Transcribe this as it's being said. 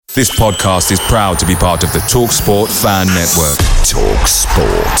This podcast is proud to be part of the TalkSport Fan Network.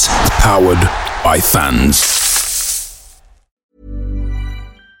 TalkSport. Powered by fans.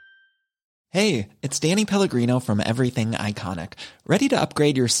 Hey, it's Danny Pellegrino from Everything Iconic. Ready to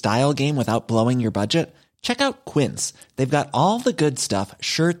upgrade your style game without blowing your budget? Check out Quince. They've got all the good stuff,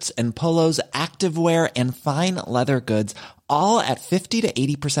 shirts and polos, activewear, and fine leather goods, all at 50 to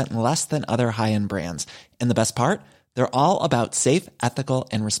 80% less than other high-end brands. And the best part? They're all about safe, ethical,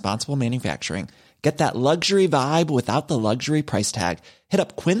 and responsible manufacturing. Get that luxury vibe without the luxury price tag. Hit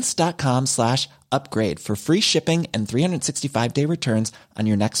up quince.com/upgrade for free shipping and 365-day returns on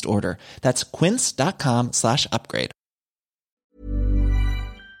your next order. That's quince.com/upgrade.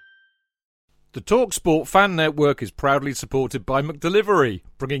 The TalkSport Fan Network is proudly supported by McDelivery,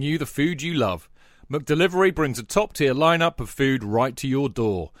 bringing you the food you love. McDelivery brings a top-tier lineup of food right to your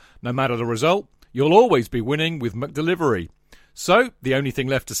door. No matter the result, you'll always be winning with McDelivery. So, the only thing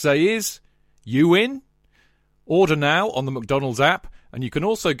left to say is, you win? Order now on the McDonald's app, and you can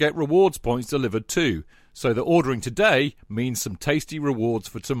also get rewards points delivered too, so that ordering today means some tasty rewards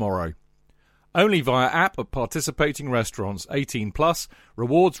for tomorrow. Only via app at participating restaurants. 18 plus.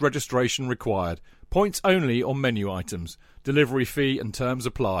 Rewards registration required. Points only on menu items. Delivery fee and terms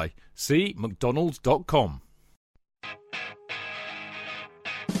apply. See mcdonalds.com.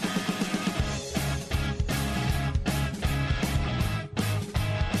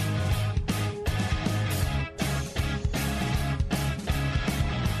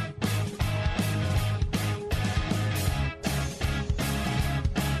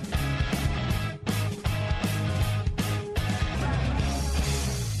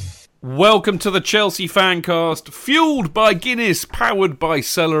 Welcome to the Chelsea Fancast, fueled by Guinness, powered by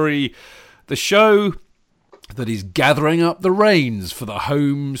celery, the show that is gathering up the reins for the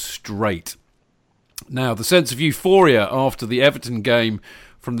home straight. Now, the sense of euphoria after the Everton game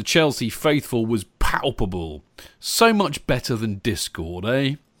from the Chelsea faithful was palpable. So much better than Discord,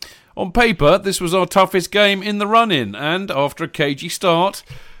 eh? On paper, this was our toughest game in the run-in, and after a cagey start,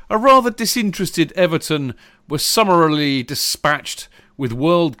 a rather disinterested Everton were summarily dispatched with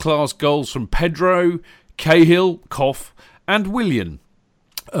world-class goals from Pedro, Cahill, Koff and Willian.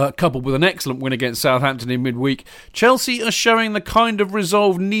 Coupled with an excellent win against Southampton in midweek, Chelsea are showing the kind of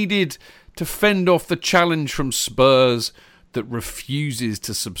resolve needed to fend off the challenge from Spurs that refuses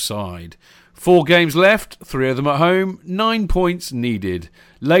to subside. 4 games left, 3 of them at home, 9 points needed.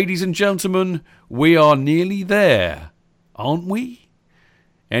 Ladies and gentlemen, we are nearly there, aren't we?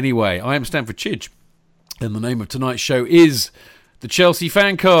 Anyway, I am Stanford Chidge, and the name of tonight's show is the Chelsea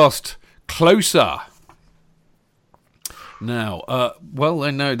Fancast, Closer. Now, I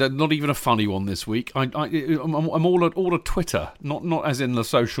know that's not even a funny one this week. I'm all at Twitter, not as in the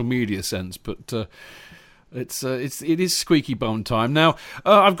social media sense, but it is squeaky bum time. Now,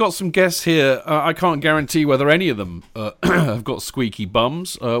 I've got some guests here. I can't guarantee whether any of them have got squeaky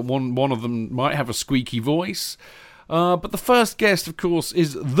bums. One of them might have a squeaky voice. But the first guest, of course,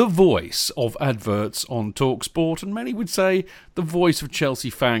 is the voice of adverts on TalkSport, and many would say the voice of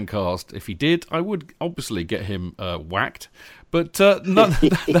Chelsea Fancast. If he did, I would obviously get him whacked. But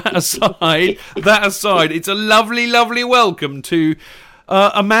that aside, it's a lovely, lovely welcome to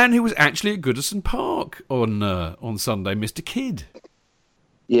a man who was actually at Goodison Park on Sunday, Mr. Kidd.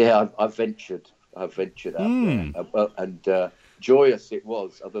 Yeah, I've ventured out there, and joyous it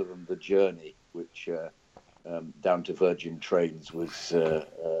was, other than the journey, which down to Virgin Trains was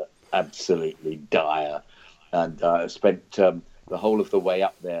absolutely dire, and I spent the whole of the way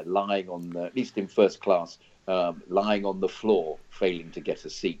up there lying on, at least in first class, lying on the floor, failing to get a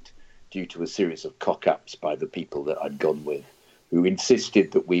seat due to a series of cock-ups by the people that I'd gone with, who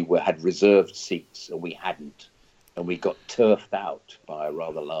insisted that we had reserved seats and we hadn't, and we got turfed out by a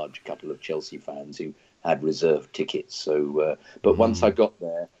rather large couple of Chelsea fans who had reserved tickets. So, but once I got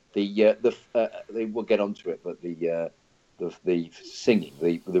there, they will get onto it, but the singing,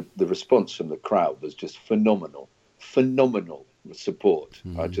 the response from the crowd was just phenomenal support.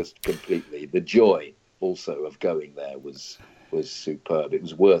 I just completely, the joy also of going there was superb. It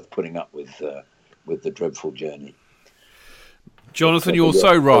was worth putting up with the dreadful journey. Jonathan, you're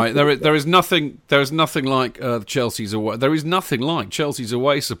so right. There is nothing like Chelsea's away. There is nothing like Chelsea's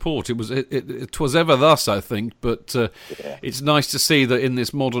away support. It was ever thus, I think. But it's nice to see that in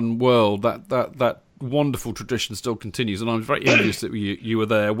this modern world that wonderful tradition still continues. And I'm very envious that you were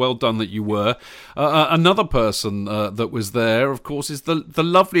there. Well done that you were. Another person that was there, of course, is the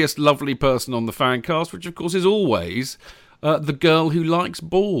loveliest, lovely person on the Fancast, which of course is always the girl who likes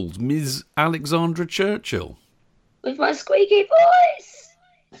balls, Ms. Alexandra Churchill. With my squeaky voice.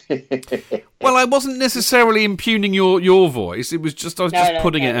 Well, I wasn't necessarily impugning your voice. It was just I was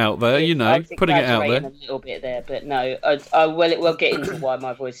putting it out there, putting it out there. A little bit there, but no. We'll get into why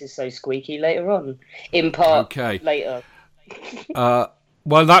my voice is so squeaky later on. In part, later.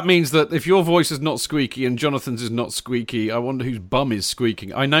 Well, that means that if your voice is not squeaky and Jonathan's is not squeaky, I wonder whose bum is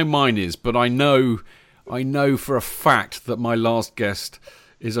squeaking. I know mine is, but I know for a fact that my last guest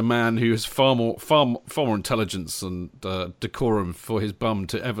is a man who has far more intelligence and decorum for his bum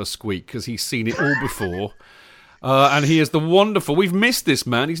to ever squeak, because he's seen it all before. And he is the wonderful... We've missed this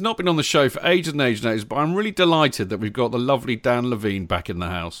man. He's not been on the show for ages and ages and ages, but I'm really delighted that we've got the lovely Dan Levine back in the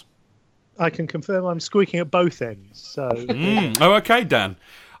house. I can confirm I'm squeaking at both ends. So. Oh, okay, Dan.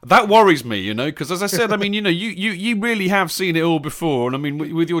 That worries me, because as I said, I mean, you really have seen it all before, and I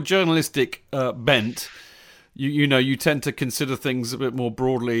mean, with your journalistic bent, you tend to consider things a bit more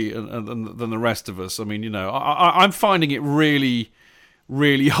broadly than the rest of us. I mean, I'm finding it really,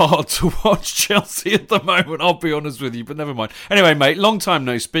 really hard to watch Chelsea at the moment. I'll be honest with you, but never mind. Anyway, mate, long time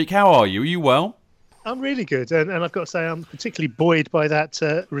no speak. How are you? Are you well? I'm really good, and I've got to say I'm particularly buoyed by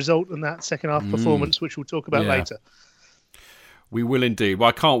that result and that second half performance, which we'll talk about later. We will indeed. Well,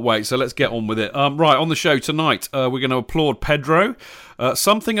 I can't wait, so let's get on with it. Right, on the show tonight, we're going to applaud Pedro,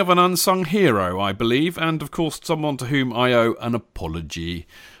 something of an unsung hero, I believe, and of course someone to whom I owe an apology.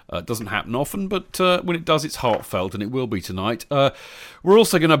 It doesn't happen often, but when it does, it's heartfelt, and it will be tonight. We're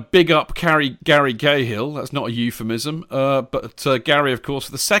also going to big up Gary Cahill. That's not a euphemism. But Gary, of course,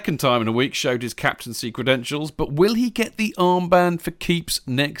 for the second time in a week, showed his captaincy credentials. But will he get the armband for keeps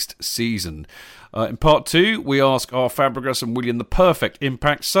next season? In part 2, we ask, are Fabregas and Willian the perfect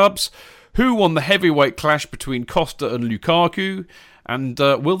Impact subs? Who won the heavyweight clash between Costa and Lukaku? And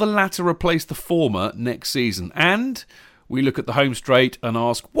will the latter replace the former next season? And... we look at the home straight and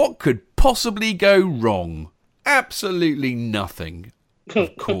ask, what could possibly go wrong? Absolutely nothing,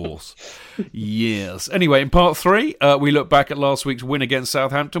 of course. Yes. Anyway, in part 3, we look back at last week's win against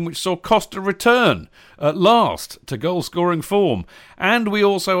Southampton, which saw Costa return at last to goal-scoring form. And we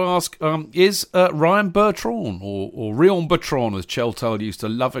also ask, is Ryan Bertrand, or Rion Bertrand, as Cheltel used to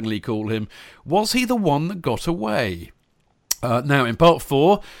lovingly call him, was he the one that got away? Now, in part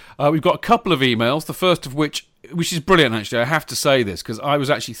 4, we've got a couple of emails, the first of which is brilliant, actually. I have to say this, because I was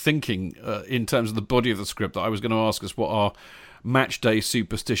actually thinking, in terms of the body of the script, that I was going to ask us what our match day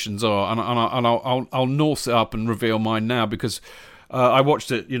superstitions are, and I'll north it up and reveal mine now, because I watched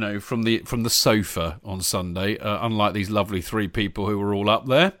it, from the sofa on Sunday, unlike these lovely 3 people who were all up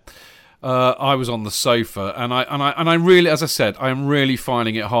there. I was on the sofa, and I really, as I said, I am really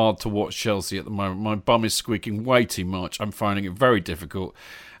finding it hard to watch Chelsea at the moment. My bum is squeaking way too much. I'm finding it very difficult.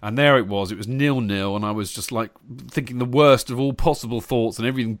 And there it was 0-0, and I was just like thinking the worst of all possible thoughts and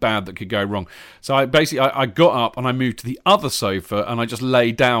everything bad that could go wrong. So I got up and I moved to the other sofa, and I just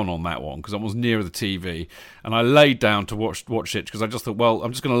lay down on that one because I was nearer the TV, and I laid down to watch it because I just thought, well,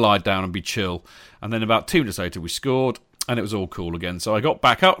 I'm just going to lie down and be chill. And then about 2 minutes later we scored, and it was all cool again. So I got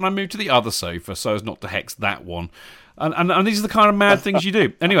back up and I moved to the other sofa so as not to hex that one. And these are the kind of mad things you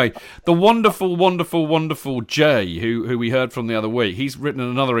do. Anyway, the wonderful, wonderful, wonderful Jay, who we heard from the other week, he's written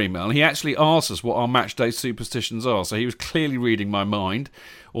another email, and he actually asked us what our match day superstitions are. So he was clearly reading my mind,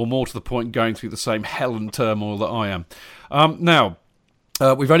 or more to the point, going through the same hell and turmoil that I am. Now,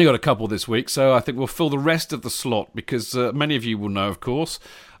 we've only got a couple this week, so I think we'll fill the rest of the slot, because many of you will know, of course,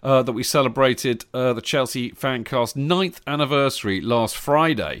 that we celebrated the Chelsea Fancast 9th anniversary last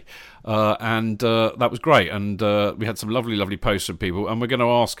Friday. And that was great, and we had some lovely posts from people, and I'm going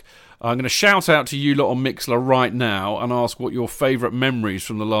to shout out to you lot on Mixlr right now and ask what your favourite memories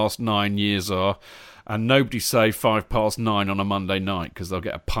from the last 9 years are, and nobody say 9:05 on a Monday night, because they'll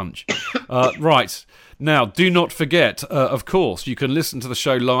get a punch. Right, now do not forget, of course, you can listen to the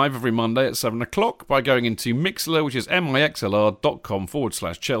show live every Monday at 7 o'clock by going into Mixlr, which is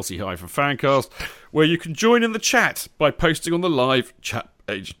mixlr.com/Chelsea-Fancast, where you can join in the chat by posting on the live chat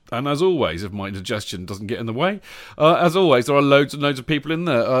page. And as always, if my indigestion doesn't get in the way, as always, there are loads and loads of people in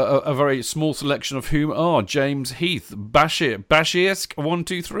there, a very small selection of whom are James Heath,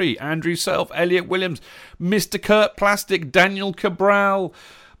 Bashirsk123, Andrew Self, Elliot Williams, Mr. Kurt Plastic, Daniel Cabral,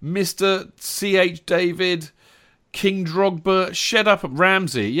 Mr. C.H. David, King Drogba, Shed Up at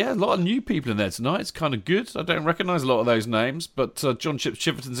Ramsey. Yeah, a lot of new people in there tonight. It's kind of good. I don't recognise a lot of those names, but John Chips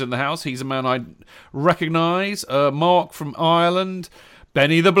Chiverton's in the house. He's a man I recognise. Mark from Ireland.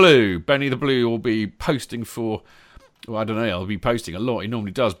 Benny the Blue. Benny the Blue will be posting for... well, I don't know, I'll be posting a lot. He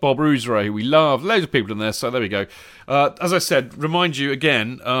normally does. Bob Roosray, who we love. Loads of people in there, so there we go. As I said, remind you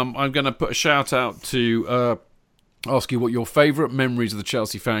again, I'm going to put a shout-out to ask you what your favourite memories of the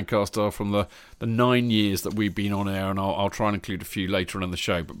Chelsea Fancast are from the 9 years that we've been on air, and I'll try and include a few later on in the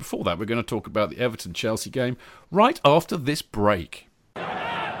show. But before that, we're going to talk about the Everton-Chelsea game right after this break.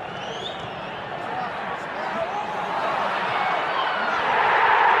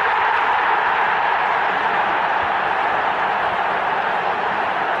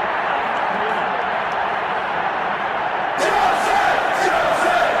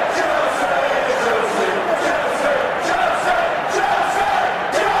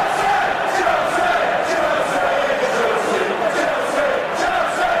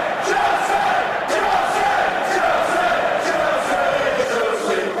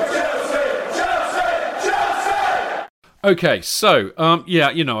 Okay, so,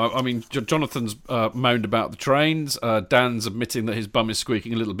 Jonathan's moaned about the trains. Dan's admitting that his bum is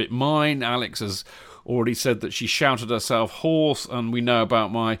squeaking a little bit mine. Alex has already said that she shouted herself hoarse, and we know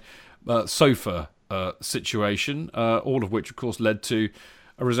about my sofa situation, all of which, of course, led to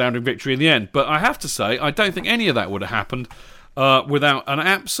a resounding victory in the end. But I have to say, I don't think any of that would have happened without an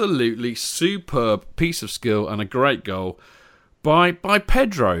absolutely superb piece of skill and a great goal by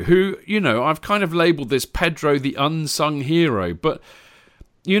Pedro, who, I've kind of labelled this Pedro the unsung hero. But,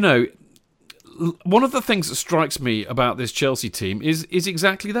 one of the things that strikes me about this Chelsea team is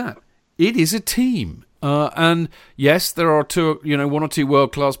exactly that. It is a team. And yes, there are one or two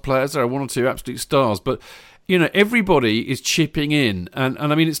world-class players, there are one or two absolute stars, but, everybody is chipping in. And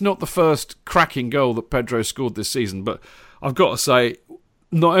I mean, it's not the first cracking goal that Pedro scored this season, but I've got to say,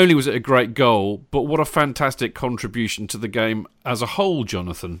 not only was it a great goal, but what a fantastic contribution to the game as a whole,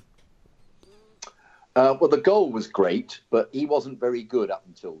 Jonathan. Well, the goal was great, but he wasn't very good up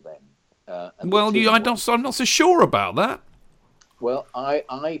until then. I'm not so sure about that. Well,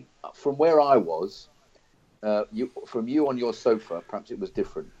 I from where I was, from you on your sofa, perhaps it was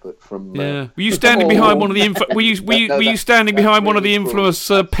different, but from were you standing behind one of the were you standing behind one of the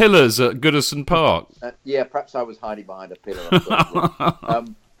infamous pillars at Goodison Park? Yeah, perhaps I was hiding behind a pillar.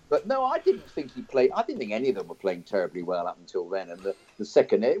 But no, I didn't think he played. I didn't think any of them were playing terribly well up until then. And the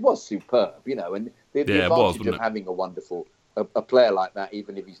second, it was superb, and the advantage of having a wonderful a player like that,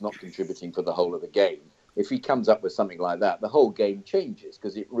 even if he's not contributing for the whole of the game, if he comes up with something like that, the whole game changes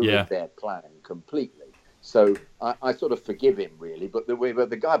because it ruined their plan completely. So I sort of forgive him, really. But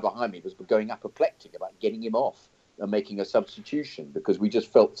the guy behind me was going apoplectic about getting him off and making a substitution because we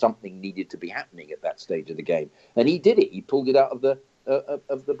just felt something needed to be happening at that stage of the game. And he did it. He pulled it out of the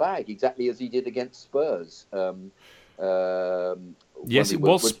bag, exactly as he did against Spurs. Yes, it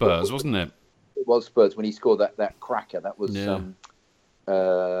was Spurs, wasn't it? It was Spurs when he scored that cracker. That was... was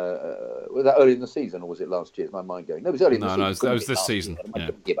that early in the season or was it last year? Is my mind going? No, it was early in the season. No, that was this season. I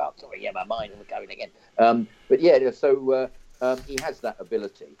couldn't give up. Sorry, my mind was going again. But yeah, so he has that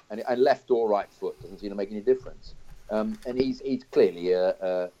ability, and left or right foot doesn't seem to make any difference. And he's clearly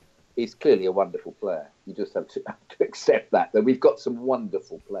a wonderful player. You just have to accept that we've got some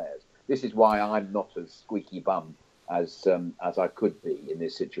wonderful players. This is why I'm not as squeaky bum as I could be in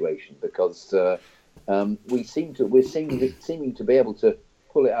this situation because. We're seeming to be able to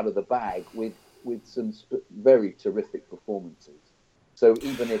pull it out of the bag with some very terrific performances. So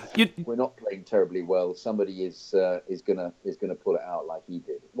even if we're not playing terribly well, somebody is gonna pull it out like he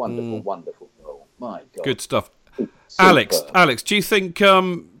did. Wonderful goal. My God, good stuff. Alex, do you think?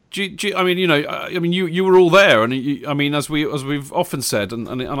 You were all there, and as we've often said,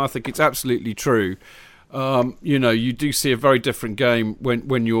 and I think it's absolutely true. You do see a very different game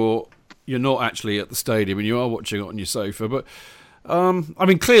when you're not actually at the stadium and you are watching it on your sofa. But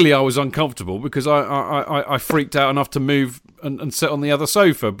clearly I was uncomfortable because I freaked out enough to move and sit on the other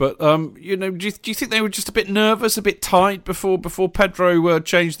sofa. But do you think they were just a bit nervous, a bit tight before Pedro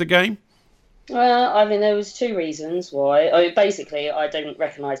changed the game? Well, there was two reasons why. Basically, I don't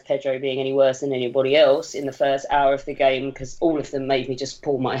recognise Pedro being any worse than anybody else in the first hour of the game because all of them made me just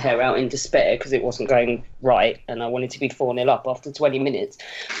pull my hair out in despair because it wasn't going right and I wanted to be 4-0 up after 20 minutes.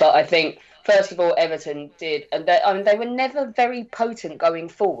 But I think, first of all, Everton did, and they were never very potent going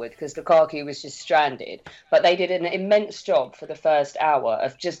forward because Lukaku was just stranded. But they did an immense job for the first hour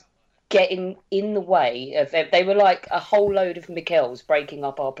of just getting in the way of they were like a whole load of Mikkels breaking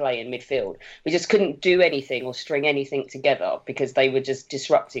up our play in midfield. We just couldn't do anything or string anything together because they were just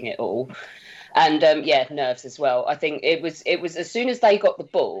disrupting it all. And nerves as well. I think it was as soon as they got the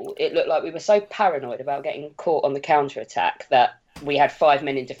ball, it looked like we were so paranoid about getting caught on the counter attack that we had 5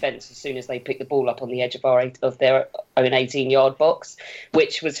 men in defence as soon as they picked the ball up on the edge of their own 18-yard box,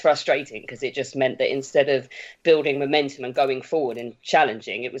 which was frustrating because it just meant that instead of building momentum and going forward and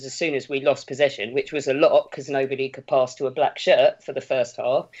challenging, it was as soon as we lost possession, which was a lot because nobody could pass to a black shirt for the first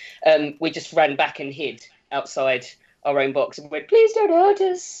half, we just ran back and hid outside our own box and went, "Please don't hurt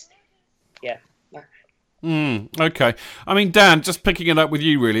us." Yeah. Okay. I mean, Dan, just picking it up with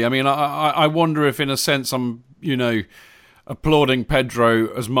you, really. I mean, I wonder if, in a sense, I'm, applauding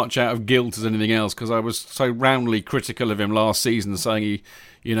Pedro as much out of guilt as anything else, because I was so roundly critical of him last season, saying he,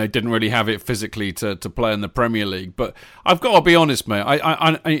 didn't really have it physically to play in the Premier League. But I've got to be honest, mate.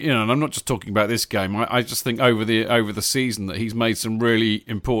 And I'm not just talking about this game. I just think over the season that he's made some really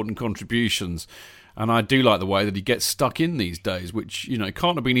important contributions. And I do like the way that he gets stuck in these days, which,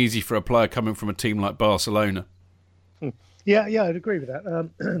 can't have been easy for a player coming from a team like Barcelona. Yeah, I'd agree with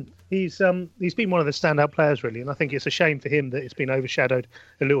that. He's been one of the standout players, really, and I think it's a shame for him that it's been overshadowed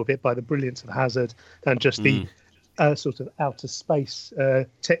a little bit by the brilliance of Hazard and just the sort of outer space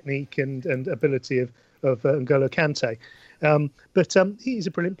technique and ability of N'Golo Kante. But he's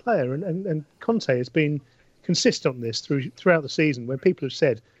a brilliant player, and Conte has been consistent on this throughout the season. When people have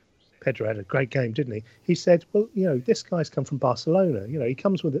said, Pedro had a great game, didn't he? He said, well, this guy's come from Barcelona. He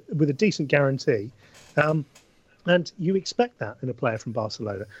comes with a decent guarantee. And you expect that in a player from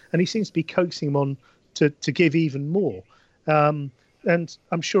Barcelona. And he seems to be coaxing him on to give even more. And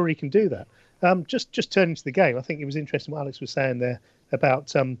I'm sure he can do that. Just turning to the game, I think it was interesting what Alex was saying there about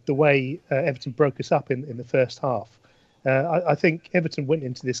the way Everton broke us up in the first half. I think Everton went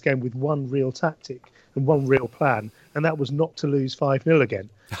into this game with one real tactic and one real plan, and that was not to lose 5-0 again.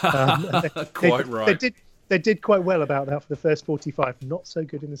 Quite right. They did quite well about that for the first 45, not so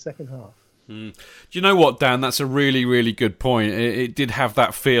good in the second half. Do you know what, Dan? That's a really, really good point. It did have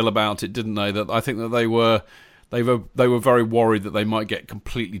that feel about it, didn't they? That I think that they were very worried that they might get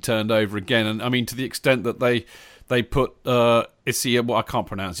completely turned over again. And I mean, to the extent that they put Issy, well, I can't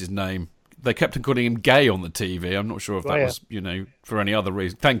pronounce his name. They kept on calling him Gay on the TV. I'm not sure if that was, for any other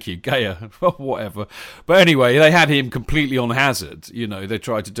reason. Thank you, Gaia, whatever. But anyway, they had him completely on Hazard. They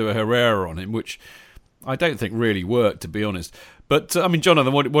tried to do a Herrera on him, which I don't think really worked, to be honest. But I mean,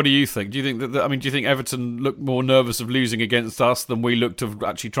 Jonathan, what do you think? Do you think do you think Everton looked more nervous of losing against us than we looked of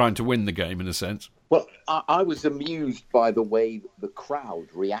actually trying to win the game, in a sense? Well, I was amused by the way the crowd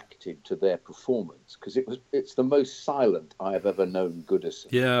reacted to their performance, because it's the most silent I have ever known Goodison.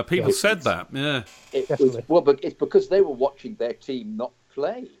 Yeah, people said that. Yeah, but it's because they were watching their team not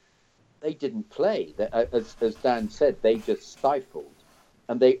play. They didn't play. As Dan said, they just stifled.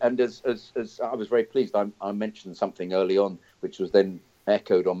 And as I was very pleased, I mentioned something early on, which was then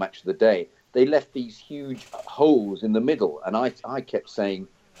echoed on Match of the Day. They left these huge holes in the middle, and I kept saying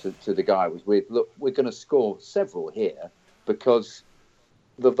to the guy I was with, look, we're going to score several here because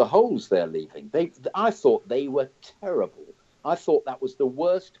of the holes they're leaving. I thought they were terrible. I thought that was the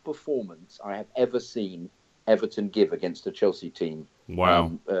worst performance I have ever seen Everton give against a Chelsea team.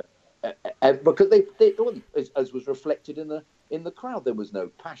 Wow. Because they as was reflected in the crowd, there was no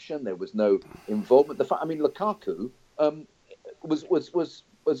passion, there was no involvement. Lukaku was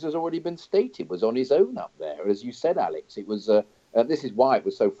has already been stated, was on his own up there, as you said, Alex. It was this is why it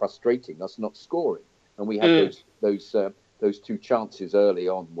was so frustrating us not scoring, and we had those two chances early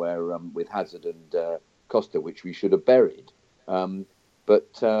on where with Hazard and Costa, which we should have buried.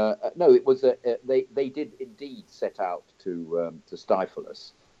 But no, it was they did indeed set out to stifle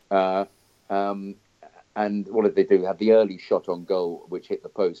us. And what did they do? Had the early shot on goal, which hit the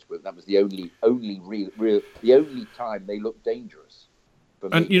post, but that was the only time they looked dangerous.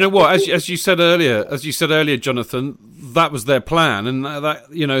 And you know what? As you said earlier, Jonathan, that was their plan, and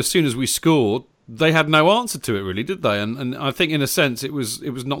that as soon as we scored, they had no answer to it, really, did they? And I think, in a sense, it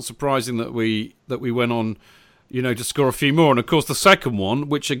was not surprising that we went on, to score a few more. And of course, the second one,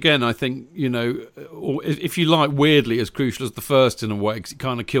 which again, I think, if you like, weirdly as crucial as the first in a way, because it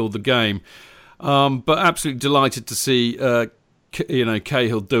kind of killed the game. But absolutely delighted to see,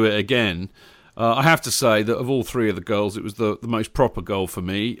 Cahill do it again. I have to say that of all three of the goals, it was the most proper goal for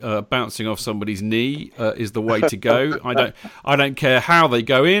me. Bouncing off somebody's knee is the way to go. I don't care how they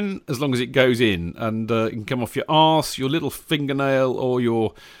go in, as long as it goes in, and it can come off your arse, your little fingernail, or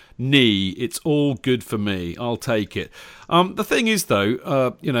your knee. It's all good for me. I'll take it. The thing is,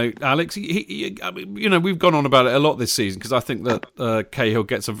 though, Alex, we've gone on about it a lot this season, because I think that Cahill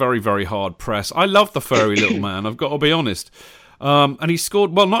gets a very, very hard press. I love the furry little man, I've got to be honest. And he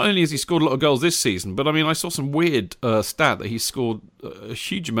scored, well, not only has he scored a lot of goals this season, but I mean, I saw some weird stat that he scored a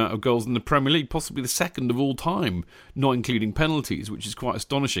huge amount of goals in the Premier League, possibly the second of all time, not including penalties, which is quite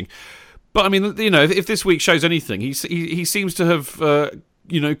astonishing. But I mean, if this week shows anything, he seems to have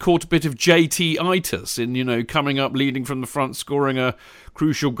caught a bit of JT-itis in, coming up, leading from the front, scoring a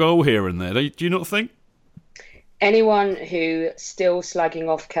crucial goal here and there. Do you not think? Anyone who still slagging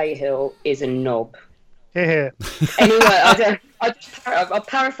off Cahill is a knob. Here. Anyway, I'll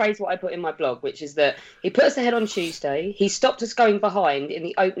paraphrase what I put in my blog, which is that he put us ahead on Tuesday. He stopped us going behind in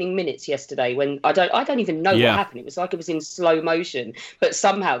the opening minutes yesterday when I don't even know what happened. It was like it was in slow motion, but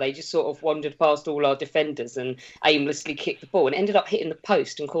somehow they just sort of wandered past all our defenders and aimlessly kicked the ball and ended up hitting the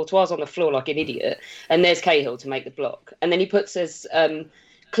post, and Courtois on the floor like an idiot. And there's Cahill to make the block. And then he puts us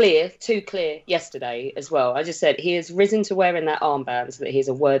too clear yesterday as well. I just said he has risen to wearing that armband so that he's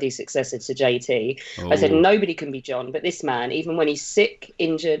a worthy successor to JT. I said nobody can be John, but this man, even when he's sick,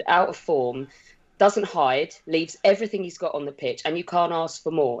 injured, out of form, doesn't hide, leaves everything he's got on the pitch, and you can't ask for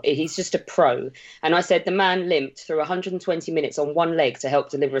more. He's just a pro. And I said the man limped through 120 minutes on one leg to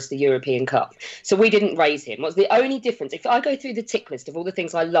help deliver us the European Cup. So we didn't raise him. What's the only difference? If I go through the tick list of all the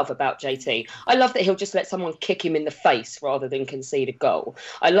things I love about JT, I love that he'll just let someone kick him in the face rather than concede a goal.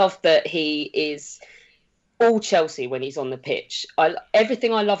 I love that he is all Chelsea when he's on the pitch.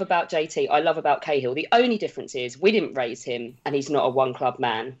 Everything I love about JT, I love about Cahill. The only difference is we didn't raise him, and he's not a one-club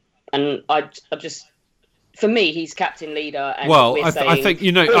man. And I just, for me, he's captain leader. And I think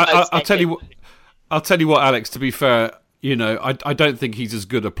I'll tell you what, Alex. To be fair, I don't think he's as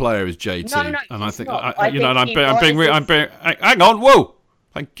good a player as JT. No, and I think not. I'm being. Hang on, whoa.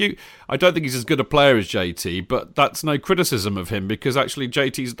 Thank you. I don't think he's as good a player as JT, but that's no criticism of him because actually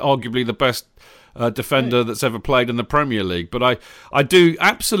JT's arguably the best defender that's ever played in the Premier League. But I do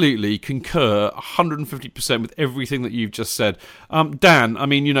absolutely concur 150% with everything that you've just said. Dan, I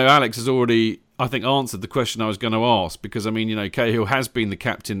mean, Alex has already, I think, answered the question I was going to ask because, I mean, Cahill has been the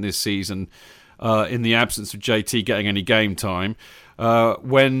captain this season in the absence of JT getting any game time.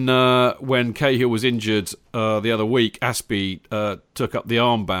 When Cahill was injured the other week, Aspie took up the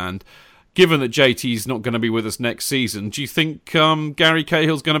armband. Given that JT's not going to be with us next season, do you think Gary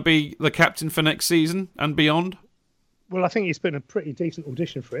Cahill's going to be the captain for next season and beyond? Well, I think he's been a pretty decent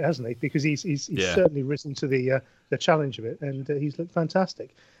audition for it, hasn't he? Because he's certainly risen to the challenge of it, and he's looked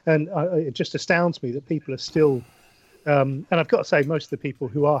fantastic. And it just astounds me that people are still, and I've got to say, most of the people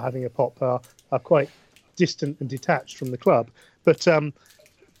who are having a pop are quite distant and detached from the club. But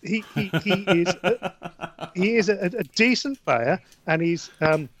he is a decent player, and he's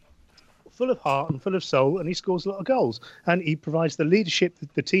full of heart and full of soul, and he scores a lot of goals, and he provides the leadership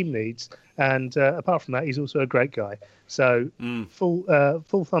that the team needs. And apart from that, he's also a great guy. So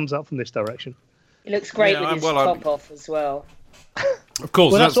full thumbs up from this direction. He looks great with his top off as well. Of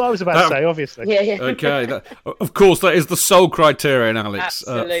course, well, that's what I was about to say. Obviously, yeah. Okay, of course, that is the sole criterion, Alex,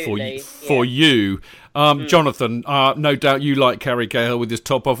 for you. Jonathan, no doubt you like Gary Cahill with his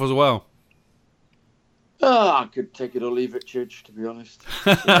top off as well. I could take it or leave it, Chidge, to be honest.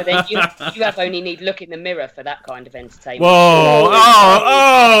 But then you have only need look in the mirror for that kind of entertainment. Whoa!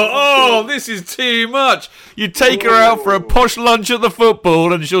 Oh! This is too much. You take her out for a posh lunch at the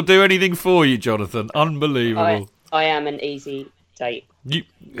football, and she'll do anything for you, Jonathan. Unbelievable. I am an easy date.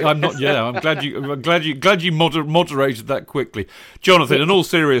 I'm not. Yeah, I'm glad you moderated that quickly, Jonathan. In all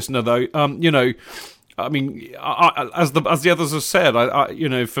seriousness, though, I mean, as the others have said,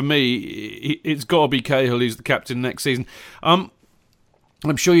 for me, it's got to be Cahill who's the captain next season. I'm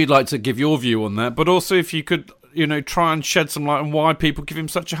sure you'd like to give your view on that, but also if you could, try and shed some light on why people give him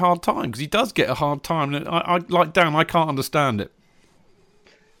such a hard time, because he does get a hard time. And I like Dan, I can't understand it.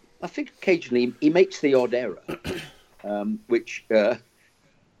 I think occasionally he makes the odd error, which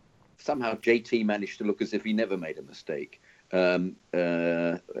somehow JT managed to look as if he never made a mistake.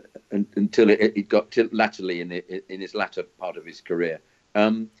 Until it got latterly in his latter part of his career.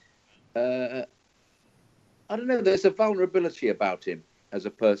 I don't know. There's a vulnerability about him as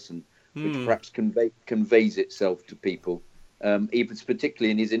a person, which perhaps conveys itself to people. Even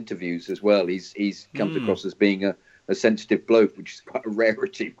particularly in his interviews as well. He's comes across as being a sensitive bloke, which is quite a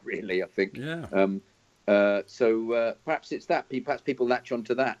rarity, really. I think. Yeah. So perhaps it's that. Perhaps people latch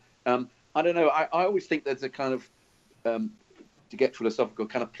onto that. I don't know. I always think there's a kind of to get philosophical,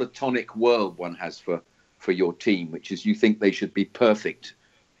 kind of platonic world one has for your team, which is you think they should be perfect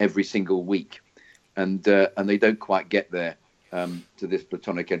every single week, and they don't quite get there to this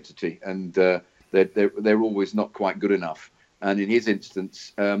platonic entity, and they're always not quite good enough. And in his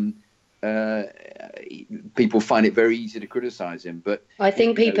instance, people find it very easy to criticise him. But I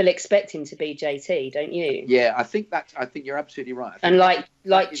think people expect him to be JT, don't you? Yeah, I think you're absolutely right. And like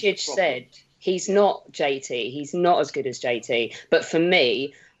Chidge said, he's not JT. He's not as good as JT. But for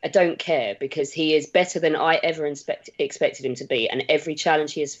me, I don't care because he is better than I ever expected him to be. And every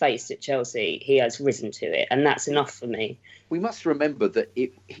challenge he has faced at Chelsea, he has risen to it. And that's enough for me. We must remember that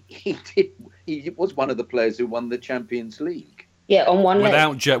he was one of the players who won the Champions League. Yeah, on one leg.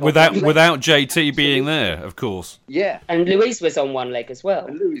 Without JT being there, of course. Yeah. And Luis was on one leg as well.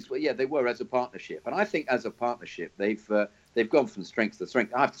 And Luis, yeah, they were as a partnership. And I think as a partnership, they've gone from strength to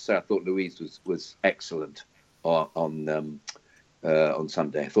strength. I have to say, I thought Luis was excellent on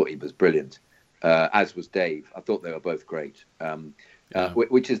Sunday. I thought he was brilliant, as was Dave. I thought they were both great.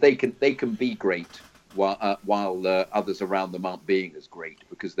 Which is they can be great while others around them aren't being as great,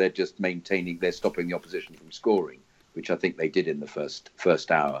 because they're just they're stopping the opposition from scoring, which I think they did in the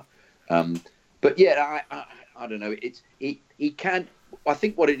first hour. But yeah, I don't know. He can. I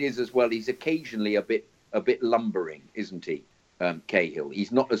think what it is as well, he's occasionally a bit lumbering, isn't he? Cahill.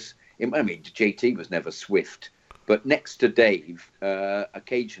 He's not as. I mean, JT was never swift, but next to Dave,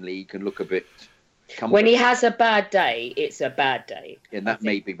 occasionally he can look a bit. When he has a bad day, it's a bad day. And that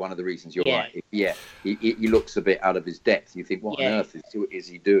may be one of the reasons you're right. Yeah, he looks a be out of his depth. You think, what on earth is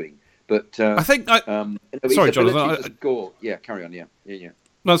he doing? But I think. Sorry, Jonathan. Yeah, carry on. Yeah.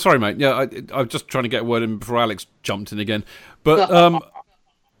 No, sorry, mate. Yeah, I was just trying to get a word in before Alex jumped in again. But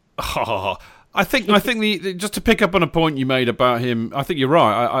I think just to pick up on a point you made about him, I think you're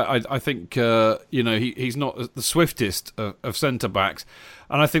right. I think he's not the swiftest of centre backs,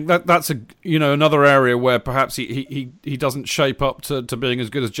 and I think that's another area where perhaps he doesn't shape up to being as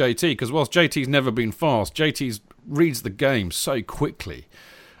good as JT, because whilst JT's never been fast, JT reads the game so quickly.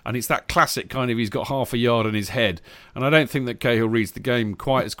 And it's that classic kind of he's got half a yard in his head. And I don't think that Cahill reads the game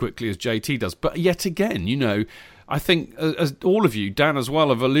quite as quickly as JT does. But yet again, I think, as all of you, Dan as well,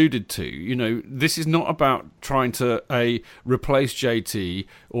 have alluded to, this is not about trying to, replace JT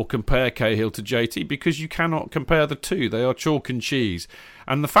or compare Cahill to JT, because you cannot compare the two. They are chalk and cheese.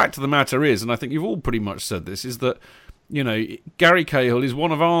 And the fact of the matter is, and I think you've all pretty much said this, is that Gary Cahill is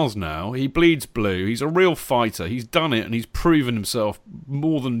one of ours now. He bleeds blue. He's a real fighter. He's done it, and he's proven himself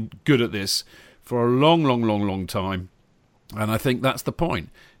more than good at this for a long, long, long, long time. And I think that's the point.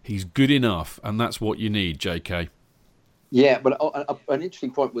 He's good enough, and that's what you need, JK. Yeah, but an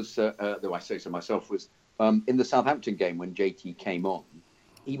interesting point was, though I say so myself, was in the Southampton game when JT came on,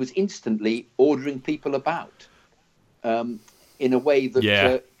 he was instantly ordering people about in a way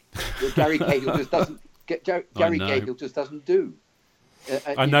that Gary Cahill just doesn't. Gary Cahill just doesn't do.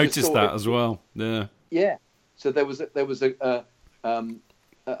 I noticed that as well. Yeah. Yeah. So there was a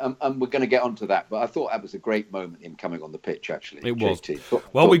and we're going to get onto that, but I thought that was a great moment, him coming on the pitch. Actually, it was.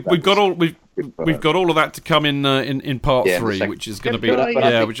 Well, we've got all of that to come in part 3, which is going to be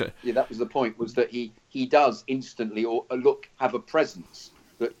that was the point. Was that he does instantly have a presence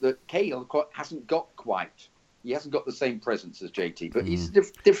that Cahill hasn't got quite. He hasn't got the same presence as JT, but he's a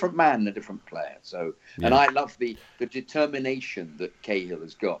different man and a different player. So, and I love the determination that Cahill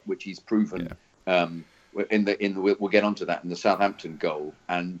has got, which he's proven we'll get onto that in the Southampton goal,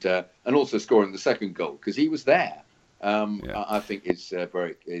 and also scoring the second goal, because he was there. I think is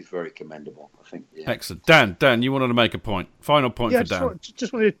very commendable. I think. Yeah. Excellent, Dan, you wanted to make a point. Final point for Dan.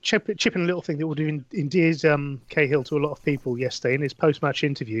 Just wanted to chip in a little thing that would have endeared Cahill to a lot of people yesterday in his post-match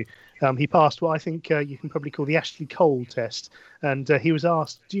interview. He passed what I think you can probably call the Ashley Cole test, and he was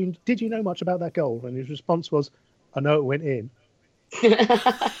asked, "Did you know much about that goal?" And his response was, "I know it went in."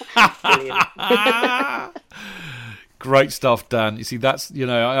 Great stuff, Dan. You see, that's,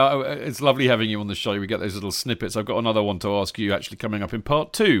 it's lovely having you on the show. We get those little snippets. I've got another one to ask you actually coming up in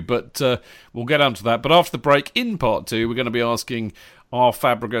part 2, but we'll get on to that. But after the break, in part 2, we're going to be asking, are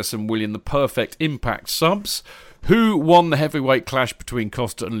Fabregas and Willian the perfect impact subs? Who won the heavyweight clash between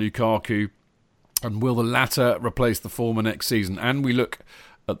Costa and Lukaku? And will the latter replace the former next season? And we look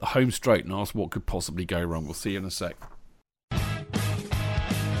at the home straight and ask what could possibly go wrong. We'll see you in a sec.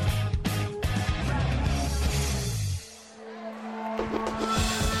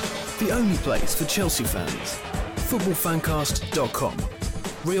 The only place for Chelsea fans. Footballfancast.com.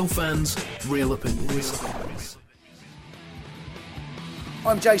 Real fans, real opinions.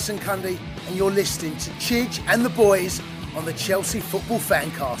 I'm Jason Cundy, and you're listening to Chidge and the boys on the Chelsea Football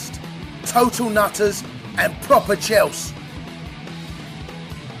Fancast. Total nutters and proper Chelsea.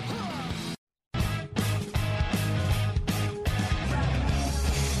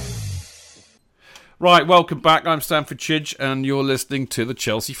 Right, welcome back. I'm Stamford Chidge, and you're listening to the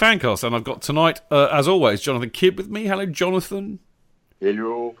Chelsea Fancast. And I've got tonight, as always, Jonathan Kidd with me. Hello, Jonathan.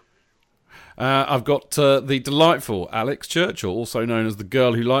 Hello. I've got the delightful Alex Churchill, also known as the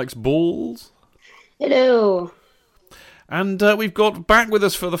girl who likes balls. Hello. And we've got back with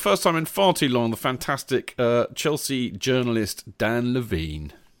us for the first time in far too long the fantastic Chelsea journalist Dan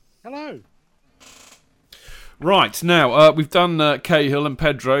Levine. Hello. Right, now, we've done Cahill and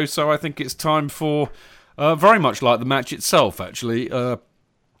Pedro, so I think it's time for, very much like the match itself, actually,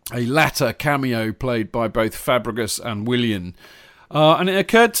 a latter cameo played by both Fabregas and Willian. And it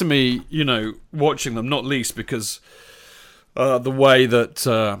occurred to me, watching them, not least because the way that,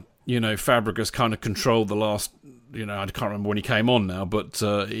 Fabregas kind of controlled the last, I can't remember when he came on now, but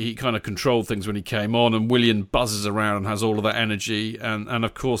he kind of controlled things when he came on, and Willian buzzes around and has all of that energy. And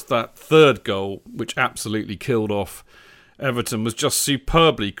of course, that third goal, which absolutely killed off Everton, was just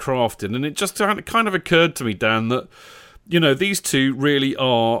superbly crafted. And it just kind of occurred to me, Dan, that, these two really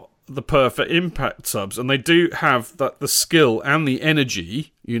are the perfect impact subs, and they do have the skill and the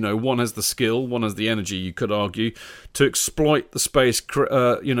energy. One has the skill, one has the energy, you could argue, to exploit the space,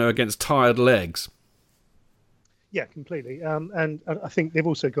 against tired legs. Yeah, completely. And I think they've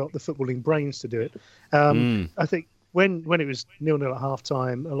also got the footballing brains to do it. I think when it was 0-0 at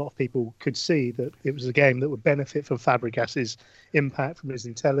half-time, a lot of people could see that it was a game that would benefit from Fabregas's impact, from his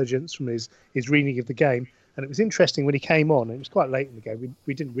intelligence, from his reading of the game. And it was interesting when he came on. It was quite late in the game.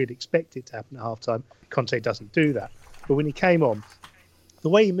 We didn't really expect it to happen at half-time. Conte doesn't do that. But when he came on, the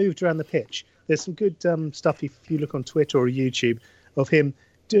way he moved around the pitch, there's some good stuff if you look on Twitter or YouTube of him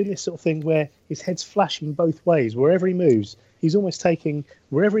doing this sort of thing where his head's flashing both ways. Wherever he moves, he's almost taking,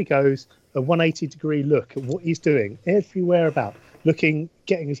 wherever he goes, a 180-degree look at what he's doing, everywhere about, getting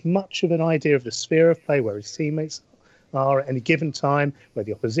as much of an idea of the sphere of play, where his teammates are at any given time, where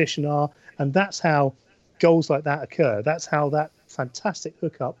the opposition are. And that's how goals like that occur. That's how that fantastic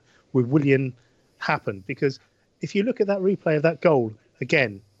hookup with Willian happened. Because if you look at that replay of that goal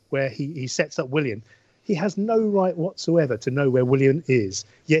again, where he sets up Willian, he has no right whatsoever to know where Willian is,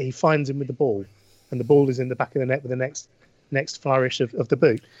 yet he finds him with the ball, and the ball is in the back of the net with the next flourish of the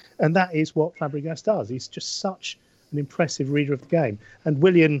boot. And that is what Fabregas does. He's just such an impressive reader of the game. And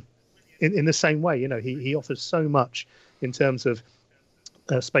Willian, in the same way, he offers so much in terms of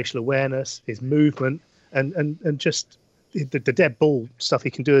spatial awareness, his movement, and just the dead ball stuff he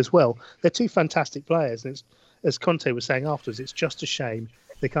can do as well. They're two fantastic players. And it's, as Conte was saying afterwards, it's just a shame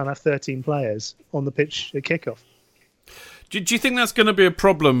they can't have 13 players on the pitch at kickoff. Do you think that's going to be a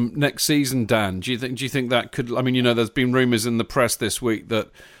problem next season, Dan? Do you think that could? I mean, there's been rumours in the press this week that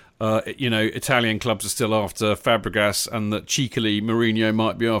Italian clubs are still after Fabregas, and that cheekily Mourinho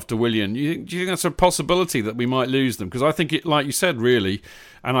might be after Willian. Do you think that's a possibility that we might lose them? Because I think it, like you said, really,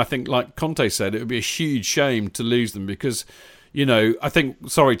 and I think like Conte said, it would be a huge shame to lose them because, I think,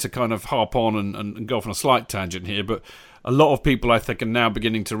 sorry to kind of harp on and go off on a slight tangent here, but a lot of people, I think, are now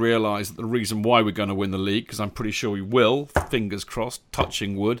beginning to realise that the reason why we're going to win the league, because I'm pretty sure we will, fingers crossed,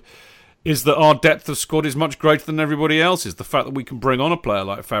 touching wood, is that our depth of squad is much greater than everybody else's. The fact that we can bring on a player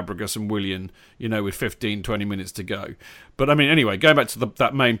like Fabregas and Willian, with 15, 20 minutes to go. But, I mean, anyway, going back to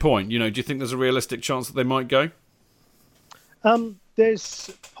that main point, do you think there's a realistic chance that they might go?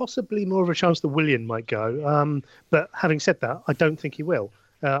 There's possibly more of a chance that Willian might go. But having said that, I don't think he will.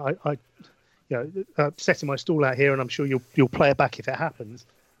 Setting my stall out here, and I'm sure you'll play it back if it happens.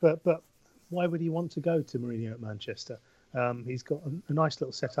 But why would he want to go to Mourinho at Manchester? He's got a nice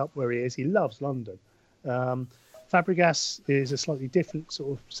little setup where he is. He loves London. Fabregas is a slightly different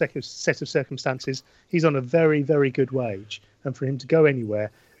sort of set of circumstances. He's on a very, very good wage, and for him to go anywhere,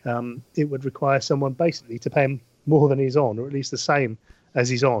 it would require someone basically to pay him more than he's on, or at least the same as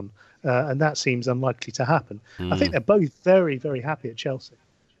he's on, and that seems unlikely to happen. I think they're both very, very happy at Chelsea.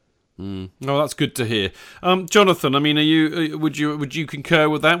 No, that's good to hear. Jonathan, I mean, would you concur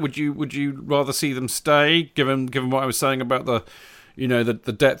with that? Would you rather see them stay, given what I was saying about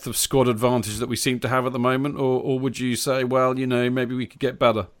the depth of squad advantage that we seem to have at the moment, or would you say, well, maybe we could get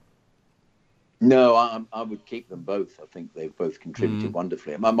better? No, I would keep them both. I think they've both contributed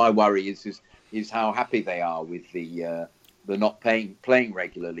wonderfully. My worry is how happy they are with the not playing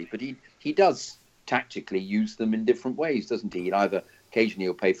regularly. But he does tactically use them in different ways, doesn't he? Occasionally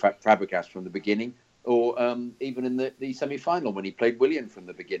he'll play Fabregas from the beginning, or even in the semi-final when he played Willian from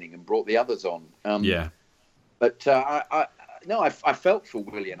the beginning and brought the others on. But I felt for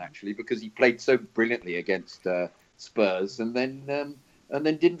Willian actually, because he played so brilliantly against Spurs, and then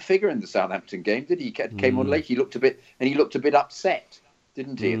didn't figure in the Southampton game, did he? Came on late. He looked a bit upset,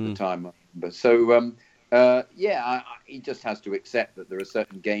 didn't he, at the time? But so he just has to accept that there are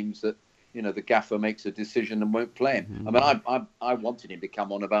certain games that the gaffer makes a decision and won't play him. I mean, I wanted him to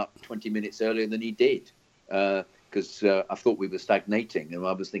come on about 20 minutes earlier than he did, because I thought we were stagnating, and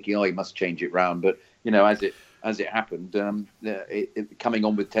I was thinking, he must change it round. But as it happened, coming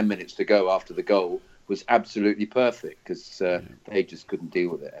on with 10 minutes to go after the goal was absolutely perfect, because they just couldn't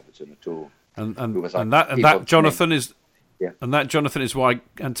deal with it, Everton, at all. And that Jonathan is. Yeah. And that, Jonathan, is why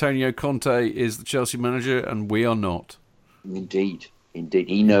Antonio Conte is the Chelsea manager and we are not. Indeed.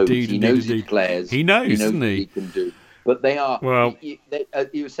 He knows his players. He knows, doesn't what he? He can do. But they are. Well, you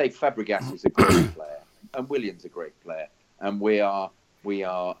would say Fabregas is a great player, and Willian's a great player, and we are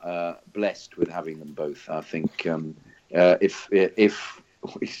blessed with having them both. I think if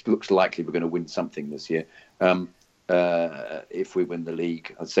it looks likely we're going to win something this year. If we win the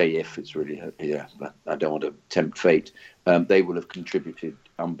league, I'd say if it's really, but I don't want to tempt fate. They will have contributed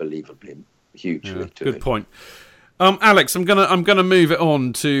unbelievably, hugely to it. Good point. Alex, I'm gonna move it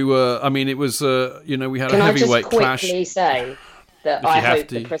on to. I mean, it was we had a heavyweight clash. Can I just quickly say that I hope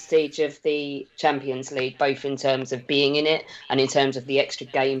the prestige of the Champions League, both in terms of being in it and in terms of the extra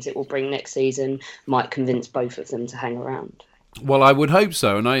games it will bring next season, might convince both of them to hang around. Well, I would hope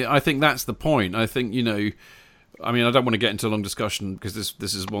so, and I think that's the point. I think I mean, I don't want to get into a long discussion because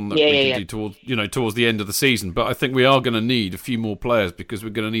this is one that we can do towards the end of the season. But I think we are going to need a few more players because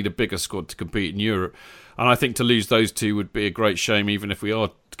we're going to need a bigger squad to compete in Europe. And I think to lose those two would be a great shame, even if we are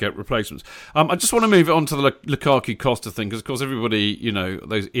to get replacements. I just want to move it on to the Lukaku Costa thing because, of course, everybody,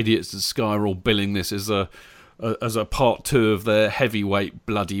 those idiots at Sky are all billing this as a part two of their heavyweight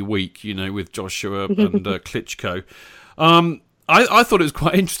bloody week, with Joshua and Klitschko. I thought it was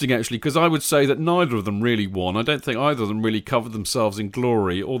quite interesting, actually, because I would say that neither of them really won. I don't think either of them really covered themselves in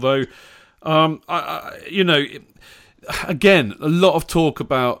glory, although, again, a lot of talk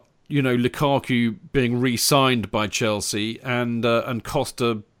about, Lukaku being re-signed by Chelsea and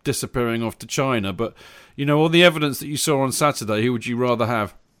Costa disappearing off to China. But, all the evidence that you saw on Saturday, who would you rather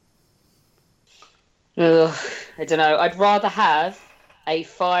have? I don't know. I'd rather have a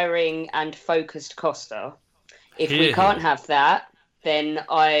firing and focused Costa. If we can't have that, then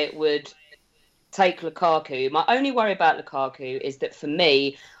I would take Lukaku. My only worry about Lukaku is that for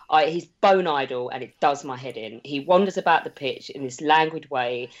me, he's bone idle and it does my head in. He wanders about the pitch in this languid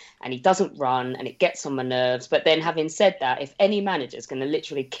way and he doesn't run and it gets on my nerves. But then having said that, if any manager's going to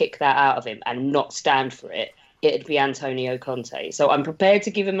literally kick that out of him and not stand for it, it'd be Antonio Conte. So I'm prepared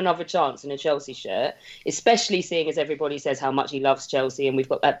to give him another chance in a Chelsea shirt, especially seeing as everybody says how much he loves Chelsea, and we've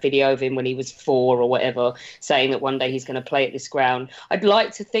got that video of him when he was 4 or whatever, saying that one day he's going to play at this ground. I'd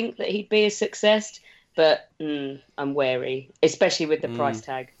like to think that he'd be a success, but I'm wary, especially with the price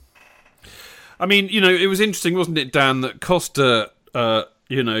tag. I mean, it was interesting, wasn't it, Dan, that Costa...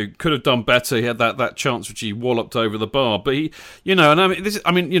 could have done better. He had that chance which he walloped over the bar. But he,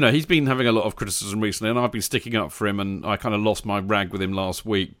 he's been having a lot of criticism recently, and I've been sticking up for him. And I kind of lost my rag with him last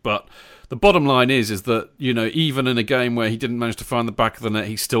week. But the bottom line is that even in a game where he didn't manage to find the back of the net,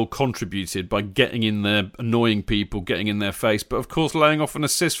 he still contributed by getting in there, annoying people, getting in their face. But of course, laying off an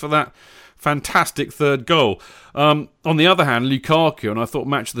assist for that fantastic third goal. On the other hand, Lukaku, and I thought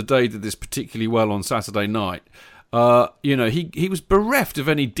Match of the Day did this particularly well on Saturday night. He was bereft of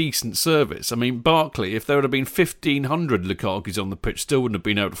any decent service. I mean, Barkley, if there would have been 1,500 Lukakus on the pitch, still wouldn't have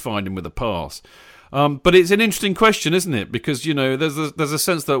been able to find him with a pass. But it's an interesting question, isn't it? Because, there's a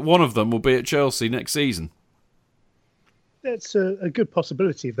sense that one of them will be at Chelsea next season. That's a good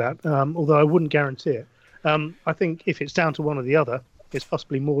possibility of that, although I wouldn't guarantee it. I think if it's down to one or the other, it's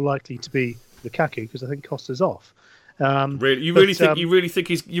possibly more likely to be Lukaku because I think Costa's off. Really, you really think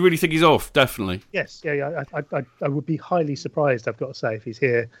he's off? Definitely. Yes, yeah. I would be highly surprised, I've got to say, if he's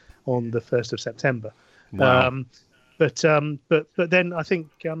here on the 1st of September. Wow. But then I think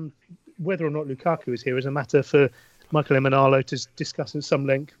whether or not Lukaku is here is a matter for Michael Emenalo to discuss in some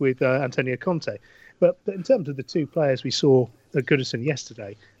length with Antonio Conte. But in terms of the two players we saw at Goodison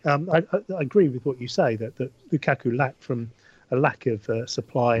yesterday, I agree with what you say that Lukaku lacked from a lack of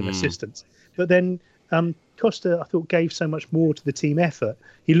supply and assistance. But then Costa, I thought, gave so much more to the team effort.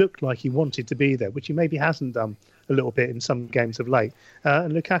 He looked like he wanted to be there, which he maybe hasn't done a little bit in some games of late.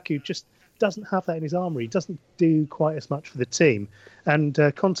 And Lukaku just doesn't have that in his armoury. He doesn't do quite as much for the team. And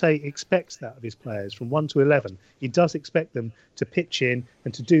Conte expects that of his players from 1 to 11. He does expect them to pitch in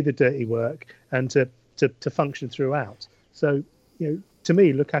and to do the dirty work and to function throughout. So, to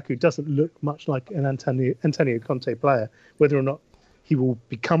me, Lukaku doesn't look much like an Antonio Conte player. Whether or not he will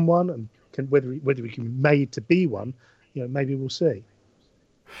become one and whether he can be made to be one, maybe we'll see.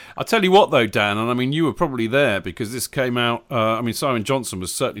 I'll tell you what, though, Dan, and I mean, you were probably there because this came out. Simon Johnson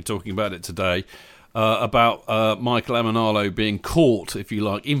was certainly talking about it today about Michael Emenalo being caught, if you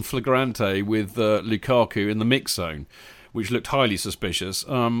like, in flagrante with Lukaku in the mix zone, which looked highly suspicious.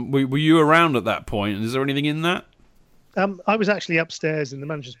 Were you around at that point, and is there anything in that? I was actually upstairs in the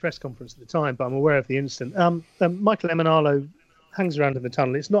manager's press conference at the time, but I'm aware of the incident. Michael Emenalo hangs around in the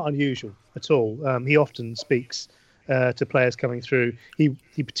tunnel. It's not unusual at all. He often speaks to players coming through. He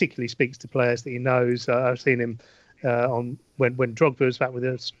particularly speaks to players that he knows. I've seen him on when Drogba was back with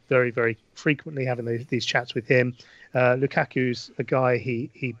us very, very frequently, having these chats with him. Lukaku's a guy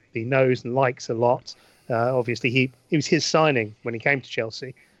he knows and likes a lot. Obviously, it was his signing when he came to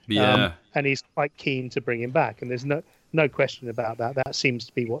Chelsea. Yeah. And he's quite keen to bring him back. And there's no question about that. That seems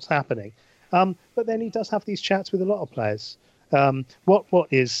to be what's happening. But then he does have these chats with a lot of players. What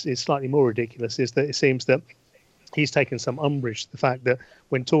is slightly more ridiculous is that it seems that he's taken some umbrage to the fact that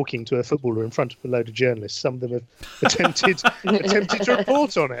when talking to a footballer in front of a load of journalists, some of them have attempted to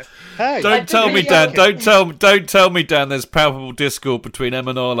report on it. Hey, Don't tell me, Dan. Don't tell me, Dan. There's palpable discord between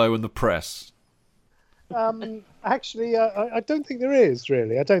Emanalo and the press. Actually, I don't think there is,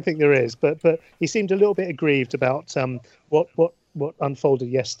 really. I don't think there is. But he seemed a little bit aggrieved about what unfolded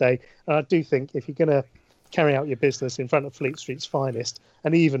yesterday. And I do think if you're going to carry out your business in front of Fleet Street's finest,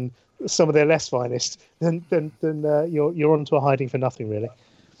 and even some of their less finest, then you're onto a hiding for nothing, really.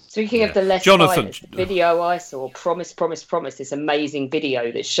 Speaking of the less finest, the video I saw, Promise, this amazing video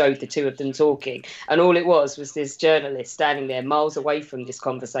that showed the two of them talking. And all it was this journalist standing there miles away from this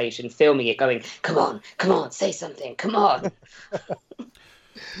conversation, filming it, going, come on, say something, come on.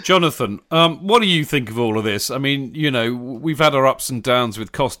 Jonathan, what do you think of all of this? I mean, we've had our ups and downs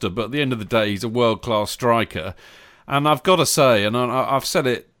with Costa, but at the end of the day, he's a world-class striker. And I've got to say, and I've said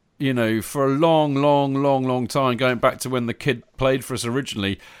it, for a long time, going back to when the kid played for us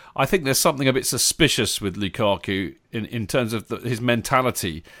originally, I think there's something a bit suspicious with Lukaku in terms of his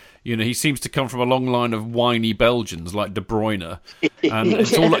mentality. He seems to come from a long line of whiny Belgians like De Bruyne, and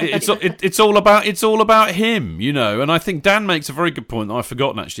it's all about him, And I think Dan makes a very good point that I've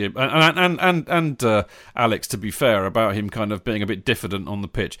forgotten actually, and Alex, to be fair, about him kind of being a bit diffident on the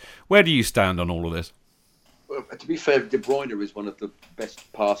pitch. Where do you stand on all of this? Well, to be fair, De Bruyne is one of the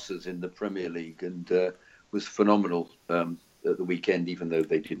best passers in the Premier League and was phenomenal at the weekend, even though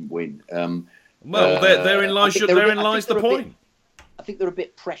they didn't win. Therein lies the point. I think they're a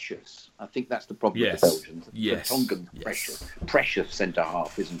bit precious. I think that's the problem with the Belgians. Yes. Tongan's precious centre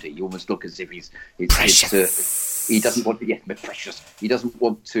half, isn't he? You almost look as if he doesn't want to get precious. He doesn't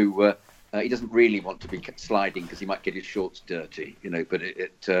want to. He doesn't really want to be sliding because he might get his shorts dirty, But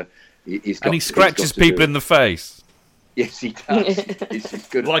he scratches people in the face. Yes, he does. He's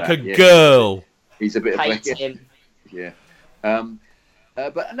good like at a girl. He's a bit of him. Yeah.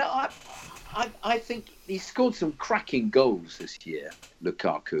 But no, I think he scored some cracking goals this year,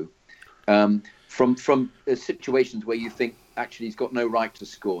 Lukaku, from situations where you think actually he's got no right to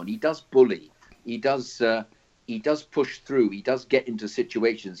score, and he does bully, he does push through, he does get into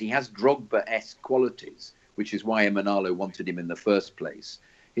situations. He has Drogba-esque qualities, which is why Emanalo wanted him in the first place.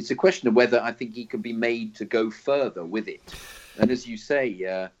 It's a question of whether I think he can be made to go further with it, and as you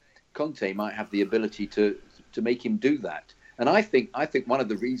say, Conte might have the ability to make him do that. And I think one of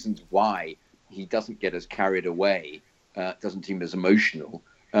the reasons why he doesn't get as carried away, doesn't seem as emotional,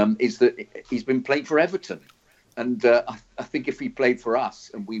 is that he's been playing for Everton. And I think if he played for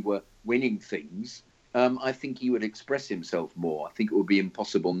us and we were winning things, I think he would express himself more. I think it would be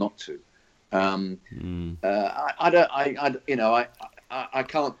impossible not to. I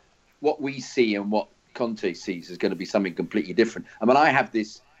can't. What we see and what Conte sees is going to be something completely different. I mean, I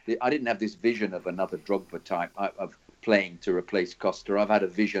didn't have this vision of another Drogba type of playing to replace Costa. I've had a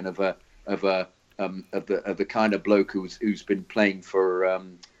vision of the kind of bloke who's been playing for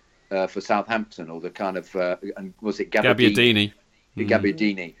Southampton, or the kind of and was it Gabbiadini?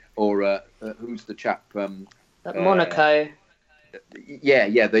 Gabbiadini, or who's the chap? At Monaco.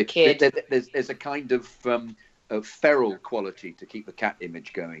 Yeah. There's a kind of feral quality, to keep the cat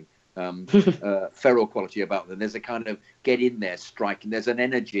image going. Feral quality about them. There's a kind of get in there, striking. There's an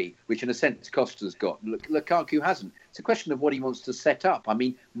energy which, in a sense, Costa's got. Lukaku hasn't. It's a question of what he wants to set up. I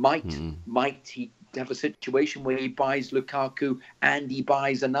mean, might he have a situation where he buys Lukaku and he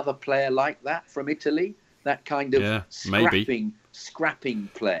buys another player like that from Italy? That kind of scrapping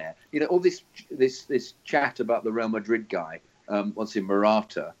player. All this chat about the Real Madrid guy. What's in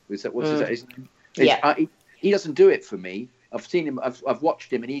Morata? What's his name? He doesn't do it for me. I've seen him. I've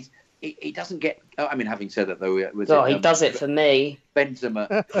watched him, and he doesn't get. I mean, having said that, though, he does it for me. Benzema.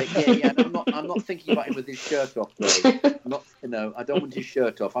 I'm not thinking about him with his shirt off. Though. I don't want his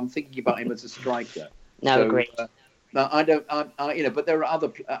shirt off. I'm thinking about him as a striker. No, agreed. No, I don't. But there are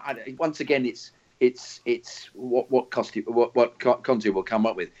other. Once again, it's what Conte will come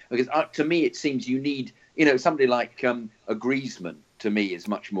up with, because to me it seems you need somebody like a Griezmann. To me, is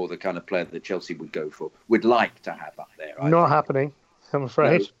much more the kind of player that Chelsea would like to have up there. Not happening, I'm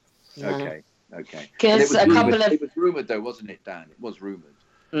afraid. No. Okay. Because it was rumoured, though, wasn't it, Dan? It was rumoured.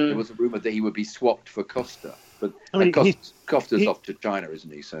 There was a rumour that he would be swapped for Costa, but Costa's off to China,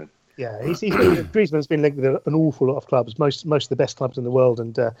 isn't he? So yeah, Griezmann's been linked with an awful lot of clubs, most of the best clubs in the world,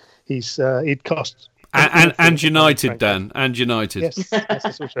 and he'd cost And United, Dan, and United. Yes, that's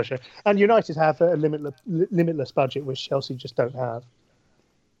also true. And United have a limitless budget, which Chelsea just don't have.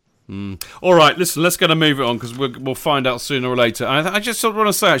 All right, listen, let's go to move it on because we'll find out sooner or later. I just sort of want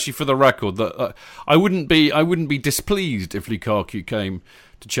to say, actually, for the record, that I wouldn't be displeased if Lukaku came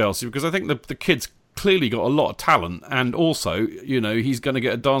to Chelsea, because I think the kid's clearly got a lot of talent, and also, he's going to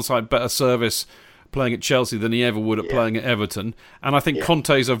get a darn sight better service playing at Chelsea than he ever would at playing at Everton. And I think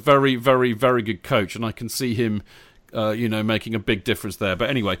Conte's a very, very, very good coach, and I can see him making a big difference there. But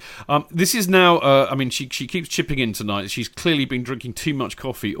anyway, this is now, she keeps chipping in tonight. She's clearly been drinking too much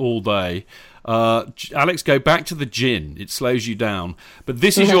coffee all day. Alex, go back to the gin. It slows you down. But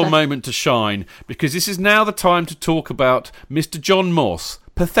this is your moment to shine, because this is now the time to talk about Mr. John Moss.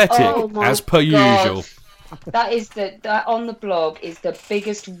 Pathetic, as per usual. That on the blog is the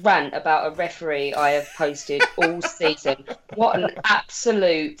biggest rant about a referee I have posted all season. What an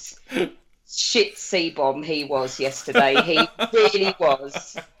absolute shit C-bomb he was yesterday. He really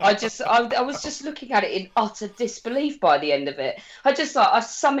was. I was just looking at it in utter disbelief by the end of it. I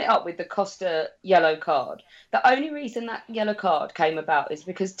sum it up with the Costa yellow card. The only reason that yellow card came about is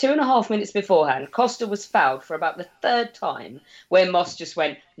because 2.5 minutes beforehand, Costa was fouled for about the third time, where Moss just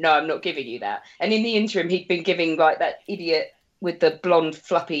went, "No, I'm not giving you that." And in the interim, he'd been giving like that idiot with the blonde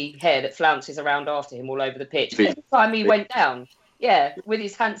fluffy hair that flounces around after him all over the pitch. Every time he went down, with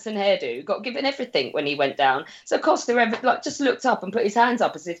his Hanson hairdo, got given everything when he went down. So Costa just looked up and put his hands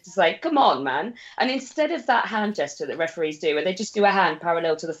up as if to say, "Come on, man." And instead of that hand gesture that referees do, where they just do a hand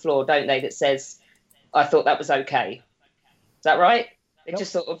parallel to the floor, don't they, that says, "I thought that was okay." Is that right? They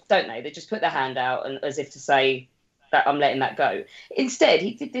just sort of, don't they? They just put their hand out and as if to say that I'm letting that go. Instead,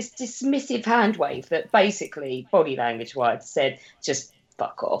 he did this dismissive hand wave that basically, body language-wise, said, "Just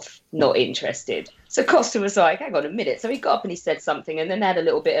fuck off, not interested." So Costa was like, "Hang on a minute." So he got up and he said something, and then they had a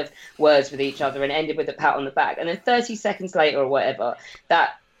little bit of words with each other and ended with a pat on the back. And then 30 seconds later or whatever,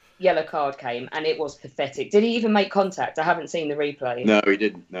 that yellow card came, and it was pathetic. Did he even make contact? I haven't seen the replay. No, he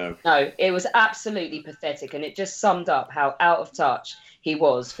didn't. No, it was absolutely pathetic, and it just summed up how out of touch he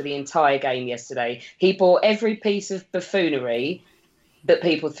was for the entire game yesterday. He bore every piece of buffoonery that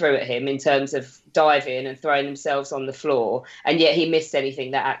people threw at him in terms of diving and throwing themselves on the floor, and yet he missed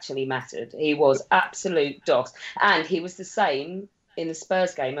anything that actually mattered. He was absolute dogs, and he was the same in the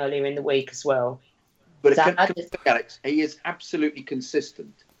Spurs game earlier in the week as well. But Alex, he is absolutely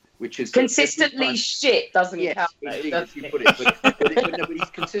consistent, which is consistently shit. Doesn't count, though, as you put it. But he's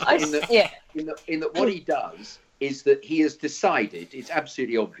consistent in that what he does is that he has decided, it's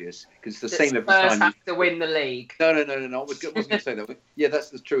absolutely obvious, because it's the same every time. Spurs have to win the league. No. I wasn't going to say that. Yeah,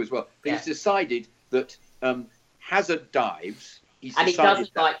 that's true as well. But he's decided that Hazard dives. He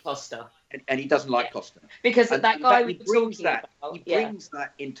doesn't like Costa. And he doesn't like Costa. Because that guy we brings that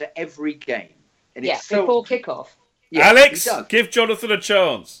into every game. And it's before kickoff. Yeah, Alex, give Jonathan a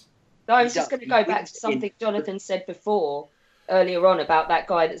chance. No, I was just going to go back to something Jonathan said earlier on about that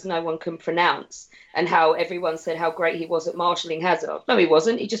guy that no one can pronounce, and how everyone said how great he was at marshalling Hazard. No, he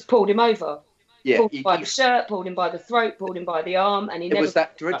wasn't. He just pulled him over. Yeah, pulled him by the shirt, pulled him by the throat, pulled him by the arm, and there was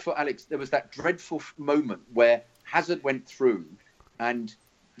that dreadful moment where Hazard went through, and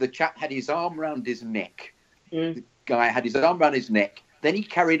the chap had his arm round his neck. The guy had his arm round his neck. Then he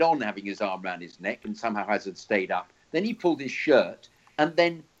carried on having his arm round his neck, and somehow Hazard stayed up. Then he pulled his shirt, and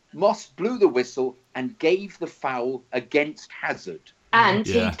then Moss blew the whistle and gave the foul against Hazard. And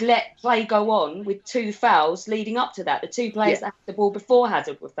he'd let play go on with 2 fouls leading up to that. The 2 players that had the ball before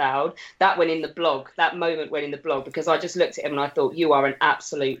Hazard were fouled. That went in the blog. That moment went in the blog, because I just looked at him and I thought, you are an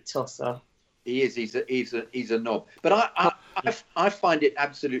absolute tosser. He is. He's a knob. But I find it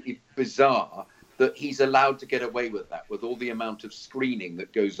absolutely bizarre that he's allowed to get away with that, with all the amount of screening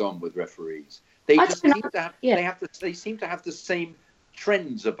that goes on with referees. They seem to have the same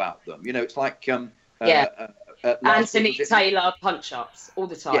trends about them. It's like Anthony Taylor punch-ups all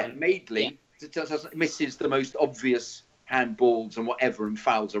the time. Yeah, Madeley misses the most obvious handballs and whatever and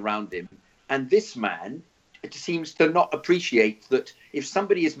fouls around him. And this man seems to not appreciate that if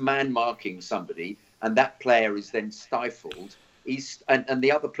somebody is man-marking somebody and that player is then stifled, and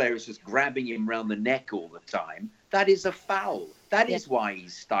the other player is just grabbing him round the neck all the time, that is a foul. That is why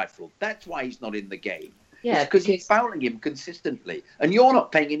he's stifled. That's why he's not in the game. Yeah, because he's fouling him consistently, and you're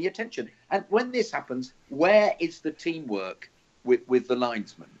not paying any attention. And when this happens, where is the teamwork with the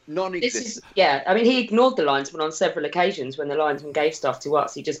linesman? Non-existent. I mean, he ignored the linesman on several occasions when the linesman gave stuff to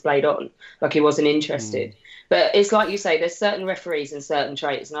us. He just played on like he wasn't interested. But it's like you say, there's certain referees and certain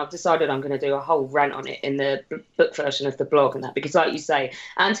traits, and I've decided I'm going to do a whole rant on it in the book version of the blog and that, because like you say,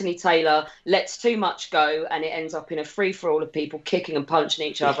 Anthony Taylor lets too much go and it ends up in a free-for-all of people kicking and punching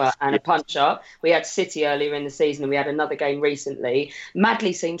each other and a punch-up. We had City earlier in the season and we had another game recently.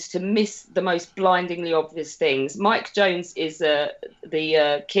 Madley seems to miss the most blindingly obvious things. Mike Jones is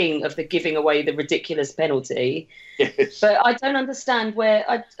the king of the giving away the ridiculous penalty. Yes. But I don't understand where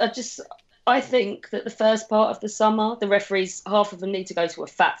I think that the first part of the summer, the referees, half of them need to go to a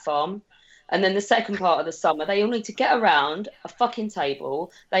fat farm. And then the second part of the summer, they all need to get around a fucking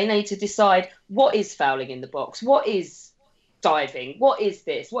table. They need to decide what is fouling in the box, what is diving, what is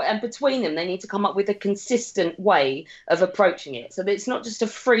this, and between them, they need to come up with a consistent way of approaching it. So that it's not just a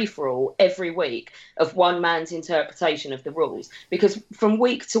free-for-all every week of one man's interpretation of the rules. Because from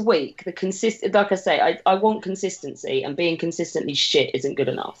week to week, like I say, I want consistency, and being consistently shit isn't good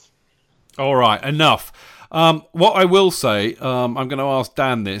enough. All right, enough. What I will say, I'm going to ask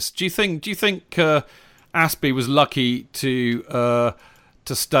Dan this. Do you think Aspie was lucky to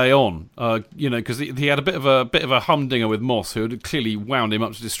stay on? Because he had a bit of a humdinger with Moss, who had clearly wound him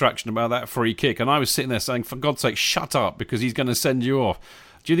up to distraction about that free kick. And I was sitting there saying, for God's sake, shut up, because he's going to send you off.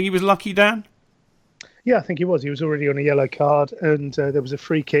 Do you think he was lucky, Dan? Yeah, I think he was. He was already on a yellow card, and there was a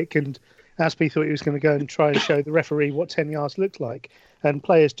free kick, and Aspie thought he was going to go and try and show the referee what 10 yards looked like. And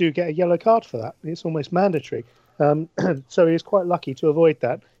players do get a yellow card for that. It's almost mandatory. So he was quite lucky to avoid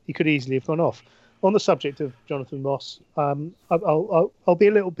that. He could easily have gone off. On the subject of Jonathan Moss, I'll be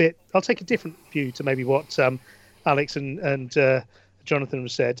a little bit. I'll take a different view to maybe what Alex and Jonathan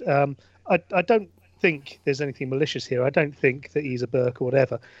have said. I don't think there's anything malicious here. I don't think that he's a Burke or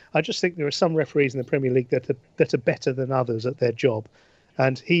whatever. I just think there are some referees in the Premier League that are better than others at their job,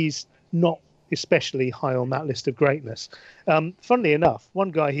 and he's not especially high on that list of greatness. Funnily enough,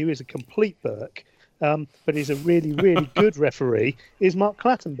 one guy who is a complete Burke, but he's a really, really good referee, is Mark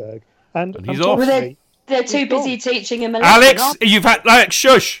Clattenburg. And he's off. They're too busy teaching him a lesson. Alex,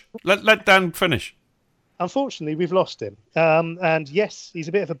 shush. Let Dan finish. Unfortunately, we've lost him. And yes, he's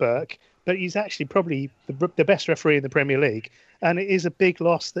a bit of a Burke, but he's actually probably the best referee in the Premier League. And it is a big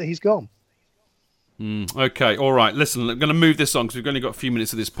loss that he's gone. Okay, all right. Listen, I'm going to move this on because we've only got a few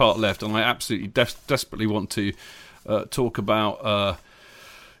minutes of this part left, and I absolutely desperately want to talk about,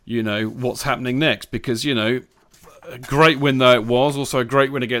 what's happening next, because, a great win though it was, also a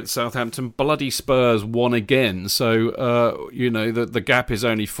great win against Southampton. Bloody Spurs won again, so the gap is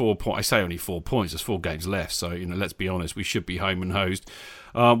only 4 points. I say only 4 points. There's 4 games left, so let's be honest, we should be home and hosed.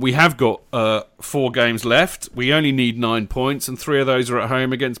 We have got 4 games left. We only need 9 points, and 3 of those are at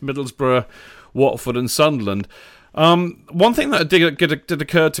home against Middlesbrough, Watford and Sunderland. One thing that did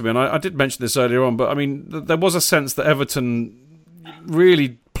occur to me, and I did mention this earlier on, but I mean, there was a sense that Everton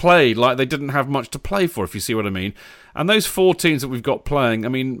really played like they didn't have much to play for, if you see what I mean. And those 4 teams that we've got playing, I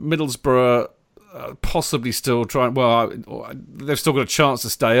mean, Middlesbrough possibly still trying, they've still got a chance to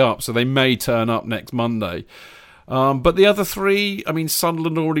stay up, so they may turn up next Monday. But the other 3, I mean,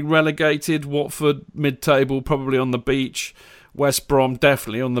 Sunderland already relegated, Watford mid-table, probably on the beach, West Brom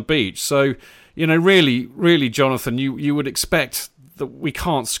definitely on the beach. So, really, Jonathan, you would expect that we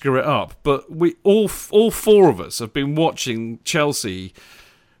can't screw it up. But we all 4 of us have been watching Chelsea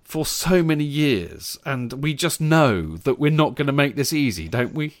for so many years, and we just know that we're not going to make this easy,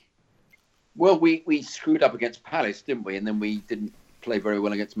 don't we? Well, we screwed up against Palace, didn't we? And then we didn't play very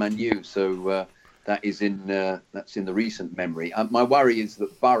well against Man U. So that's in the recent memory. My worry is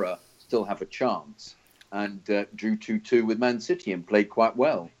that Borough still have a chance, and drew 2-2 with Man City and played quite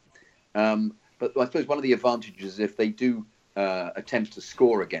well. But I suppose one of the advantages is if they do attempt to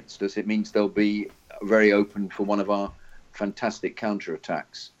score against us, it means they'll be very open for one of our fantastic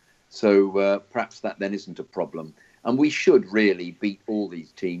counter-attacks. So perhaps that then isn't a problem. And we should really beat all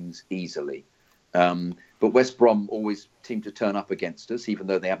these teams easily. But West Brom always seem to turn up against us, even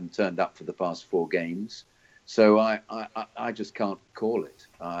though they haven't turned up for the past 4 games. So I just can't call it.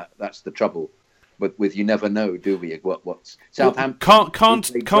 That's the trouble. But with you never know, do we? What's Southampton?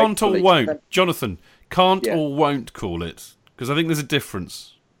 Can't or won't, Jonathan? Can't or won't call it, because I think there's a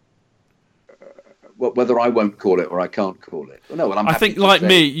difference. Whether I won't call it or I can't call it. No, I think like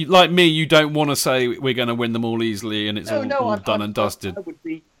me, you don't want to say we're going to win them all easily and it's all done and dusted.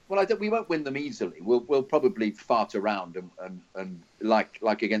 We won't win them easily. We'll probably fart around and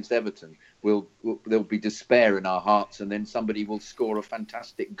like against Everton, there'll be despair in our hearts, and then somebody will score a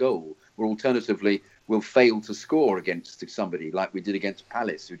fantastic goal. Or alternatively, we'll fail to score against somebody like we did against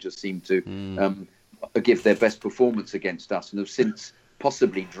Palace, who just seemed to give their best performance against us and have since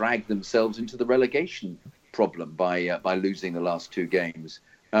possibly dragged themselves into the relegation problem by losing the last 2 games.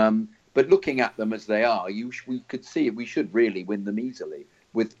 But looking at them as they are, we could see we should really win them easily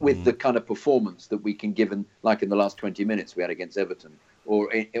with the kind of performance that we can give, like in the last 20 minutes we had against Everton,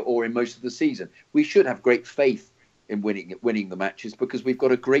 or in most of the season. We should have great faith in winning the matches because we've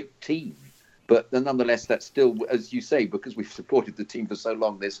got a great team. But nonetheless, that's still, as you say, because we've supported the team for so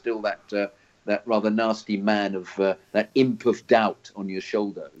long, there's still that rather nasty man of that imp of doubt on your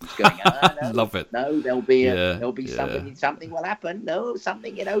shoulder who's going, no, love it. No, there'll be something will happen. No,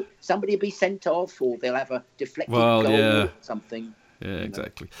 something, somebody will be sent off, or they'll have a deflected goal or something. Yeah,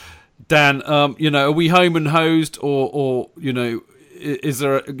 exactly. Dan, are we home and hosed, or is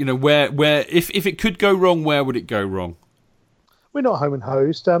there, where if it could go wrong, where would it go wrong? We're not home and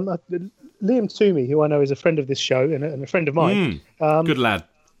hosed. Liam Toomey, who I know is a friend of this show and a friend of mine, good lad,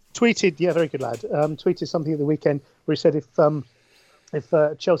 tweeted, very good lad, tweeted something at the weekend where he said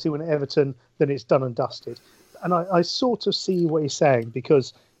if Chelsea win at Everton, then it's done and dusted. And I sort of see what he's saying,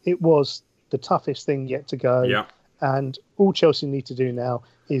 because it was the toughest thing yet to go. Yeah. And all Chelsea need to do now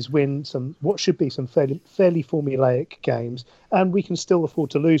is win what should be some fairly formulaic games, and we can still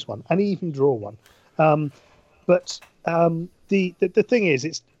afford to lose one and even draw one. But the thing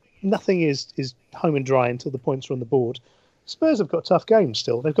is, nothing is home and dry until the points are on the board. Spurs have got tough games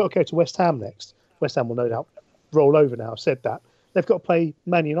still. They've got to go to West Ham next. West Ham will no doubt roll over now. I've said that. They've got to play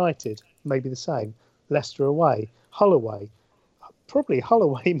Man United, maybe the same. Leicester away. Hull away. Probably Hull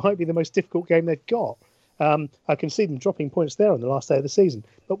away might be the most difficult game they've got. I can see them dropping points there on the last day of the season,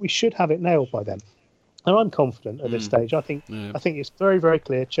 but we should have it nailed by then. And I'm confident at this stage. I think it's very, very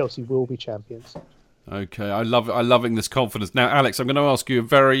clear Chelsea will be champions. Okay, I'm loving this confidence. Now, Alex, I'm going to ask you a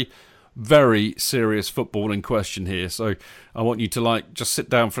very, very serious footballing question here. So I want you to just sit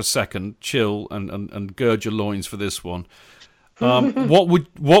down for a second, chill, and gird your loins for this one. What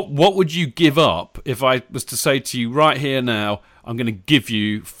would you give up if I was to say to you right here now, I'm going to give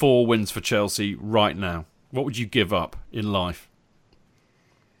you 4 wins for Chelsea right now? What would you give up in life?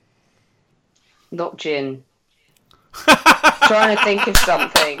 Not gin. Trying to think of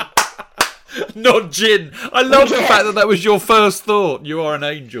something. Not gin. I love the fact that was your first thought. You are an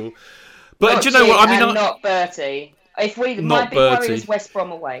angel. But not do you know what I mean? Not Bertie. My big worry is West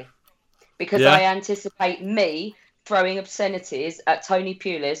Brom away, because I anticipate me throwing obscenities at Tony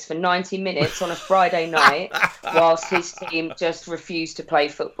Pulis for 90 minutes on a Friday night whilst his team just refuse to play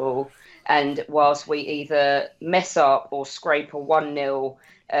football, and whilst we either mess up or scrape a 1-0.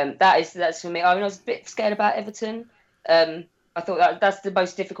 That's for me. I was a bit scared about Everton. I thought that's the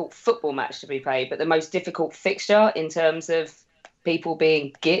most difficult football match to be played, but the most difficult fixture in terms of people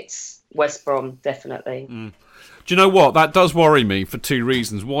being gits, West Brom, definitely. Do you know what? That does worry me for 2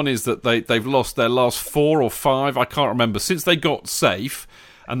 reasons. One is that they've lost their last 4 or 5, I can't remember, since they got safe,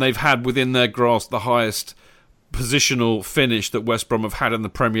 and they've had within their grasp the highest positional finish that West Brom have had in the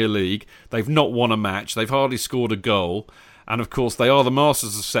Premier League. They've not won a match. They've hardly scored a goal. And of course, they are the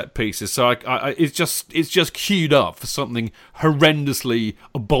masters of set pieces. So it's just queued up for something horrendously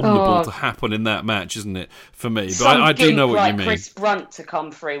abominable to happen in that match, isn't it? For me, but I do know what you mean. Chris Brunt to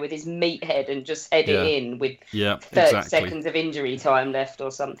come through with his meathead and just head it in with 30 seconds of injury time left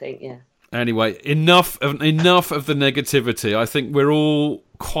or something. Yeah. Anyway, enough of the negativity. I think we're all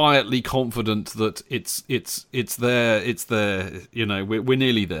quietly confident that it's there. It's there. We're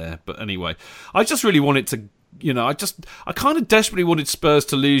nearly there. But anyway, I just really wanted to. I kind of desperately wanted Spurs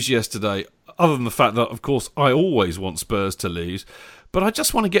to lose yesterday, other than the fact that, of course, I always want Spurs to lose. But I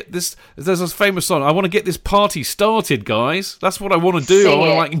just want to get this... There's a famous song. I want to get this party started, guys. That's what I want to do. I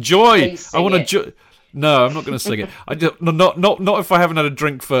want to enjoy. I want to... No, I'm not going to sing it. Not if I haven't had a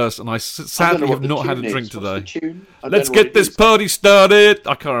drink first, and I sadly have not had a drink today. Let's get this party started.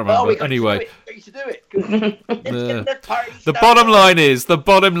 I can't remember. Anyway, to do it. The bottom line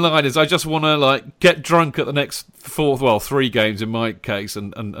is, I just want to get drunk at the next 3 games in my case,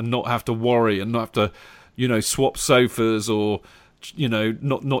 and not have to worry and not have to, swap sofas or.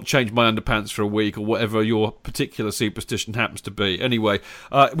 Not change my underpants for a week or whatever your particular superstition happens to be. Anyway,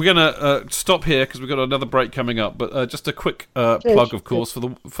 we're going to stop here because we've got another break coming up. But just a quick plug, of course, for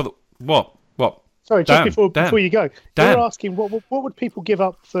the what? Sorry, Dan, just before you go, Dan. you're asking what would people give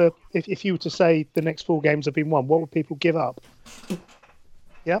up for if you were to say the next 4 games have been won? What would people give up?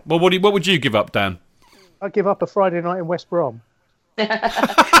 Yeah. Well, what would you give up, Dan? I'd give up a Friday night in West Brom.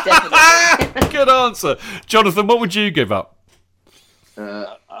 Definitely. Good answer, Jonathan. What would you give up?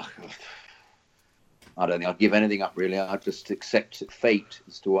 I don't think I'd give anything up, really. I'd just accept fate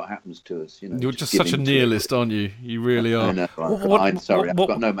as to what happens to us. You're just such a nihilist, aren't you? You really are. I know. I'm sorry, I've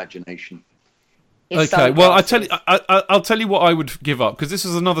got no imagination. Okay, well, I'll tell you what I would give up, because this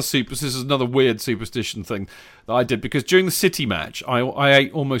is another weird superstition thing that I did, because during the City match, I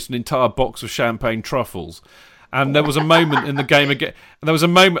ate almost an entire box of champagne truffles. And there was a moment in the game again. There was a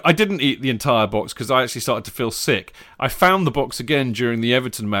moment I didn't eat the entire box because I actually started to feel sick. I found the box again during the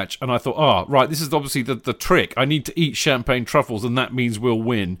Everton match, and I thought, right, this is obviously the trick. I need to eat champagne truffles, and that means we'll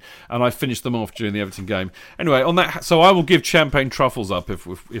win. And I finished them off during the Everton game. Anyway, on that, so I will give champagne truffles up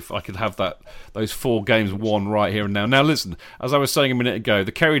if I could have those 4 games won right here and now. Now listen, as I was saying a minute ago,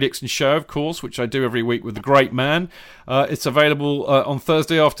 the Kerry Dixon Show, of course, which I do every week with the great man, it's available on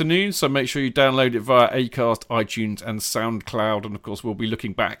Thursday afternoon. So make sure you download it via Acast, iTunes and SoundCloud, and of course we'll be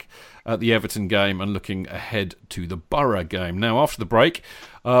looking back at the Everton game and looking ahead to the Borough game. Now after the break,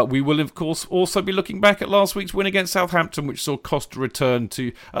 we will of course also be looking back at last week's win against Southampton, which saw Costa return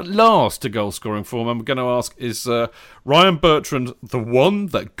at last to goal scoring form. And we're going to ask, is Ryan Bertrand the one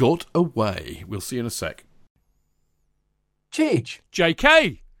that got away? We'll see in a sec. Chidge.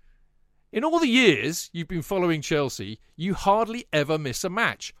 JK, in all the years you've been following Chelsea, you hardly ever miss a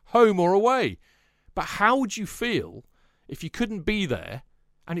match, home or away. But how would you feel if you couldn't be there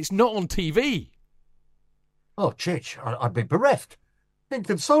and it's not on TV? Oh, Chidge, I'd be bereft.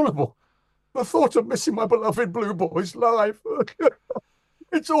 Inconsolable. The thought of missing my beloved Blue Boys live.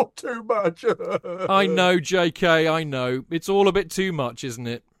 It's all too much. I know, JK, I know. It's all a bit too much, isn't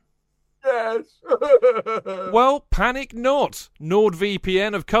it? Yes. Well, panic not.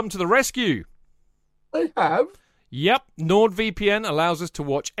 NordVPN have come to the rescue. They have? Yep, NordVPN allows us to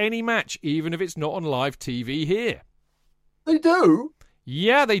watch any match, even if it's not on live TV here. They do?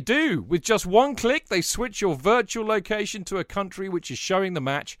 Yeah, they do. With just one click, they switch your virtual location to a country which is showing the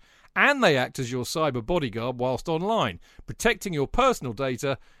match, and they act as your cyber bodyguard whilst online, protecting your personal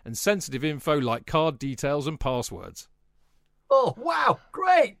data and sensitive info like card details and passwords. Oh, wow,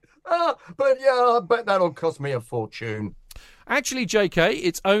 great. But yeah, I bet that'll cost me a fortune. Actually, JK,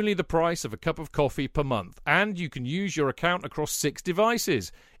 it's only the price of a cup of coffee per month, and you can use your account across 6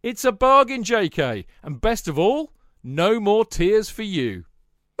 devices. It's a bargain, JK, and best of all, no more tears for you.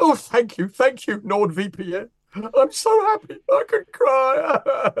 Oh, thank you, NordVPN. I'm so happy, I could cry.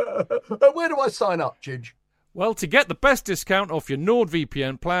 Where do I sign up, Chidge? Well, to get the best discount off your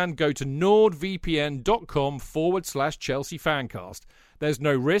NordVPN plan, go to nordvpn.com/Chelsea Fancast. There's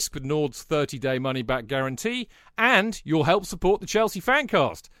no risk with Nord's 30-day money-back guarantee, and you'll help support the Chelsea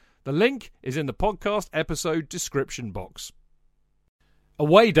Fancast. The link is in the podcast episode description box.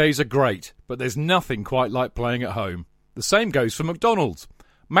 Away days are great, but there's nothing quite like playing at home. The same goes for McDonald's.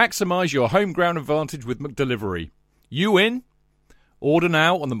 Maximise your home ground advantage with McDelivery. You in? Order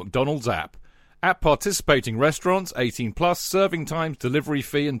now on the McDonald's app. At participating restaurants, 18 plus, serving times, delivery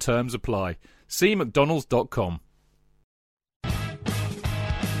fee and terms apply. See mcdonalds.com.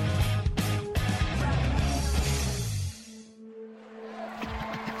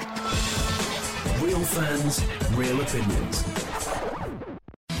 Real fans, real opinions.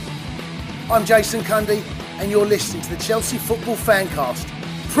 I'm Jason Cundy, and you're listening to the Chelsea Football Fancast.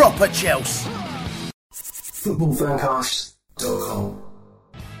 Proper Chelsea. Footballfancast.com.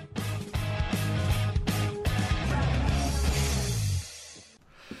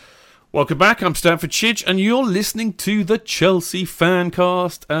 Welcome back, I'm Stanford Chidge, and you're listening to the Chelsea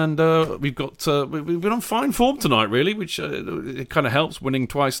Fancast, and we've been on fine form tonight, really, which it kind of helps, winning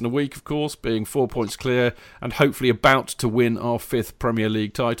twice in a week, of course, being 4 points clear, and hopefully about to win our 5th Premier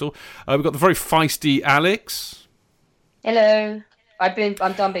League title. We've got the very feisty Alex. Hello. I'm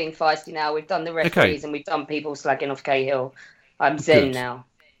done being feisty now. We've done the referees and we've done people slagging off Cahill. I'm zen now.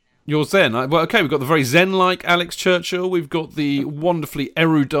 You're zen. Well, okay, we've got the very zen-like Alex Churchill. We've got the wonderfully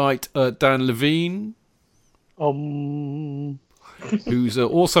erudite Dan Levine. Who's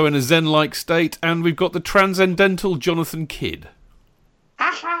also in a zen-like state. And we've got the transcendental Jonathan Kidd.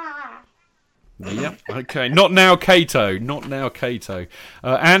 Yep, okay. Not now, Cato.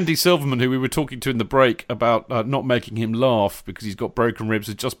 Andy Silverman, who we were talking to in the break about not making him laugh because he's got broken ribs,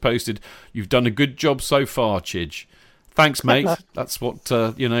 has just posted, "You've done a good job so far, Chidge." Thanks, mate. That's what,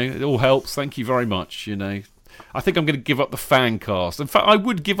 it all helps. Thank you very much, I think I'm going to give up the Fancast. In fact, I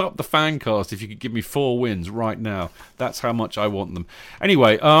would give up the Fancast if you could give me 4 wins right now. That's how much I want them.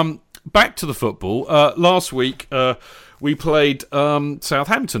 Anyway, back to the football. Last week, we played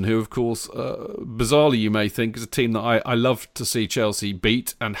Southampton, who, of course, bizarrely you may think, is a team that I love to see Chelsea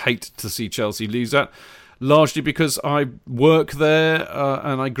beat and hate to see Chelsea lose at. largely because I work there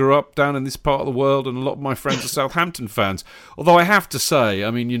and I grew up down in this part of the world, and a lot of my friends are Southampton fans. Although I have to say,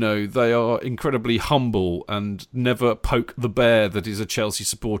 I mean, they are incredibly humble and never poke the bear that is a Chelsea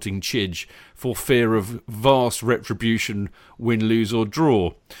supporting Chidge for fear of vast retribution, win, lose or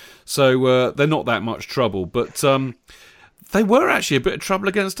draw. So they're not that much trouble, but they were actually a bit of trouble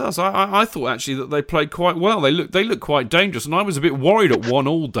against us. I thought actually that they played quite well. They looked quite dangerous, and I was a bit worried at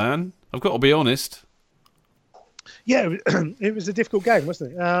 1-1, Dan. I've got to be honest. Yeah, it was a difficult game,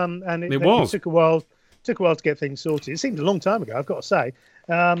 wasn't it? And it was. It took a while to get things sorted. It seemed a long time ago, I've got to say.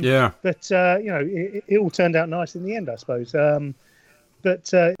 Yeah. But it all turned out nice in the end, I suppose.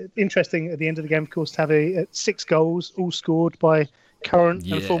 But interesting at the end of the game, of course, to have 6 goals, all scored by current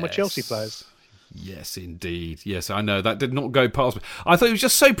and former Chelsea players. Yes, indeed. Yes, I know. That did not go past me. I thought it was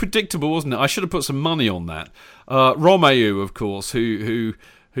just so predictable, wasn't it? I should have put some money on that. Romeu, of course, who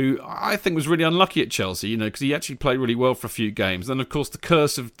I think was really unlucky at Chelsea, because he actually played really well for a few games. Then, of course, the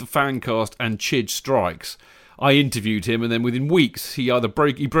curse of the Fancast and Chidge strikes. I interviewed him, and then within weeks, he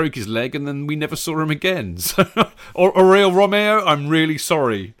broke his leg, and then we never saw him again. So, Aurel Romeu, I'm really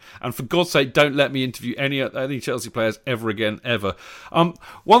sorry. And for God's sake, don't let me interview any Chelsea players ever again, ever.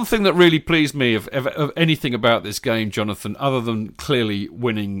 One thing that really pleased me of anything about this game, Jonathan, other than clearly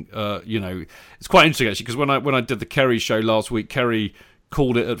winning, it's quite interesting actually, because when I did the Kerry show last week, Kerry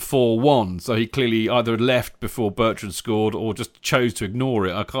called it at 4-1, so he clearly either left before Bertrand scored or just chose to ignore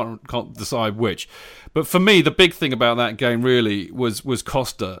it. I can't decide which. But for me, the big thing about that game really was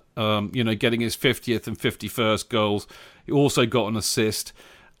Costa, getting his 50th and 51st goals. He also got an assist.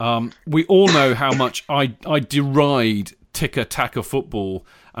 We all know how much I deride tick-a-tacker football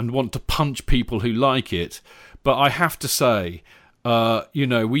and want to punch people who like it. But I have to say,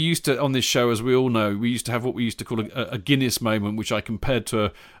 we used to, on this show, as we all know, we used to have what we used to call a Guinness moment, which I compared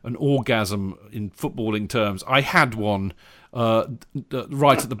to an orgasm in footballing terms. I had one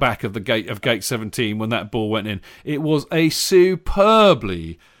right at the back of the gate 17 when that ball went in. It was a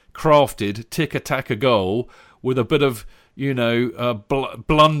superbly crafted tick-a-tacker goal with a bit of,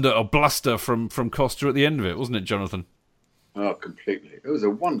 blunder or bluster from Costa at the end of it, wasn't it, Jonathan? Oh, completely. It was a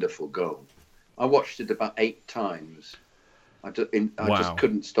wonderful goal. I watched it about 8 times. I just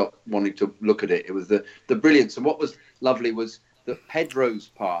couldn't stop wanting to look at it. It was the brilliance. And what was lovely was that Pedro's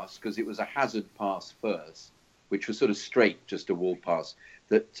pass, because it was a hazard pass first, which was sort of straight, just a wall pass,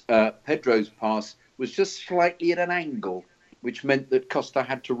 that Pedro's pass was just slightly at an angle, which meant that Costa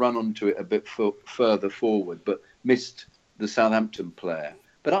had to run onto it a bit further forward, but missed the Southampton player.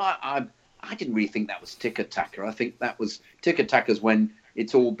 But I didn't really think that was tick-a-tacker. I think that was tick-a-tackers when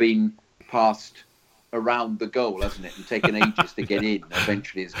it's all been passed around the goal, hasn't it, and taken ages to get in.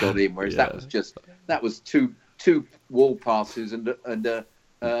 Eventually, it's got in. Whereas that was two wall passes and a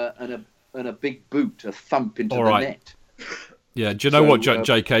big boot, a thump into the net. Yeah, do you know what,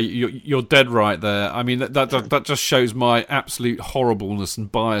 JK? You're dead right there. I mean, that just shows my absolute horribleness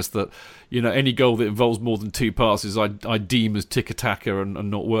and bias that, any goal that involves more than 2 passes I deem as tick-a-tacker and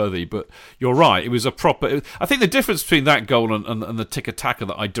not worthy. But you're right, it was a proper... I think the difference between that goal and the tick-a-tacker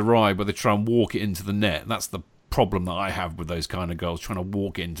that I derive, where they try and walk it into the net, that's the problem that I have with those kind of goals, trying to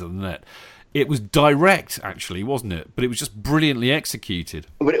walk it into the net. It was direct, actually, wasn't it? But it was just brilliantly executed.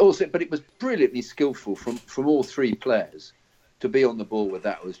 But it was brilliantly skillful from all 3 players. To be on the ball with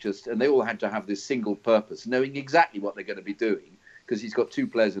that was just, and they all had to have this single purpose, knowing exactly what they're going to be doing, because he's got 2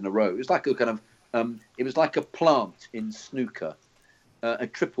 players in a row. It was like a kind of, it was like a plant in snooker, a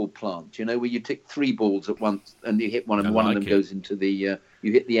triple plant, where you tick 3 balls at once and you hit one, and one of them goes into the, you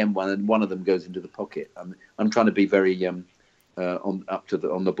hit the end one, and one of them goes into the pocket. I'm trying to be very on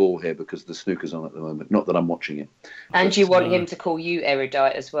the ball here because the snooker's on at the moment. Not that I'm watching it. And you want him to call you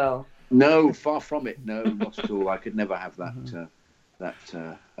erudite as well? No, far from it. No, not at all. I could never have that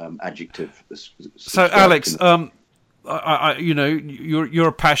adjective. So, Alex, you're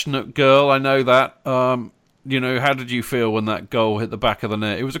a passionate girl. I know that. How did you feel when that goal hit the back of the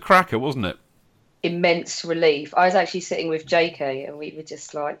net? It was a cracker, wasn't it? Immense relief. I was actually sitting with JK, and we were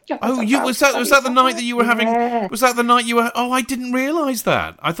just like, was that the night that you were having? Yeah. Was that the night you were? Oh, I didn't realise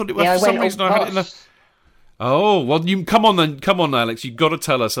that. I thought it was for some reason I had it in the. Oh, well, you come on then. Come on, Alex. You've got to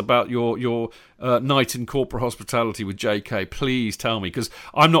tell us about your night in corporate hospitality with JK. Please tell me, because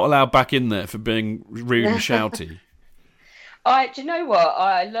I'm not allowed back in there for being rude and shouty. Do you know what?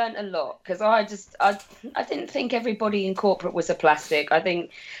 I learned a lot, because I didn't think everybody in corporate was a plastic. But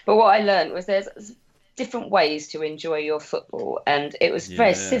what I learned was there's different ways to enjoy your football, and it was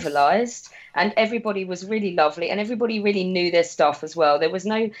very civilized, and everybody was really lovely, and everybody really knew their stuff as well. There was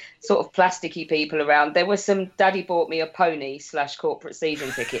no sort of plasticky people around. There were some daddy bought me a pony / corporate season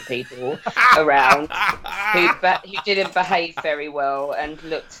ticket people around who didn't behave very well and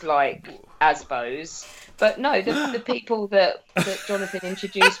looked like asbos. But no, the people that Jonathan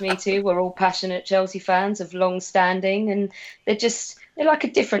introduced me to were all passionate Chelsea fans of long standing, and they're like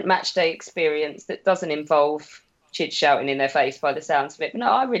a different match day experience that doesn't involve Chidge shouting in their face by the sounds of it. But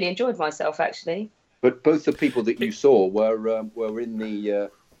no, I really enjoyed myself, actually. But both the people that you saw were in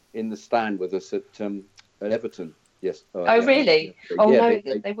the stand with us at Everton. Yes. Oh, really? Yeah,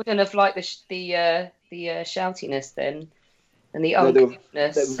 they wouldn't have liked the shoutiness then. And the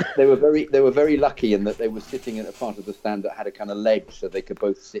they were very lucky in that they were sitting at a part of the stand that had a kind of ledge, so they could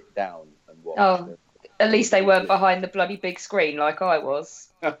both sit down and watch. Oh, at least they weren't behind the bloody big screen like I was.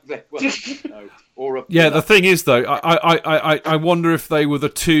 The thing is, though, I wonder if they were the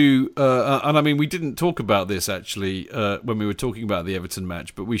two. And I mean, we didn't talk about this actually when we were talking about the Everton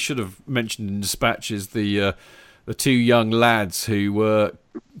match, but we should have mentioned in dispatches the two young lads who were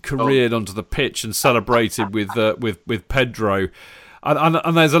careered onto the pitch and celebrated with Pedro,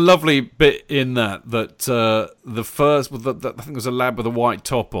 and there's a lovely bit in that the first, I think there was a lad with a white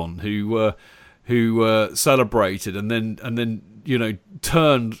top on who celebrated and then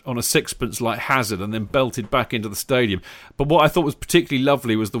turned on a sixpence like Hazard and then belted back into the stadium. But what I thought was particularly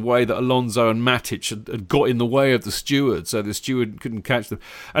lovely was the way that Alonso and Matic had got in the way of the steward, so the steward couldn't catch them.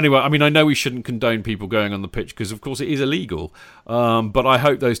 Anyway, I mean, I know we shouldn't condone people going on the pitch because, of course, it is illegal. But I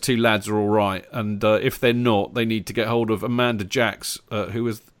hope those two lads are all right. And if they're not, they need to get hold of Amanda Jacks, who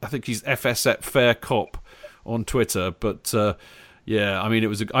was, I think he's FSF Fair Cop on Twitter. But yeah, I mean, it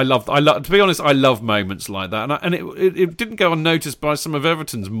was. To be honest, I love moments like that, and it didn't go unnoticed by some of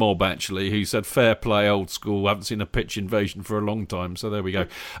Everton's mob actually, who said "fair play, old school." Haven't seen a pitch invasion for a long time, so there we go.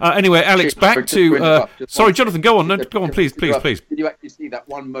 Anyway, Alex, back to. Sorry, Jonathan, go on. No, go on, please. Did you actually see that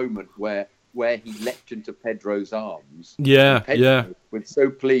one moment where he leapt into Pedro's arms? Yeah, Pedro was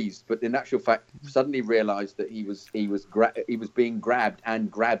so pleased, but in actual fact, suddenly realised that he was being grabbed and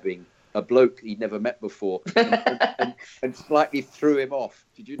grabbing a bloke he'd never met before, and slightly threw him off.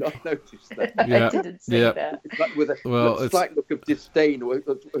 Did you not notice that? Yeah. I didn't see that. It's like with a slight look of disdain, or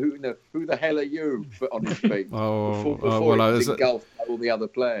who the hell are you? On his face before he was engulfed by all the other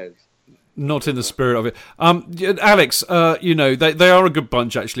players. Not in the spirit of it. Alex, they are a good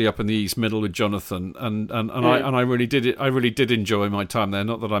bunch actually up in the East Middle with Jonathan, and I really did it. I really did enjoy my time there.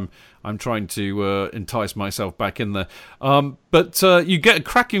 Not that I'm trying to entice myself back in there, but you get a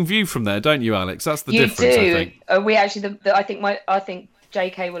cracking view from there, don't you, Alex? That's the difference. You do. I think. We actually, I think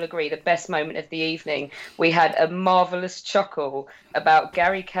JK will agree, the best moment of the evening, we had a marvellous chuckle about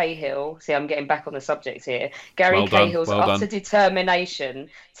Gary Cahill. See, I'm getting back on the subject here. Gary Cahill's utter determination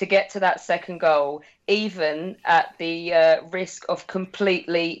to get to that second goal, even at the risk of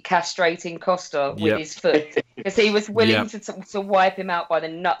completely castrating Costa with his foot, because he was willing to wipe him out by the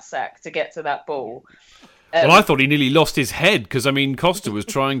nutsack to get to that ball. Well, I thought he nearly lost his head because, I mean, Costa was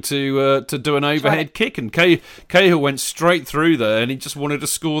trying to do an overhead kick and Cahill went straight through there and he just wanted to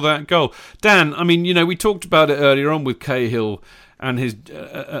score that goal. Dan, I mean, we talked about it earlier on with Cahill and his,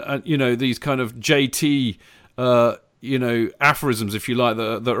 these kind of JT, aphorisms, if you like,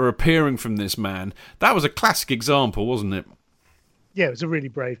 that are appearing from this man. That was a classic example, wasn't it? Yeah, it was a really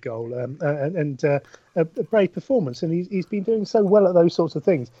brave goal and a brave performance, and he's been doing so well at those sorts of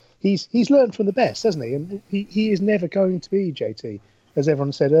things. He's learned from the best, hasn't he? And he is never going to be JT, as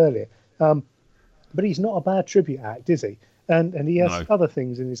everyone said earlier. But he's not a bad tribute act, is he? And he has other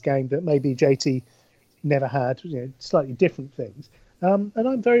things in his game that maybe JT never had, slightly different things. And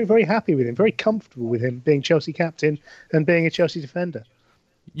I'm very, very happy with him, very comfortable with him being Chelsea captain and being a Chelsea defender.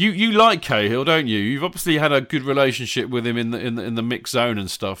 You like Cahill, don't you? You've obviously had a good relationship with him in the mixed zone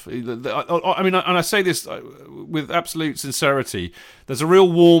and stuff. I mean, and I say this with absolute sincerity. There's a real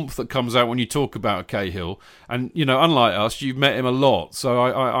warmth that comes out when you talk about Cahill, and unlike us, you've met him a lot, so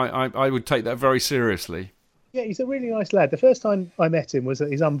I would take that very seriously. Yeah, he's a really nice lad. The first time I met him was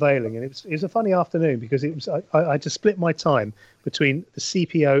at his unveiling, and it was a funny afternoon because I had to split my time between the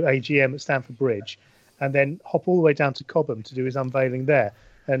CPO AGM at Stamford Bridge, and then hop all the way down to Cobham to do his unveiling there.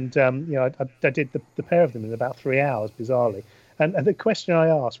 And, I did the pair of them in about 3 hours, bizarrely. And the question I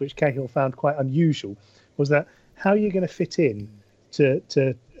asked, which Cahill found quite unusual, was that how are you going to fit in to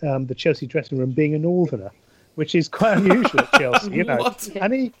the Chelsea dressing room being a northerner, which is quite unusual at Chelsea, What?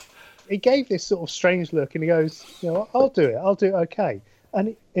 And he gave this sort of strange look and he goes, I'll do it okay.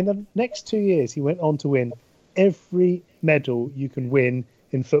 And in the next 2 years, he went on to win every medal you can win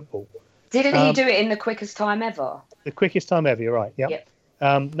in football. Didn't he do it in the quickest time ever? The quickest time ever, you're right. Yep.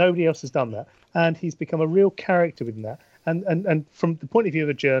 Nobody else has done that. And he's become a real character within that. And from the point of view of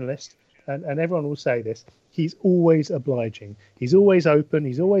a journalist, and everyone will say this, he's always obliging. He's always open.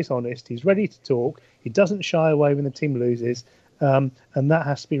 He's always honest. He's ready to talk. He doesn't shy away when the team loses. And that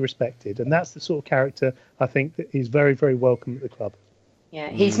has to be respected. And that's the sort of character I think that is very, very welcome at the club. Yeah,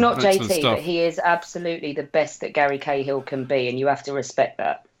 he's not JT, but he is absolutely the best that Gary Cahill can be, and you have to respect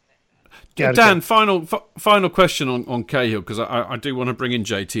that. Yeah, Dan, final question on Cahill, because I do want to bring in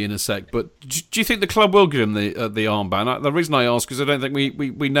JT in a sec. But do you think the club will give him the armband? The reason I ask is I don't think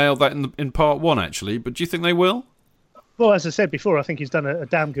we nailed that in part one, actually. But do you think they will? Well, as I said before, I think he's done a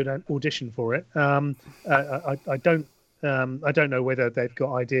damn good audition for it. I don't know whether they've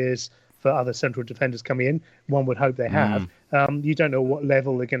got ideas for other central defenders coming in. One would hope they have. You don't know what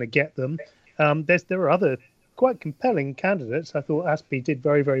level they're going to get them. There are other quite compelling candidates. I thought Aspie did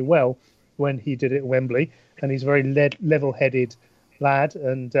very, very well when he did it at Wembley, and he's a very level-headed lad,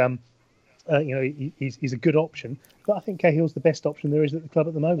 and he's a good option. But I think Cahill's the best option there is at the club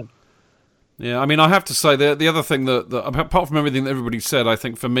at the moment. Yeah, I mean, I have to say the other thing that apart from everything that everybody said, I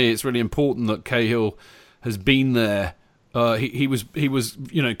think for me it's really important that Cahill has been there. He was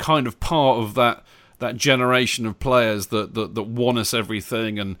kind of part of that generation of players that won us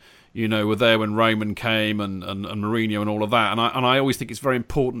everything, and were there when Raymond came and Mourinho and all of that. And I always think it's very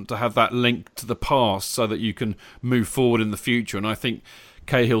important to have that link to the past so that you can move forward in the future. And I think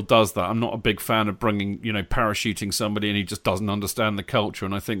Cahill does that. I'm not a big fan of bringing, parachuting somebody and he just doesn't understand the culture.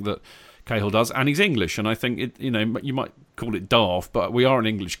 And I think that Cahill does, and he's English. And I think you might call it daft, but we are an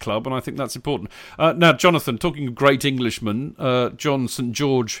English club, and I think that's important. Now, Jonathan, talking of great Englishmen, John St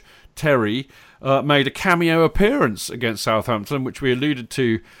George Terry made a cameo appearance against Southampton, which we alluded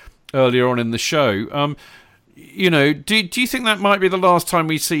to earlier on in the show. Do you think that might be the last time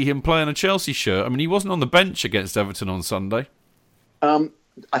we see him play in a Chelsea shirt? I mean, he wasn't on the bench against Everton on Sunday.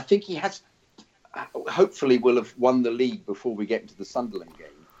 I think he has. Hopefully, will have won the league before we get into the Sunderland game.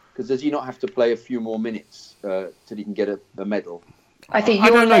 Because does he not have to play a few more minutes till he can get a medal? I think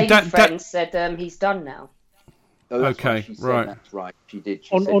your lady friend said he's done now. Oh, okay, right. That's right. She did.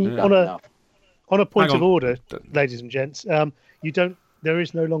 On a point of order, ladies and gents, there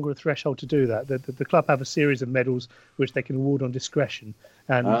is no longer a threshold to do that. The club have a series of medals which they can award on discretion.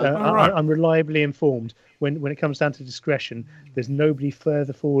 And I'm reliably informed when it comes down to discretion, there's nobody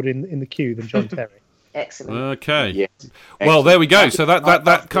further forward in the queue than John Terry. Excellent. Okay. Yes. Well, there we go. So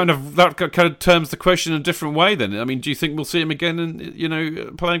that kind of turns the question in a different way. Then, I mean, do you think we'll see him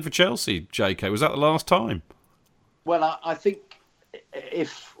again? Playing for Chelsea, J.K. Was that the last time? Well, I think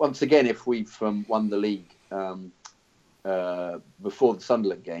if we've won the league before the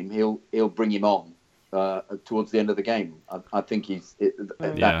Sunderland game, he'll bring him on towards the end of the game. I think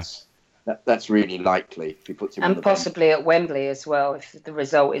that's really likely if he puts him on the possibly bench. At Wembley as well if the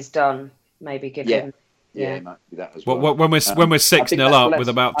result is done. Maybe give him. Yeah, he might do that as well. When we're 6-0 up with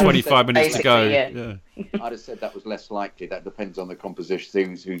about 25 minutes to go. Yeah. I'd have said that was less likely. That depends on the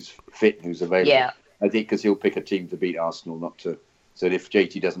composition, who's fit and who's available. Yeah. I think because he'll pick a team to beat Arsenal, not to. So if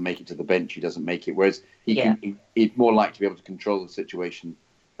JT doesn't make it to the bench, he doesn't make it. Whereas he'd more likely to be able to control the situation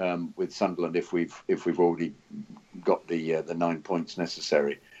with Sunderland if we've already got the 9 points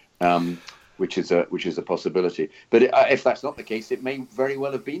necessary. Which is a possibility. But if that's not the case, it may very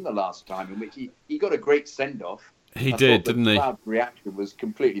well have been the last time in which he got a great send-off. He did, didn't he? The crowd reaction was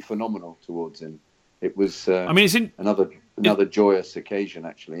completely phenomenal towards him. It was another joyous occasion,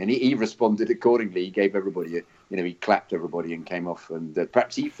 actually. And he responded accordingly. He gave everybody, he clapped everybody and came off. And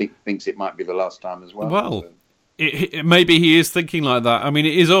perhaps he thinks it might be the last time as well. Well, maybe he is thinking like that. I mean,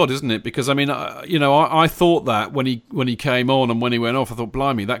 it is odd, isn't it? Because I mean, I thought that when he came on and when he went off, I thought,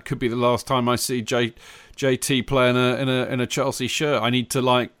 blimey, that could be the last time I see JT play in a Chelsea shirt. I need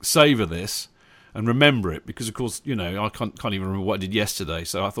to savour this and remember it because, of course, I can't even remember what I did yesterday.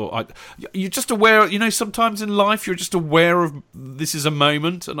 So I thought you're just aware. Sometimes in life you're just aware of this is a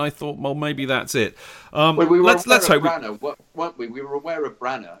moment, and I thought, well, maybe that's it. Let's hope. Branner, weren't we? We were aware of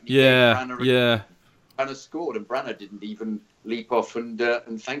Branner. Branner scored, and Branner didn't even leap off and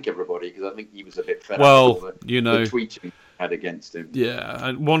thank everybody because I think he was a bit fed up with the tweeting had against him. Yeah,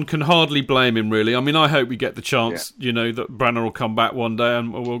 and one can hardly blame him, really. I mean, I hope we get the chance, that Branner will come back one day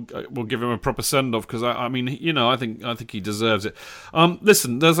and we'll give him a proper send off because I think he deserves it.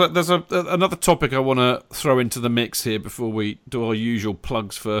 Listen, there's another topic I want to throw into the mix here before we do our usual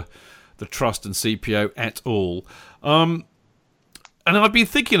plugs for the Trust and CPO et al. And I've been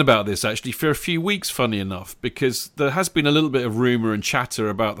thinking about this actually for a few weeks, funny enough, because there has been a little bit of rumour and chatter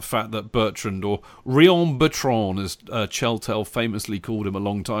about the fact that Bertrand, or Rion Bertrand, as Cheltel famously called him a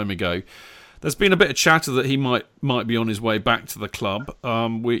long time ago, there's been a bit of chatter that he might be on his way back to the club.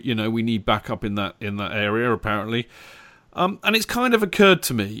 We need backup in that area apparently, and it's kind of occurred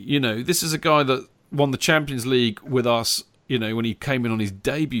to me, this is a guy that won the Champions League with us. When he came in on his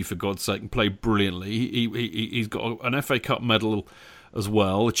debut, for God's sake, and played brilliantly. He's got an FA Cup medal as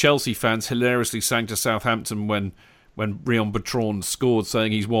well. The Chelsea fans hilariously sang to Southampton when Rion Bertrand scored,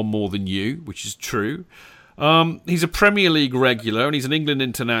 saying he's won more than you, which is true. He's a Premier League regular, and he's an England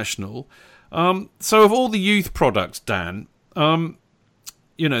international. So of all the youth products, Dan, that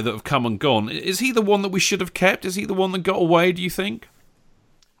have come and gone, is he the one that we should have kept? Is he the one that got away, do you think?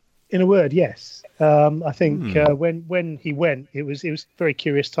 In a word, yes. I think when he went, it was very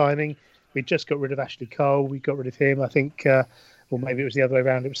curious timing. We just got rid of Ashley Cole. We got rid of him. I think, or maybe it was the other way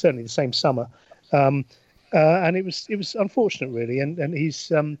around. It was certainly the same summer, and it was unfortunate, really. And he's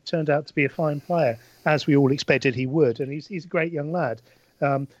turned out to be a fine player, as we all expected he would. And he's a great young lad.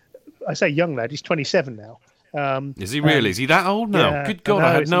 I say young lad. He's 27 now. Is he really? Is he that old now? Yeah, Good God,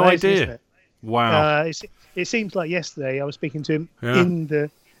 I had no idea. Wow. It seems like yesterday I was speaking to him in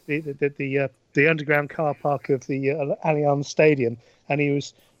the underground car park of the Allianz Stadium, and he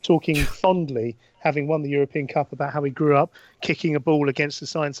was talking fondly, having won the European Cup, about how he grew up kicking a ball against the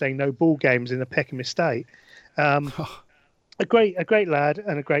sign saying "No ball games" in a Peckham estate. A great lad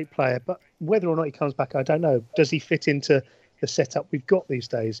and a great player, but whether or not he comes back, I don't know. Does he fit into the setup we've got these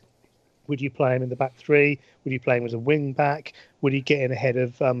days? Would you play him in the back three? Would you play him as a wing back? Would he get in ahead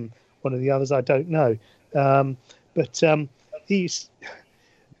of one of the others? I don't know. But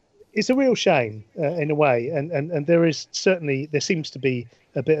it's a real shame in a way, and there seems to be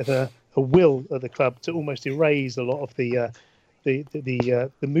a bit of a will of the club to almost erase a lot of the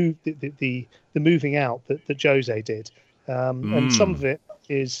moving out that Jose did, and some of it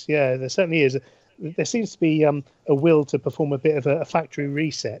is there certainly is. There seems to be a will to perform a bit of a factory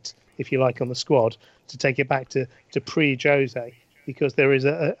reset, if you like, on the squad, to take it back to pre-Jose, because there is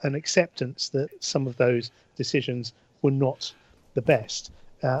an acceptance that some of those decisions were not the best.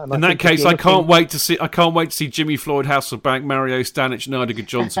 In that case, I can't wait to see Jimmy Floyd, Hasselbank, Mario Stanic, and Idiger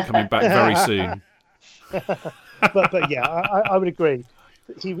Johnson coming back very soon. but yeah, I would agree.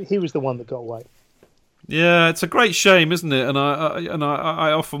 He was the one that got away. Yeah, it's a great shame, isn't it? And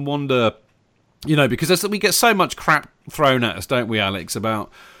I often wonder, because we get so much crap thrown at us, don't we, Alex,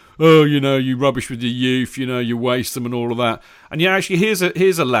 about, you rubbish with your youth, you waste them and all of that. And actually, here's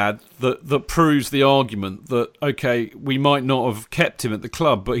a lad that proves the argument that, okay, we might not have kept him at the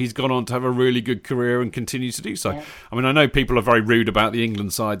club, but he's gone on to have a really good career and continues to do so. Yeah. I mean, I know people are very rude about the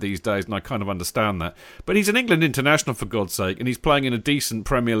England side these days, and I kind of understand that. But he's an England international, for God's sake, and he's playing in a decent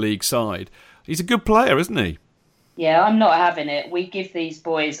Premier League side. He's a good player, isn't he? Yeah, I'm not having it. We give these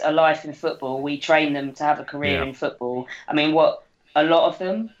boys a life in football. We train them to have a career in football. I mean, a lot of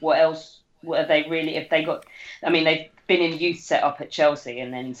them, what else? What have they really? If they got, I mean, they've been in youth set up at Chelsea,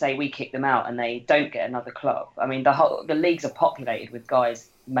 and then say we kick them out and they don't get another club. I mean, the leagues are populated with guys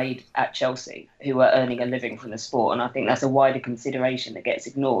made at Chelsea who are earning a living from the sport, and I think that's a wider consideration that gets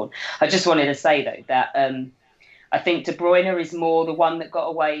ignored. I just wanted to say though that I think De Bruyne is more the one that got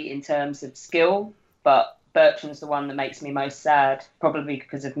away in terms of skill, but Bertrand's the one that makes me most sad, probably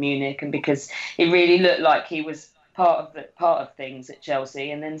because of Munich and because it really looked like he was part of things at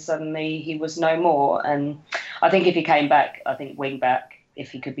Chelsea, and then suddenly he was no more. And I think if he came back, I think wing back,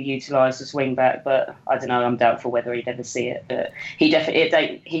 if he could be utilised as wing back, but I don't know, I'm doubtful whether he'd ever see it. But he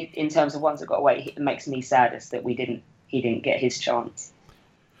in terms of ones that got away, it makes me saddest that he didn't get his chance.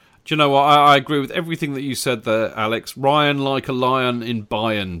 Do you know what? I agree with everything that you said there, Alex. Ryan like a lion in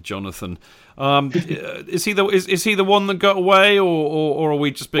Bayern, Jonathan. Is he the one that got away, or are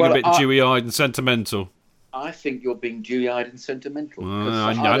we just being a bit dewy-eyed and sentimental? I think you're being dewy-eyed and sentimental.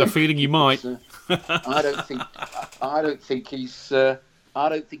 I had a feeling you might. I don't think he's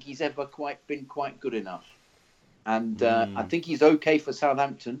ever been quite good enough, and I think he's okay for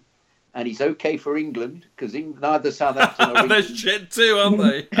Southampton. And he's okay for England, because neither Southampton or England... They're shit too, aren't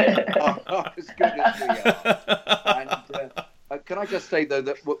they? are as good as we are. And can I just say, though,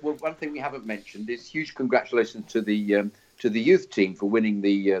 that one thing we haven't mentioned is huge congratulations to the youth team for winning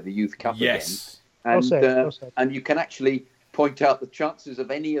the Youth Cup again. And you can actually point out the chances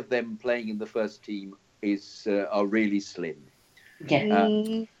of any of them playing in the first team are really slim. Yeah.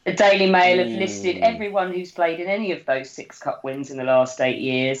 The Daily Mail have listed everyone who's played in any of those 6 cup wins in the last 8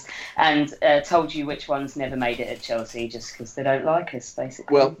 years, and told you which ones never made it at Chelsea just because they don't like us,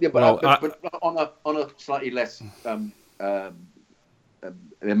 basically. Well, yeah, but on a slightly less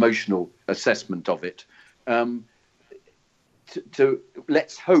emotional assessment of it.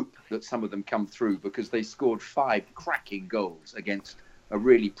 Let's hope that some of them come through, because they scored 5 cracking goals against a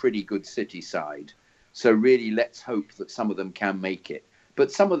really pretty good City side. So really, let's hope that some of them can make it.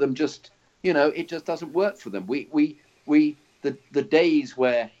 But some of them just, it just doesn't work for them. The days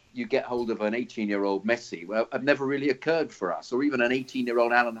where you get hold of an 18-year-old Messi, well, have never really occurred for us, or even an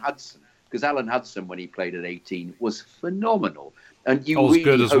 18-year-old Alan Hudson, because Alan Hudson, when he played at 18, was phenomenal. And you really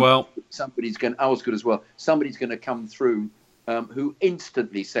good as well. Somebody's going to come through who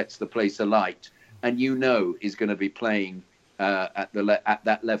instantly sets the place alight, and is going to be playing at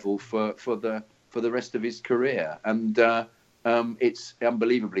that level for the rest of his career. And it's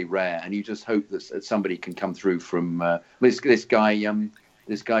unbelievably rare, and you just hope that somebody can come through from this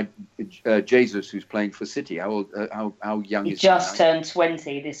guy Jesus, who's playing for City. How young is he? He just turned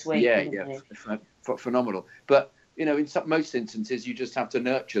 20 this week. Yeah, phenomenal. But in most instances, you just have to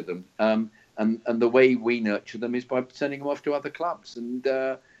nurture them. And the way we nurture them is by sending them off to other clubs. And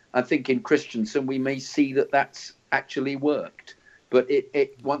I think in Christensen, we may see that that's actually worked. But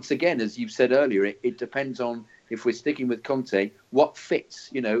it once again, as you've said earlier, it depends on, if we're sticking with Conte, what fits.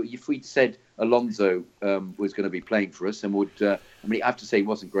 If we'd said Alonso was going to be playing for us and would, I have to say he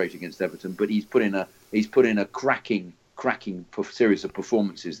wasn't great against Everton, but he's put in a cracking series of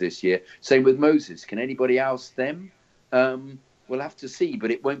performances this year. Same with Moses. Can anybody oust them? We'll have to see,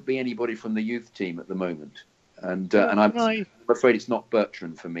 but it won't be anybody from the youth team at the moment. And I'm afraid it's not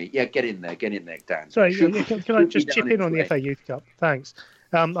Bertrand for me. Yeah, get in there, Dan. Sorry, can I just chip in on the FA Youth Cup? Thanks.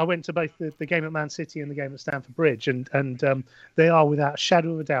 I went to both the game at Man City and the game at Stamford Bridge, and they are, without a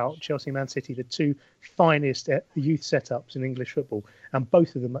shadow of a doubt, Chelsea and Man City, the 2 finest youth setups in English football, and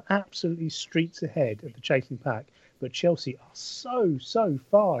both of them are absolutely streets ahead of the chasing pack. But Chelsea are so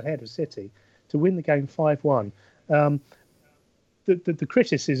far ahead of City to win the game 5-1. The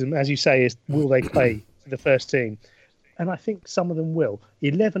criticism, as you say, is will they play the first team? And I think some of them will.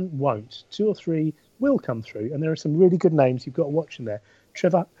 11 won't. 2 or 3 will come through, and there are some really good names you've got to watch in there.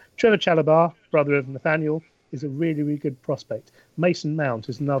 Trevor Chalobah, brother of Nathaniel, is a really, really good prospect. Mason Mount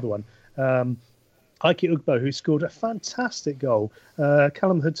is another one. Ike Ugbo, who scored a fantastic goal.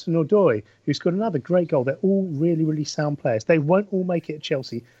 Callum Hudson-Odoi, who scored another great goal. They're all really, really sound players. They won't all make it at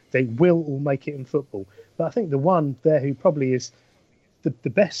Chelsea. They will all make it in football. But I think the one there who probably is the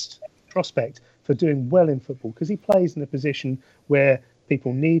best prospect for doing well in football, because he plays in a position where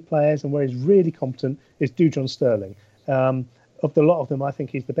people need players and where he's really competent, is Dujon Sterling. Of the lot of them, I think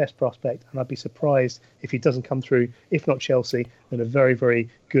he's the best prospect, and I'd be surprised if he doesn't come through, if not Chelsea, then a very, very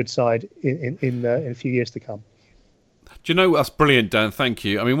good side in a few years to come. Do you know, that's brilliant, Dan, thank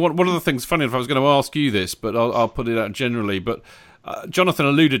you. I mean, one of the things, funny enough, I was going to ask you this, but I'll put it out generally, but Jonathan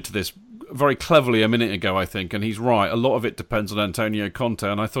alluded to this very cleverly a minute ago, I think, and he's right. A lot of it depends on Antonio Conte,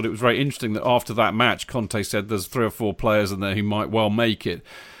 and I thought it was very interesting that after that match, Conte said there's 3 or 4 players in there who might well make it.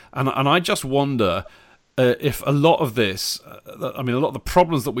 And I just wonder if a lot of this, a lot of the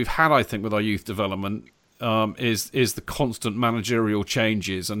problems that we've had, I think, with our youth development is the constant managerial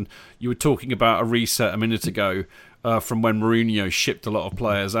changes. And you were talking about a reset a minute ago from when Mourinho shipped a lot of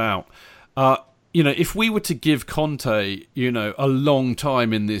players out. If we were to give Conte, a long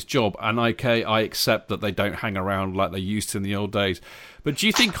time in this job, and okay, I accept that they don't hang around like they used to in the old days, but do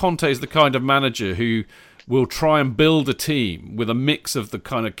you think Conte is the kind of manager who will try and build a team with a mix of the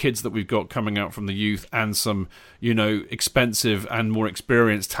kind of kids that we've got coming out from the youth and some, expensive and more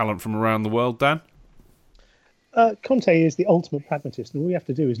experienced talent from around the world, Dan? Conte is the ultimate pragmatist, and all you have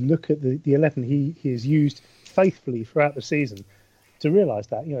to do is look at the 11 he has used faithfully throughout the season to realise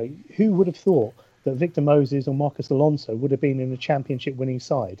that. Who would have thought that Victor Moses or Marcus Alonso would have been in a championship-winning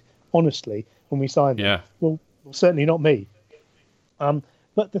side, honestly, when we signed them? Yeah. Well, certainly not me.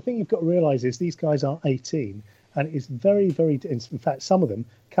 But the thing you've got to realise is these guys are 18, and it is very, very... In fact, some of them,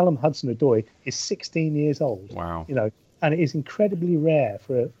 Callum Hudson-Odoi, is 16 years old. Wow. And it is incredibly rare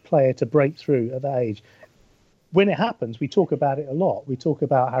for a player to break through at that age. When it happens, we talk about it a lot. We talk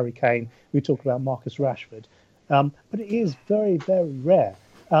about Harry Kane, we talk about Marcus Rashford. But it is very, very rare.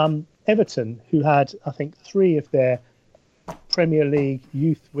 Everton, who had, I think, 3 of their Premier League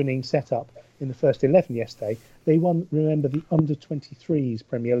youth-winning setup in the first 11 yesterday, they won, remember, the under-23s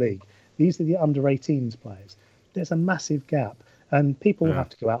Premier League. These are the under-18s players. There's a massive gap, and people will have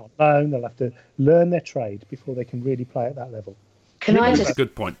to go out on loan. They'll have to learn their trade before they can really play at that level. That's a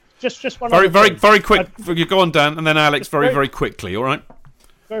good point. Just one very quick. You go on, Dan, and then Alex, very quickly, all right?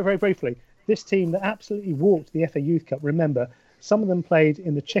 Very, very briefly. This team that absolutely walked the FA Youth Cup, remember, some of them played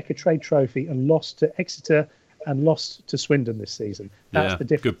in the Checker Trade Trophy and lost to Exeter and lost to Swindon this season. That's the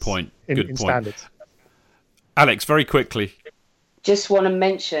difference. Good point. In standards. Alex, very quickly. Just want to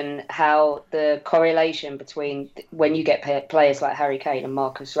mention how the correlation between when you get players like Harry Kane and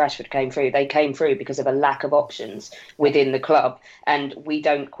Marcus Rashford came through, they came through because of a lack of options within the club. And we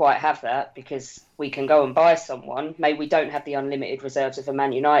don't quite have that because we can go and buy someone. Maybe we don't have the unlimited reserves of a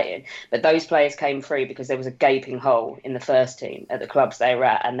Man United, but those players came through because there was a gaping hole in the first team at the clubs they were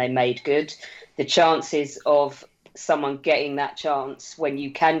at, and they made good. The chances of someone getting that chance when you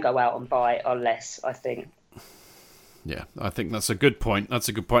can go out and buy are less, I think. Yeah, I think that's a good point. I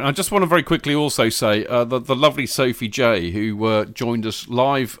just want to very quickly also say the lovely Sophie J, who joined us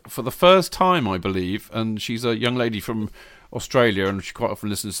live for the first time, I believe, and she's a young lady from Australia, and she quite often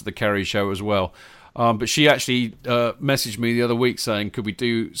listens to the Kerry Show as well. But she actually messaged me the other week saying, could we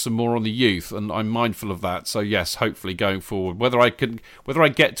do some more on the youth? And I'm mindful of that. So yes, hopefully going forward. Whether I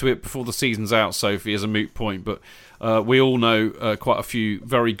get to it before the season's out, Sophie, is a moot point. But we all know quite a few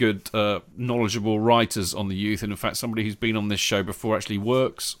very good, knowledgeable writers on the youth. And in fact, somebody who's been on this show before actually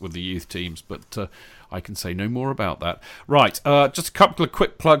works with the youth teams. But I can say no more about that. Right, just a couple of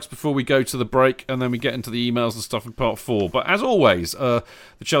quick plugs before we go to the break, and then we get into the emails and stuff in part 4. But as always, the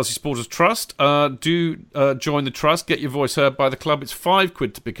Chelsea Supporters Trust, do join the trust, get your voice heard by the club. It's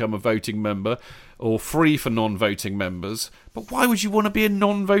 £5 to become a voting member, or free for non-voting members. But why would you want to be a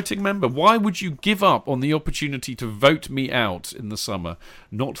non-voting member? Why would you give up on the opportunity to vote me out in the summer?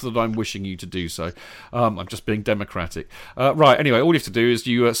 Not that I'm wishing you to do so. I'm just being democratic. Right, anyway, all you have to do is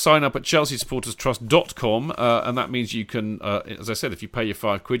you sign up at chelseasupporterstrust.com, and that means you can, as I said, if you pay your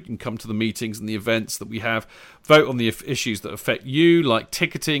 £5, you can come to the meetings and the events that we have, vote on the issues that affect you, like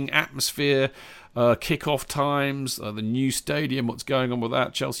ticketing, atmosphere, kick-off times, the new stadium, what's going on with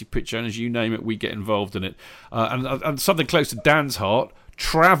that, Chelsea pitch owners, you name it, we get involved in it. And something close to Dan's heart,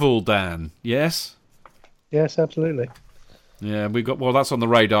 Travel Dan, yes? Yes, absolutely. Yeah, that's on the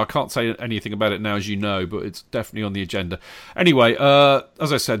radar. I can't say anything about it now, as you know, but it's definitely on the agenda. Anyway,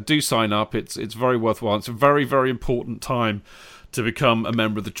 as I said, do sign up. It's very worthwhile. It's a very, very important time to become a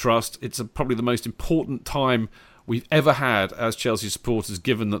member of the Trust. It's probably the most important time we've ever had as Chelsea supporters,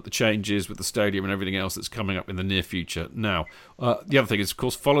 given that the changes with the stadium and everything else that's coming up in the near future. Now, the other thing is, of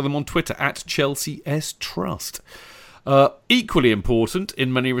course, follow them on Twitter at ChelseaSTrust. Equally important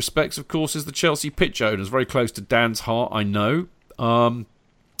in many respects, of course, is the Chelsea pitch owners, very close to Dan's heart, I know. Again,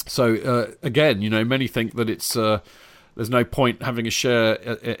 many think that it's there's no point having a share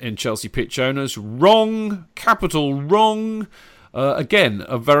in Chelsea pitch owners. Wrong, capital wrong. Again,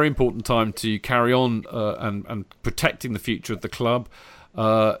 a very important time to carry on and protecting the future of the club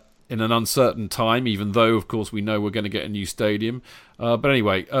in an uncertain time, even though, of course, we know we're going to get a new stadium. But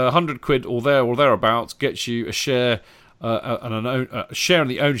anyway, £100 or thereabouts gets you a share a share in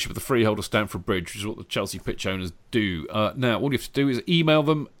the ownership of the freehold of Stamford Bridge, which is what the Chelsea pitch owners do. Now, all you have to do is email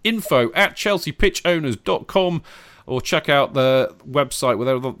them, info@chelseapitchowners.com, or check out the website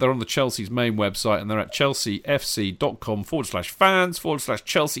where they're on the Chelsea's main website, and they're at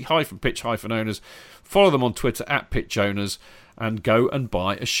chelseafc.com/fans/Chelsea-pitch-owners. Follow them on Twitter at pitchowners, and go and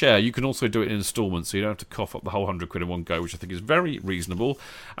buy a share. You can also do it in instalments, so you don't have to cough up the whole £100 in one go, which I think is very reasonable.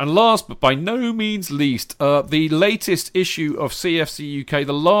 And last but by no means least, the latest issue of CFC UK,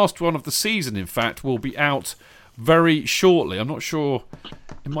 the last one of the season, in fact, will be out very shortly. I'm not sure.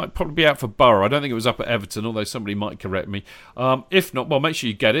 It might probably be out for Borough. I don't think it was up at Everton, although somebody might correct me. If not, well, make sure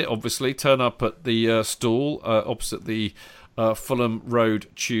you get it, obviously. Turn up at the stall opposite the Fulham Road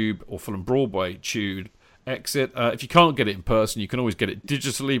Tube, or Fulham Broadway Tube exit. If you can't get it in person, you can always get it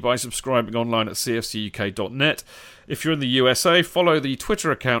digitally by subscribing online at cfcuk.net. If you're in the USA, follow the Twitter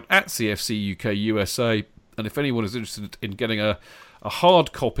account at cfcukusa. And if anyone is interested in getting a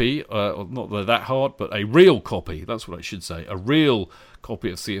hard copy, or not that hard, but a real copy, that's what I should say, a real copy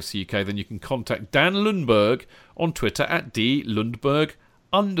of CFC UK, then you can contact Dan Lundberg on Twitter at @dlundberg_.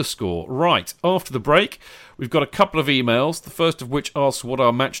 Right, after the break, we've got a couple of emails, the first of which asks what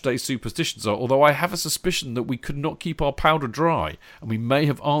our matchday superstitions are, although I have a suspicion that we could not keep our powder dry, and we may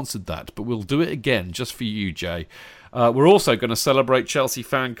have answered that, but we'll do it again just for you, Jay. We're also going to celebrate Chelsea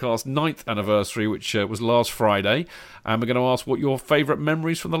Fancast's 9th anniversary, which was last Friday, and we're going to ask what your favourite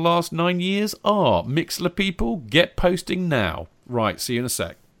memories from the last 9 years are. Mixler people, get posting now. Right, see you in a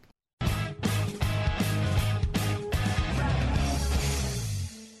sec.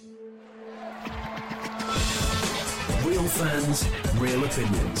 Real fans, real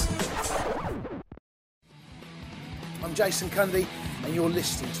opinions. I'm Jason Cundy, and you're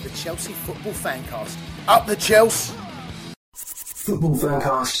listening to the Chelsea Football Fancast. Up the Chelsea!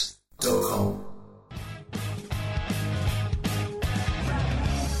 Footballfancast.com.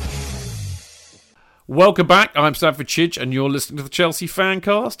 Welcome back. I'm Stanford Chidge, and you're listening to the Chelsea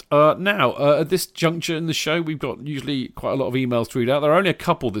Fancast. At this juncture in the show, we've got usually quite a lot of emails to read out. There are only a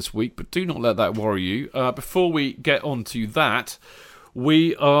couple this week, but do not let that worry you. Before we get on to that,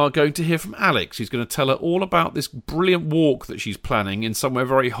 we are going to hear from Alex, who's going to tell her all about this brilliant walk that she's planning in somewhere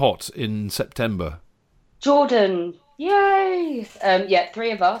very hot in September. Jordan, yay!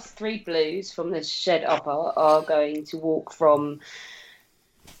 Three of us, three Blues from the Shed Upper, are going to walk from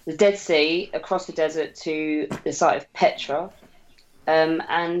the Dead Sea across the desert to the site of Petra,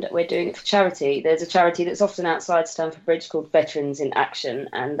 and we're doing it for charity. There's a charity that's often outside Stamford Bridge called Veterans in Action,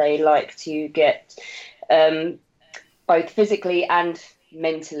 and they like to get both physically and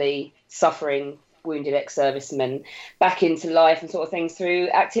mentally suffering wounded ex-servicemen back into life and sort of things through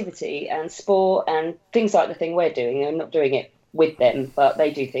activity and sport and things like the thing we're doing. I'm not doing it with them, but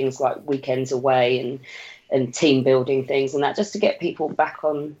they do things like weekends away and team building things and that, just to get people back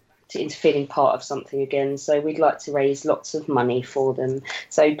on into feeling part of something again. So we'd like to raise lots of money for them.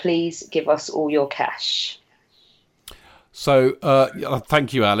 So please give us all your cash. So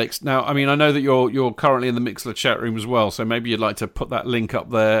thank you, Alex. Now, I mean, I know that you're currently in the Mixlr chat room as well, so maybe you'd like to put that link up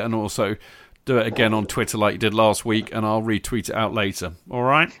there and also do it again on Twitter like you did last week, and I'll retweet it out later. All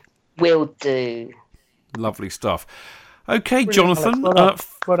right? Will do. Lovely stuff. Okay, Jonathan. Well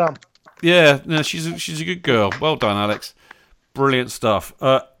done. Yeah, no, she's a good girl. Well done, Alex. Brilliant stuff.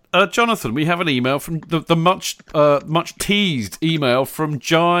 Jonathan, we have an email from the much teased email from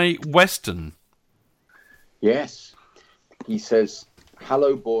Jai Weston. Yes. He says,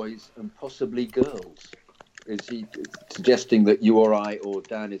 "Hello, boys, and possibly girls." Is he suggesting that you or I or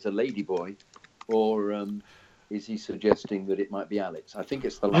Dan is a lady boy, or is he suggesting that it might be Alex? I think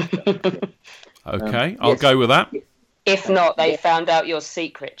it's the latter. Yeah. Okay, I'll go with that. If not, they found out your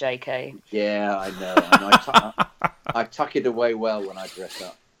secret, JK. Yeah, I know. And I tuck it away well when I dress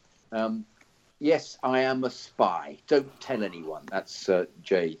up. Yes, I am a spy. Don't tell anyone. That's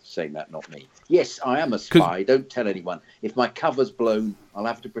Jay saying that, not me. Yes, I am a spy. Don't tell anyone. If my cover's blown, I'll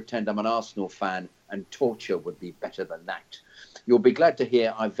have to pretend I'm an Arsenal fan, and torture would be better than that. You'll be glad to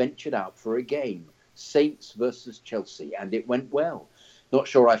hear I ventured out for a game, Saints versus Chelsea, and it went well. Not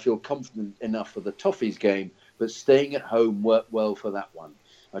sure I feel confident enough for the Toffees game, but staying at home worked well for that one.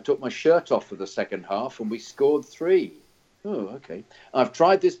 I took my shirt off for the second half, and we scored 3. Oh, okay. I've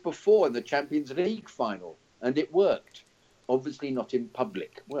tried this before in the Champions League final, and it worked. Obviously not in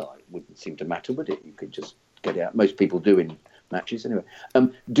public. Well, it wouldn't seem to matter, would it? You could just get it out. Most people do in matches anyway.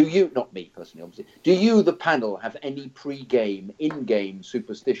 Do you, not me personally, obviously, do you, the panel, have any pre-game, in-game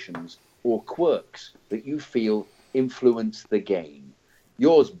superstitions or quirks that you feel influence the game?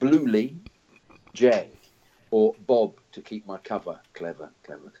 Yours, Bluely, Jay, or Bob, to keep my cover. Clever.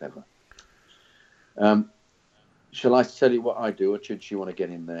 Shall I tell you what I do, or should you want to get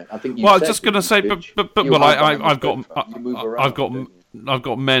in there? I think. Well, I was just going to say, I've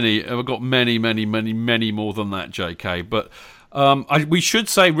got many more than that, JK. But we should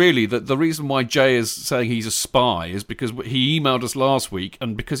say really that the reason why Jay is saying he's a spy is because he emailed us last week,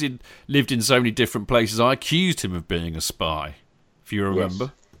 and because he'd lived in so many different places, I accused him of being a spy. If you remember,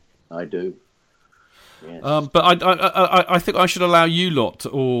 yes, I do. Yes. But I think I should allow you lot to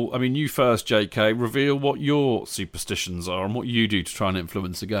all, I mean, you first, JK, reveal what your superstitions are and what you do to try and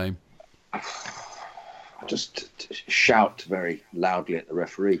influence the game. Just shout very loudly at the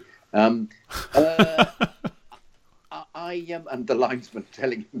referee. And the linesman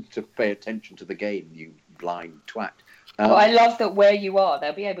telling him to pay attention to the game, you blind twat. Well, I love that where you are,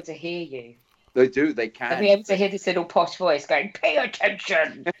 they'll be able to hear you. They do, they can. They'll be able to hear this little posh voice going, "Pay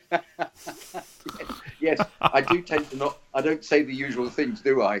attention." Yes, I do tend to not. I don't say the usual things,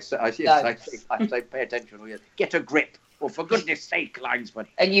 do I? I say, pay attention, or get a grip, or for goodness' sake, linesman.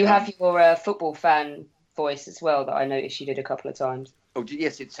 And you have your football fan voice as well that I noticed you did a couple of times. Oh,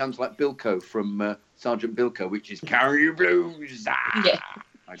 yes, it sounds like Bilko from Sergeant Bilko, which is "Carry your blues." Ah! Yeah,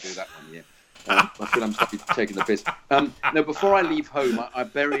 I do that one. Yeah. I feel I'm taking the piss. No, before I leave home, I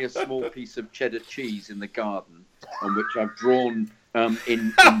bury a small piece of cheddar cheese in the garden, on which I've drawn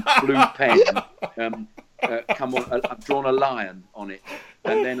in blue pen. I've drawn a lion on it,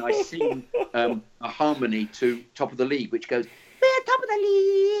 and then I sing a harmony to "Top of the League," which goes, "We're top of the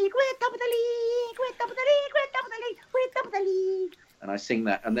league, we're top of the league, we're top of the league, we're top of the league, we're top of the league," and I sing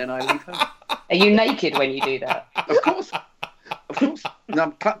that, and then I leave home. Are you naked when you do that? Of course. Of course. And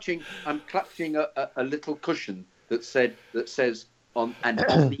I'm clutching a little cushion that says on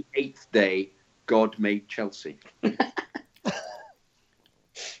the 8th day, God made Chelsea.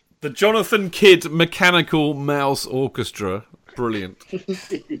 The Jonathan Kidd Mechanical Mouse Orchestra. Brilliant.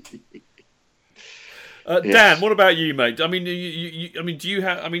 Dan, what about you, mate? I mean, do you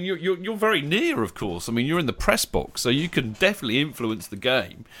have? I mean, you're very near, of course. I mean, you're in the press box, so you can definitely influence the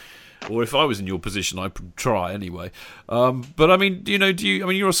game. Or if I was in your position, I'd try anyway. But I mean, I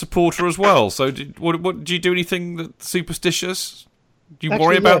mean, you're a supporter as well. So, what do you do? Anything that's superstitious? Do you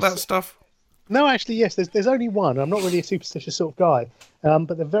worry about that stuff? No, actually, yes. There's only one. I'm not really a superstitious sort of guy.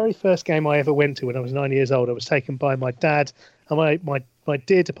 But the very first game I ever went to when I was 9 years old, I was taken by my dad and my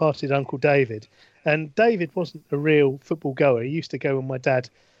dear departed Uncle David. And David wasn't a real football goer. He used to go when my dad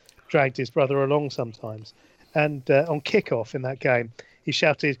dragged his brother along sometimes. And on kickoff in that game, he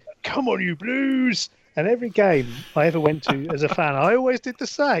shouted, "Come on, you Blues!" And every game I ever went to as a fan, I always did the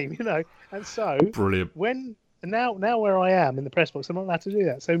same, And so, brilliant. Now where I am in the press box, I'm not allowed to do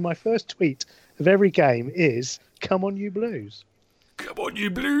that. So my first tweet of every game is, "Come on, you Blues!" Come on, you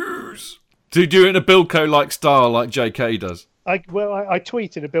Blues! Do you do it in a Bilko-like style, like JK does? I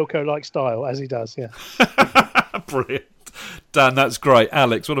tweet in a Bilko-like style, as he does. Yeah. Brilliant, Dan. That's great.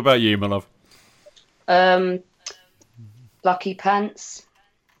 Alex, what about you, my love? Lucky Pants.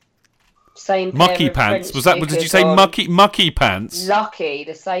 Same pair Mucky of Pants. French Did you say mucky pants? Lucky,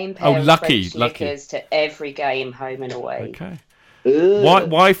 the same pair of French knickers to every game, home and away. Okay.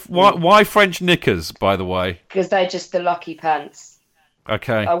 Why French knickers, by the way? Because they're just the Lucky Pants.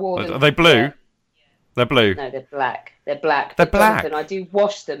 Okay. I wore them. Are they blue? Yeah. They're blue. No, they're black. They're black. They're black. Jonathan, I do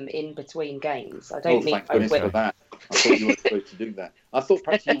wash them in between games. I don't thank goodness for that. I thought you were supposed to do that. I thought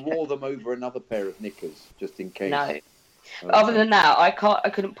perhaps you wore them over another pair of knickers, just in case. No. Other than that, I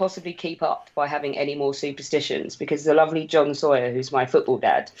couldn't possibly keep up by having any more superstitions, because the lovely John Sawyer, who's my football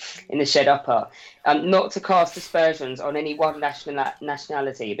dad in the Shed Upper, not to cast aspersions on any one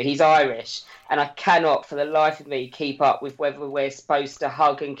nationality, but he's Irish, and I cannot for the life of me keep up with whether we're supposed to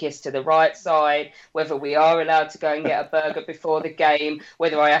hug and kiss to the right side, whether we are allowed to go and get a burger before the game,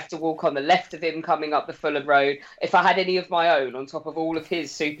 whether I have to walk on the left of him coming up the Fulham Road. If I had any of my own on top of all of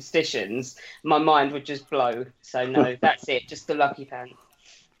his superstitions, my mind would just blow. So no, that's it, just the Lucky Pants.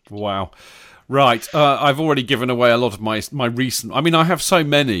 Wow. Right, I've already given away a lot of my recent. I mean, I have so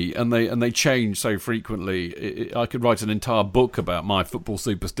many, and they change so frequently. I could write an entire book about my football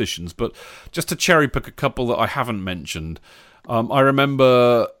superstitions, but just to cherry pick a couple that I haven't mentioned. I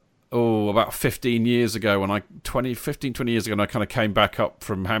remember, about 15 years ago, when 20 years ago, when I kind of came back up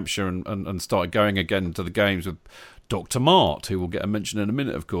from Hampshire and started going again to the games with Dr. Mart, who will get a mention in a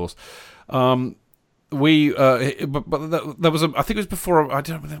minute, of course. There was I think it was before, I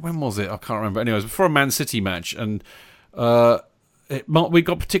don't know, when was it? I can't remember. Anyway, it was before a Man City match, and we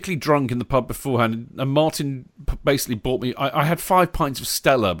got particularly drunk in the pub beforehand, and Martin basically bought me, I had 5 pints of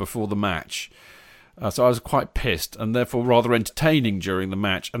Stella before the match, so I was quite pissed, and therefore rather entertaining during the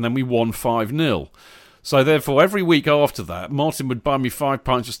match, and then we won 5-0. So therefore, every week after that, Martin would buy me 5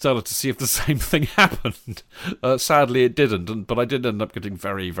 pints of Stella to see if the same thing happened. Sadly, it didn't, but I did end up getting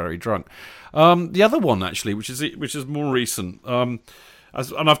very, very drunk. The other one, actually, which is more recent, and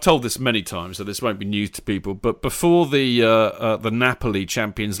I've told this many times, so this won't be news to people, but before the Napoli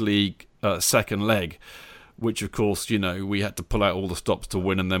Champions League second leg, which, of course, we had to pull out all the stops to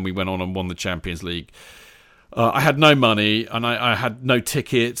win, and then we went on and won the Champions League. I had no money, and I had no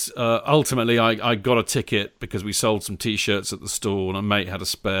tickets. Ultimately, I got a ticket because we sold some T-shirts at the store, and a mate had a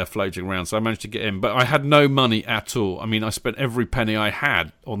spare floating around, so I managed to get in. But I had no money at all. I mean, I spent every penny I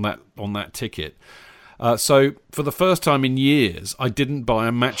had on that ticket. So for the first time in years, I didn't buy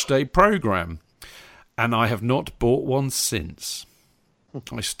a matchday programme, and I have not bought one since.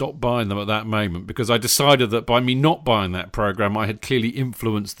 I stopped buying them at that moment because I decided that by me not buying that programme, I had clearly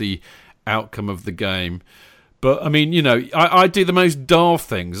influenced the outcome of the game. But, I mean, I do the most daft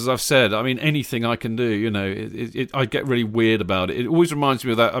things, as I've said. I mean, anything I can do, I get really weird about it. It always reminds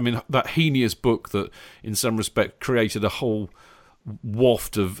me of that heinous book that, in some respect, created a whole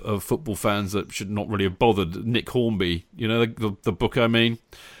waft of football fans that should not really have bothered. Nick Hornby, the book I mean.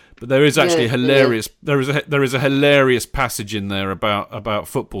 But there is actually hilarious. There is a hilarious passage in there about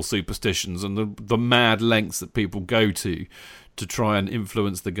football superstitions and the mad lengths that people go to try and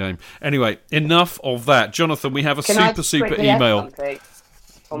influence the game. Anyway, enough of that. Jonathan, we have a super email.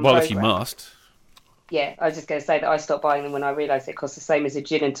 Well, if you must. Yeah, I was just going to say that I stopped buying them when I realised it cost the same as a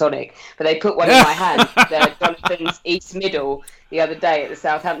gin and tonic. But they put one in my hand, Jonathan's East Middle, the other day at the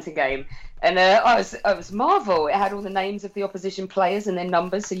Southampton game. And I was marvel. It had all the names of the opposition players and their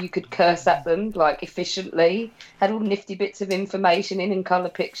numbers, so you could curse at them efficiently. Had all nifty bits of information in colour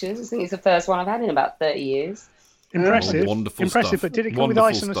pictures. I think it's the first one I've had in about 30 years. Impressive. Wonderful stuff. But did it come with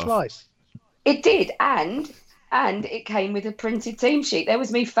ice and a slice? It did, and And it came with a printed team sheet. There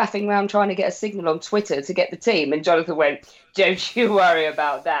was me faffing around trying to get a signal on Twitter to get the team. And Jonathan went, "Don't you worry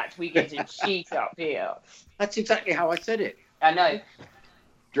about that. We get a sheet up here." That's exactly how I said it. I know.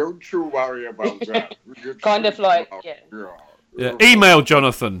 Don't you worry about that. Kind of like, yeah. Yeah. Email,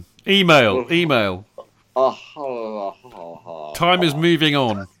 Jonathan. Email. Time is moving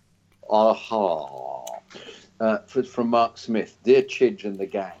on. From Mark Smith. Dear Chidge and the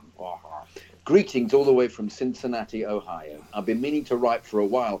gang. Greetings all the way from Cincinnati, Ohio. I've been meaning to write for a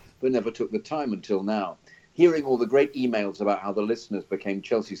while, but never took the time until now. Hearing all the great emails about how the listeners became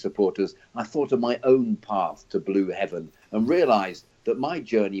Chelsea supporters, I thought of my own path to blue heaven and realised that my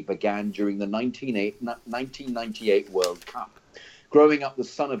journey began during the 1998 World Cup. Growing up the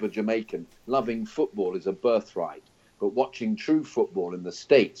son of a Jamaican, loving football is a birthright, but watching true football in the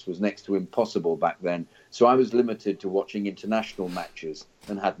States was next to impossible back then, so I was limited to watching international matches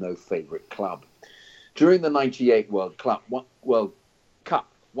and had no favourite club. During the 98 World Cup,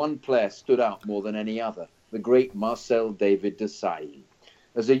 one player stood out more than any other, the great Marcel David Desailly.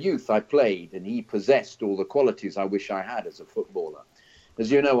 As a youth, I played, and he possessed all the qualities I wish I had as a footballer. As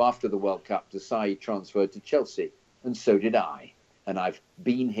you know, after the World Cup, Desailly transferred to Chelsea, and so did I, and I've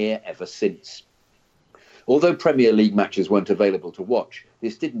been here ever since. Although Premier League matches weren't available to watch,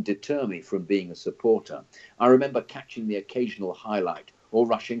 this didn't deter me from being a supporter. I remember catching the occasional highlight or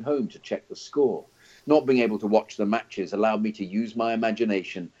rushing home to check the score. Not being able to watch the matches allowed me to use my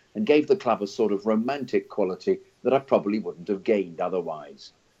imagination and gave the club a sort of romantic quality that I probably wouldn't have gained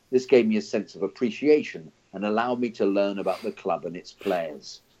otherwise. This gave me a sense of appreciation and allowed me to learn about the club and its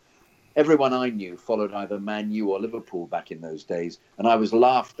players. Everyone I knew followed either Man U or Liverpool back in those days, and I was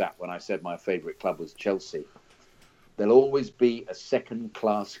laughed at when I said my favourite club was Chelsea. There'll always be a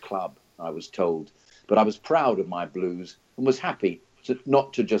second-class club, I was told, but I was proud of my Blues and was happy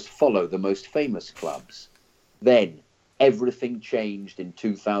not to just follow the most famous clubs. Then, everything changed in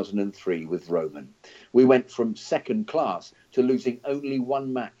 2003 with Roman. We went from second class to losing only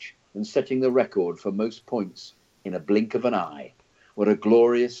one match and setting the record for most points in a blink of an eye. What a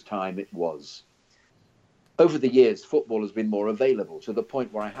glorious time it was. Over the years, football has been more available to the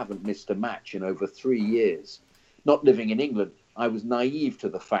point where I haven't missed a match in over 3 years. Not living in England, I was naive to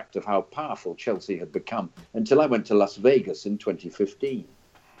the fact of how powerful Chelsea had become until I went to Las Vegas in 2015.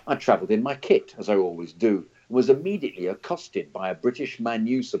 I travelled in my kit, as I always do, and was immediately accosted by a British Man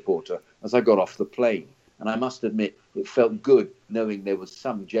U supporter as I got off the plane. And I must admit, it felt good knowing there was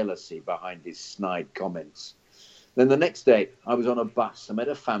some jealousy behind his snide comments. Then the next day, I was on a bus and met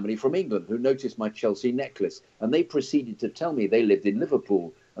a family from England who noticed my Chelsea necklace, and they proceeded to tell me they lived in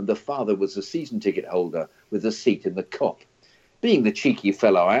Liverpool and the father was a season ticket holder with a seat in the Kop. Being the cheeky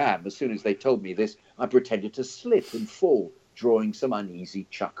fellow I am, as soon as they told me this, I pretended to slip and fall, drawing some uneasy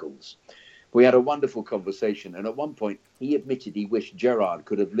chuckles. We had a wonderful conversation, and at one point he admitted he wished Gerrard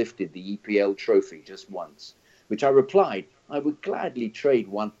could have lifted the EPL trophy just once, which I replied I would gladly trade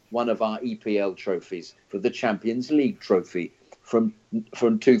one of our EPL trophies for the Champions League trophy from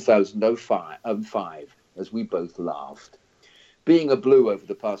 2005, as we both laughed. Being a Blue over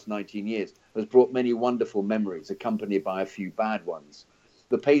the past 19 years has brought many wonderful memories, accompanied by a few bad ones.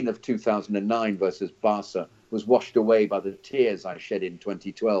 The pain of 2009 versus Barca was washed away by the tears I shed in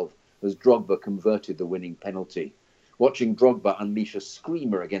 2012 as Drogba converted the winning penalty. Watching Drogba unleash a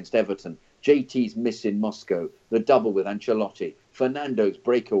screamer against Everton, JT's miss in Moscow, the double with Ancelotti, Fernando's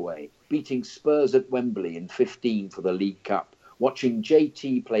breakaway, beating Spurs at Wembley in 15 for the League Cup, watching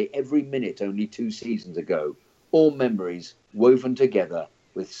JT play every minute only 2 seasons ago, all memories woven together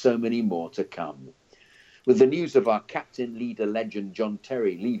with so many more to come. With the news of our captain, leader, legend John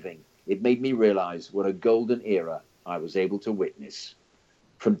Terry leaving, it made me realise what a golden era I was able to witness.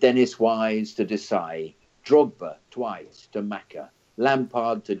 From Dennis Wise to Desai, Drogba twice to Maka,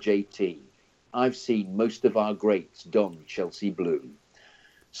 Lampard to JT, I've seen most of our greats don Chelsea blue.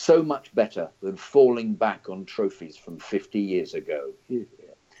 So much better than falling back on trophies from 50 years ago.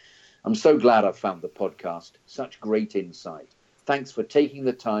 I'm so glad I found the podcast. Such great insight. Thanks for taking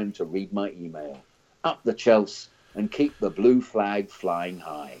the time to read my email. Up the Chelsea and keep the blue flag flying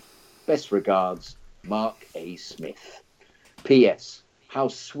high. Best regards, Mark A. Smith. P.S. How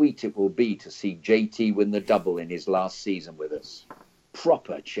sweet it will be to see JT win the double in his last season with us.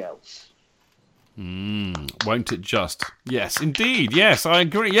 Proper Chelsea. Won't it just? Yes, indeed. Yes, I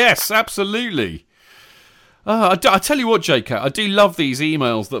agree. Yes, absolutely. I tell you what, JK, I do love these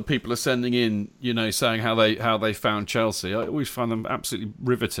emails that people are sending in, saying how they found Chelsea. I always find them absolutely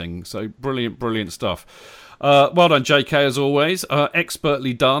riveting. So brilliant stuff. Well done, JK, as always.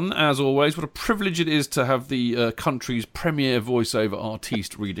 Expertly done, as always. What a privilege it is to have the country's premier voiceover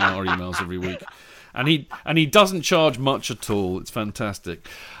artiste reading our emails every week. and he doesn't charge much at all. It's fantastic.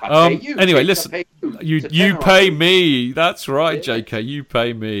 I pay you, Anyway, Jake, listen, I pay you pay me. That's right, JK. You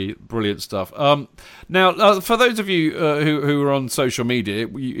pay me. Brilliant stuff. Now, for those of you who are on social media,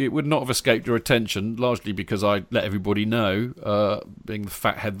 it would not have escaped your attention, largely because I let everybody know, being the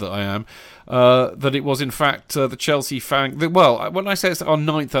fathead that I am, that it was in fact the Chelsea fan. Well, when I say it's our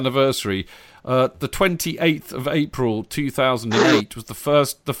 9th anniversary, the 28th of April 2008 was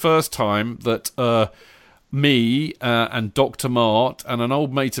the first time that me and Dr. Mart and an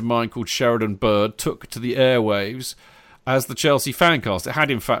old mate of mine called Sheridan Bird took to the airwaves as the Chelsea Fancast. It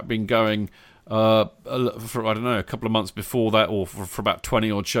had in fact been going for, I don't know, a couple of months before that, or for about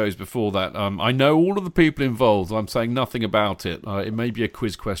 20 odd shows before that. I know all of the people involved. I'm saying nothing about it. It may be a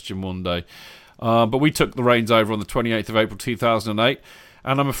quiz question one day. But we took the reins over on the 28th of April 2008,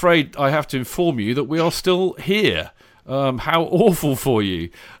 and I'm afraid I have to inform you that we are still here. How awful for you.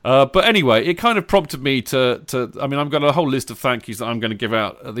 But anyway, it kind of prompted me to I mean, I've got a whole list of thank yous that I'm going to give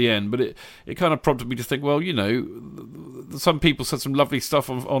out at the end, but it kind of prompted me to think, well, you know, some people said some lovely stuff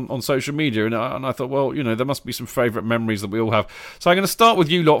on social media, and I thought, well, you know, there must be some favourite memories that we all have. So I'm going to start with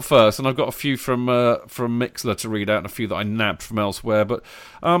you lot first, and I've got a few from Mixlr to read out and a few that I nabbed from elsewhere, but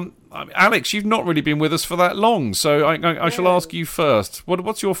Alex, you've not really been with us for that long, so I shall ask you first.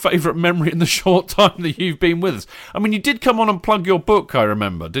 What's your favourite memory in the short time that you've been with us? I mean, you did come on and plug your book, I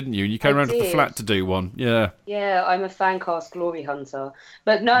remember, didn't you? You came around to the flat to do one, yeah. Yeah, I'm a Fancast glory hunter.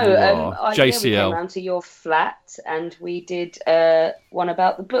 But no, JCL. we came around to your flat and we did one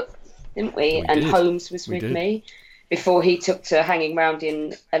about the book, didn't we? And Holmes was with me before he took to hanging around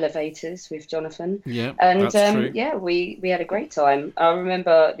in elevators with Jonathan. Yeah, and that's true. yeah, we had a great time. I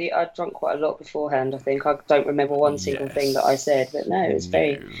remember I drank quite a lot beforehand. I think I don't remember one single thing that I said, but no, it was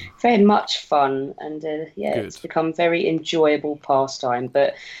very much fun, and it's become very enjoyable pastime.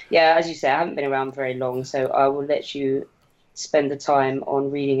 But yeah, as you say, I haven't been around very long, so I will let you spend the time on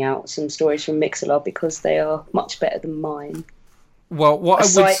reading out some stories from Mixlr because they are much better than mine. Well, what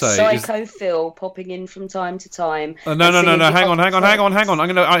I would say Psycho Phil popping in from time to time. No. Hang on.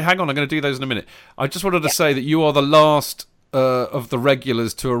 I'm going to do those in a minute. I just wanted to say that you are the last of the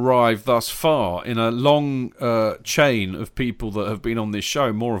regulars to arrive thus far in a long chain of people that have been on this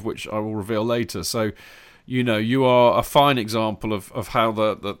show, more of which I will reveal later. So, you know, you are a fine example of how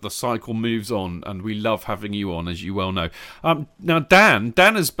the cycle moves on, and we love having you on, as you well know. Now, Dan,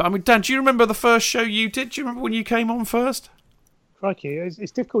 do you remember the first show you did? Do you remember when you came on first? Crikey,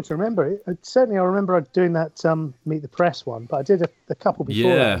 it's difficult to remember. Certainly, I remember doing that Meet the Press one, but I did a couple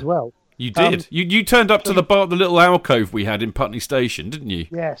before that as well. You did. You turned up to the little alcove we had in Putney Station, didn't you?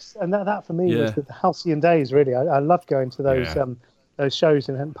 Yes, and that for me was the halcyon days. Really, I loved going to those shows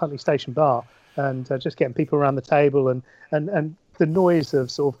in Putney Station bar and just getting people around the table and the noise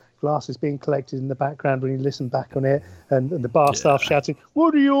of sort of glasses being collected in the background when you listen back on it, and the bar staff shouting,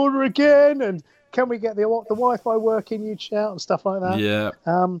 "What do you order again?" and "Can we get the Wi-Fi working?" You'd shout and stuff like that. Yeah.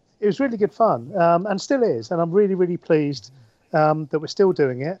 It was really good fun, and still is. And I'm really, really pleased that we're still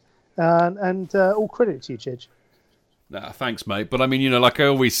doing it. And all credit to you, Chidge. Nah, thanks, mate. But I mean, you know, like I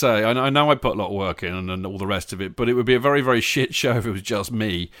always say, I know I put a lot of work in and all the rest of it, but it would be a very, very shit show if it was just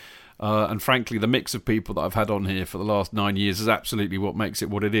me. And frankly, the mix of people that I've had on here for the last 9 years is absolutely what makes it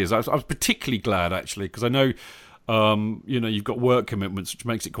what it is. I was particularly glad, actually, because I know... you know, you've got work commitments, which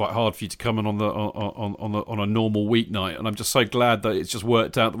makes it quite hard for you to come in on a normal weeknight. And I'm just so glad that it's just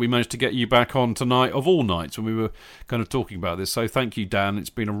worked out that we managed to get you back on tonight of all nights when we were kind of talking about this. So thank you, Dan. It's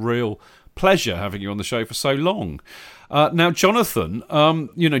been a real pleasure having you on the show for so long. Now, Jonathan,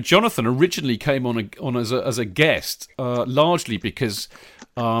 Jonathan originally came on as a guest, largely because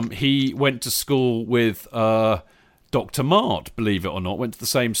he went to school with Dr. Mart, believe it or not, went to the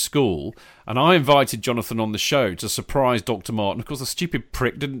same school, and I invited Jonathan on the show to surprise Dr. Mart, and of course the stupid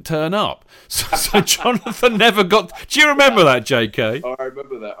prick didn't turn up. So Jonathan never got... Do you remember that, JK? I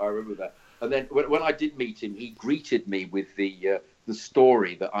remember that. And then when I did meet him, he greeted me with the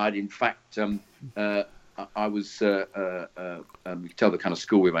story that I'd in fact... I was... you can tell the kind of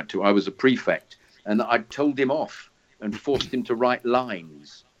school we went to. I was a prefect, and I told him off and forced him to write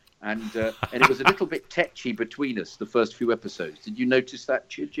lines. And it was a little bit tetchy between us the first few episodes. Did you notice that,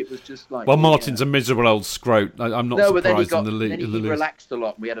 Chidge? It was just like... Well, Martin's a miserable old scrote. I'm not surprised in the league. Then he relaxed a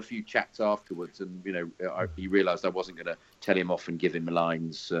lot. We had a few chats afterwards, and you know, he realised I wasn't going to tell him off and give him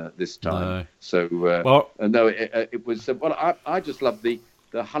lines this time. No. So it was. I just love the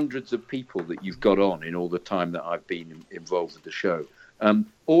hundreds of people that you've got on in all the time that I've been involved with the show.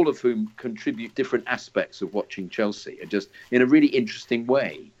 All of whom contribute different aspects of watching Chelsea, and just in a really interesting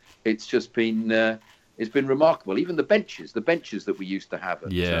way. It's just been it's been remarkable. Even the benches that we used to have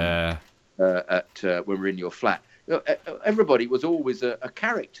when we're in your flat. Everybody was always a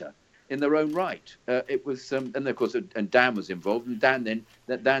character in their own right. It was, and of course, and Dan was involved, and Dan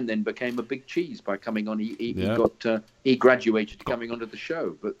then became a big cheese by coming on. He graduated to coming onto the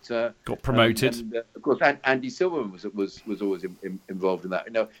show, but got promoted. And of course, Andy Silverman was always involved in that.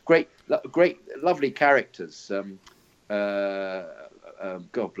 Great, lovely characters.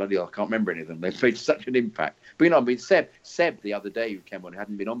 God bloody hell, I can't remember any of them. They've made such an impact. But Seb the other day, who came on,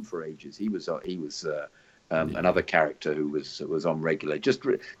 hadn't been on for ages. He was another character who was on regularly. Just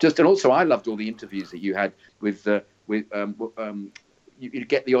and also I loved all the interviews that you had with you'd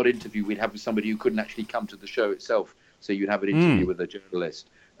get the odd interview we'd have with somebody who couldn't actually come to the show itself. So you'd have an interview with a journalist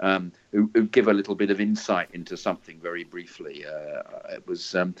who give a little bit of insight into something very briefly.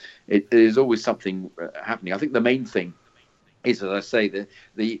 It is always something happening. I think the main thing is, as I say,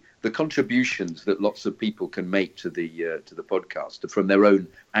 the contributions that lots of people can make to the podcast from their own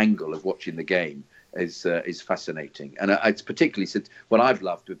angle of watching the game is fascinating. And it's particularly what I've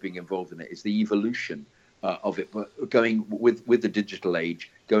loved with being involved in it is the evolution of it, but going with the digital age,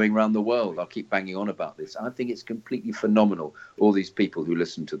 going around the world. I'll keep banging on about this. I think it's completely phenomenal. All these people who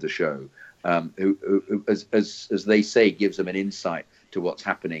listen to the show, who as they say, gives them an insight to what's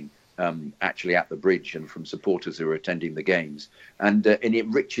happening actually at the bridge and from supporters who are attending the games, and it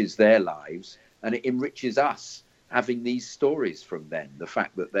enriches their lives and it enriches us having these stories from them. The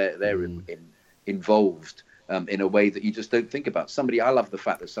fact that they're involved in a way that you just don't think about. I love the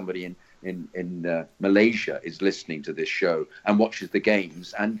fact that somebody in Malaysia is listening to this show and watches the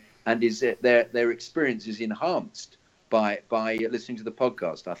games, and is their experience is enhanced by listening to the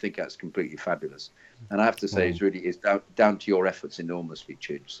podcast. I think that's completely fabulous. And I have to say, it's down to your efforts enormously,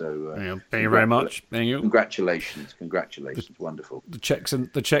 Chidge. So thank you very much. Thank you. Congratulations, wonderful. The checks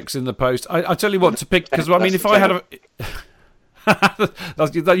in the post. I tell you what to pick, because I mean, if I had a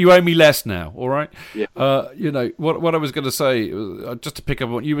you owe me less now, all right? Yeah. What I was going to say, just to pick up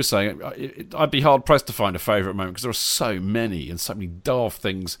on what you were saying, I'd be hard pressed to find a favourite moment, because there are so many and so many daft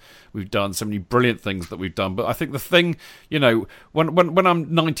things we've done, so many brilliant things that we've done. But I think the thing, when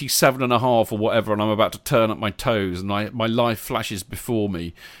I'm 97 and a half or whatever, and I'm about to turn up my toes and my life flashes before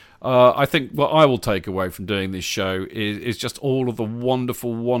me, I think what I will take away from doing this show is just all of the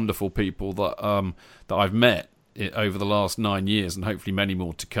wonderful, wonderful people that I've met over the last 9 years, and hopefully many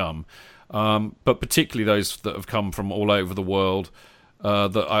more to come, but particularly those that have come from all over the world,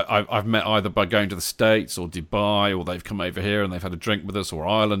 that I've met either by going to the States or Dubai, or they've come over here and they've had a drink with us, or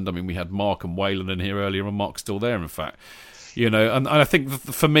Ireland. I mean, we had Mark and Waylon in here earlier, and Mark's still there, in fact. And I think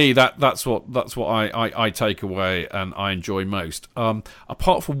for me that's what I take away and I enjoy most.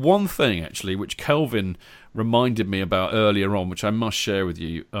 Apart from one thing, actually, which Kelvin reminded me about earlier on, which I must share with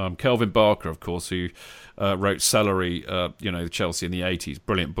you. Kelvin Barker, of course, who wrote Celery, Chelsea in the 80s,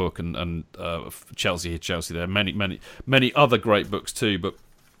 brilliant book, and Chelsea Here, Chelsea There, many other great books too. But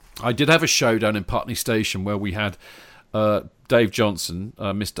I did have a show down in Putney Station where we had Dave Johnson,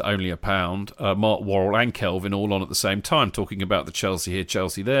 Mr. Only a Pound, Mark Worrell and Kelvin all on at the same time talking about the Chelsea Here,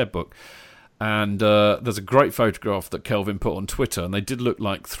 Chelsea There book. And there's a great photograph that Kelvin put on Twitter, and they did look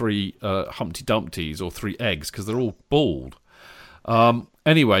like three Humpty Dumptys or three eggs, because they're all bald.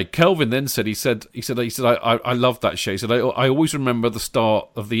 Anyway, Kelvin then said, he said, I love that show. He said, I always remember the start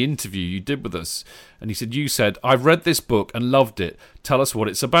of the interview you did with us. And he said, you said, I've read this book and loved it. Tell us what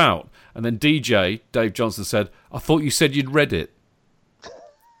it's about. And then DJ, Dave Johnson, said, I thought you said you'd read it.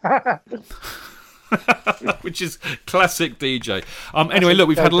 Which is classic DJ. Anyway, look,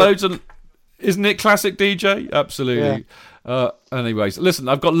 we've had loads of... Isn't it classic DJ? Absolutely. Yeah. Anyways, listen,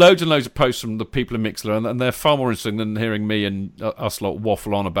 I've got loads and loads of posts from the people in Mixlr, and they're far more interesting than hearing me and us lot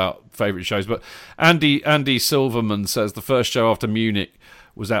waffle on about favourite shows. But Andy Silverman says the first show after Munich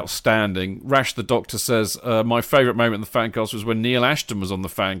was outstanding. Rash the Doctor says, my favourite moment in the Fancast was when Neil Ashton was on the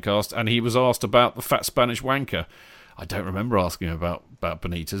Fancast and he was asked about the fat Spanish wanker. I don't remember asking him about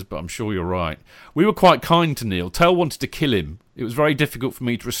Benitez, but I'm sure you're right. We were quite kind to Neil. Tell wanted to kill him. It was very difficult for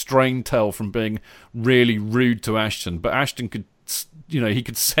me to restrain Tell from being really rude to Ashton, but Ashton could, he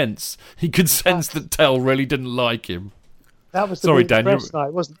could sense that Tell really didn't like him. That was the Meet the Press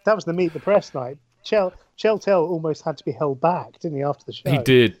night, wasn't it? That was the Meet the Press night. Tell almost had to be held back, didn't he, after the show?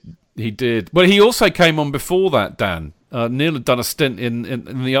 He did. Well, he also came on before that, Dan. Neil had done a stint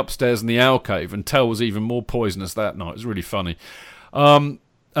in the upstairs in the alcove, and Tell was even more poisonous that night. It was really funny. And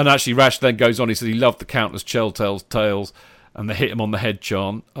actually, Rash then goes on. He said he loved the countless Tell's tales and the hit him on the head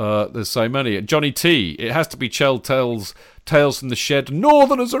chant. There's so many. Johnny T, it has to be Tell's Tales from the Shed.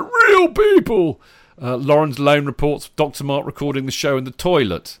 Northerners are real people. Lawrence Lone reports Dr. Mark recording the show in the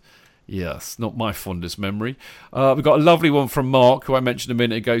toilet. Yes, not my fondest memory. We've got a lovely one from Mark, who I mentioned a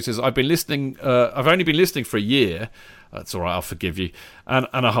minute ago. He says, I've only been listening for a year. That's all right, I'll forgive you. And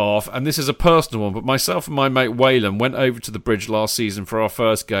a half. And this is a personal one, but myself and my mate Wayland went over to the bridge last season for our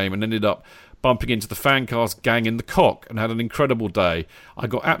first game and ended up bumping into the Fancast gang in the Cock and had an incredible day. I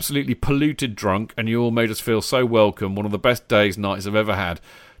got absolutely polluted drunk, and you all made us feel so welcome. One of the best nights I've ever had.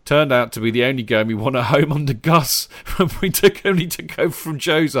 Turned out to be the only game we won at home under Gus when we only took over from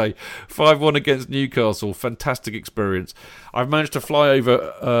Jose. 5-1 against Newcastle. Fantastic experience. I've managed to fly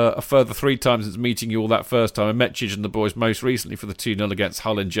over a further 3 times since meeting you all that first time. I met Chidge and the boys most recently for the 2-0 against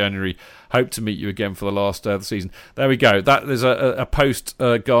Hull in January. Hope to meet you again for the last day of the season. There we go. That is a post,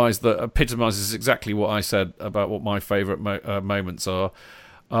 guys, that epitomises exactly what I said about what my favourite moments are.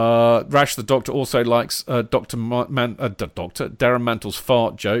 Rash the Doctor also likes Dr. Darren Mantle's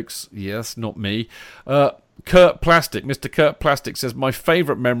fart jokes. Yes, not me. Kurt Plastic, Mr. Kurt Plastic says, my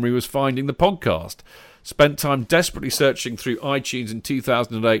favourite memory was finding the podcast. Spent time desperately searching through iTunes in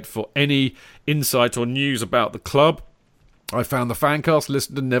 2008 for any insight or news about the club. I found the Fancast,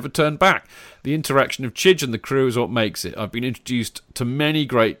 listened and never turned back. The interaction of Chidge and the crew is what makes it. I've been introduced to many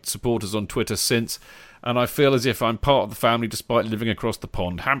great supporters on Twitter since, and I feel as if I'm part of the family despite living across the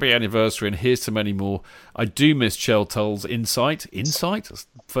pond. Happy anniversary, and here's to many more. I do miss Cheltull's Insight? Insight? That's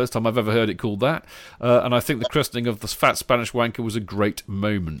the first time I've ever heard it called that. And I think the christening of the fat Spanish wanker was a great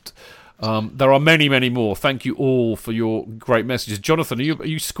moment. There are many, many more. Thank you all for your great messages. Jonathan, are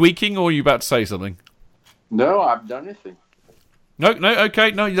you squeaking, or are you about to say something? No, I haven't done anything. No,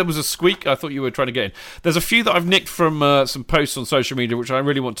 okay. No, there was a squeak. I thought you were trying to get in. There's a few that I've nicked from some posts on social media, which I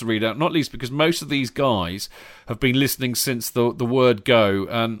really want to read out, not least because most of these guys have been listening since the word go.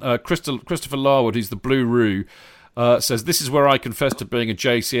 And Christopher Larwood, who's the Blue Roo, says, this is where I confess to being a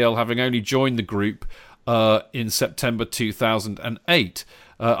JCL, having only joined the group in September 2008.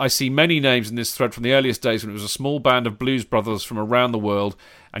 I see many names in this thread from the earliest days when it was a small band of blues brothers from around the world,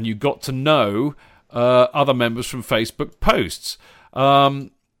 and you got to know other members from Facebook posts.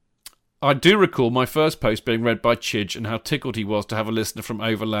 I do recall my first post being read by Chidge and how tickled he was to have a listener from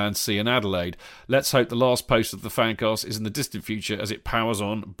overland sea and Adelaide. Let's hope the last post of the Fancast is in the distant future as it powers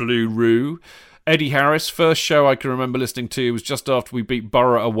on. Blue Roo. Eddie Harris, first show I can remember listening to was just after we beat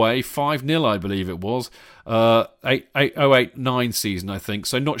Borough away, 5-0 I believe it was, 08-09 season I think,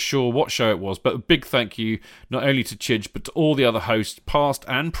 so not sure what show it was, but a big thank you not only to Chidge but to all the other hosts, past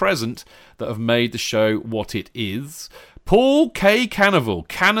and present, that have made the show what it is. Paul K. Cannavale,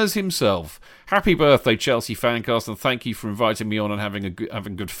 Canners himself. Happy birthday, Chelsea Fancast, and thank you for inviting me on and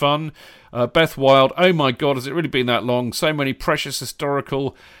having good fun. Beth Wild, oh my God, has it really been that long? So many precious,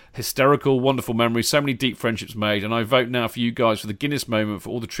 hysterical, wonderful memories, so many deep friendships made, and I vote now for you guys for the Guinness moment for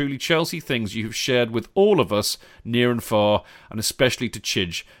all the truly Chelsea things you have shared with all of us, near and far, and especially to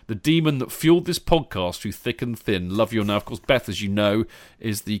Chidge, the demon that fueled this podcast through thick and thin. Love you all now. Of course, Beth, as you know,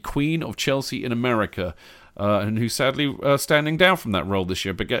 is the Queen of Chelsea in America. And who's sadly standing down from that role this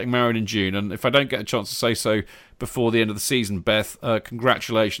year, but getting married in June. And if I don't get a chance to say so before the end of the season, Beth,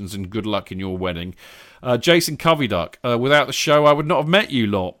 congratulations and good luck in your wedding. Jason Covyduck, without the show, I would not have met you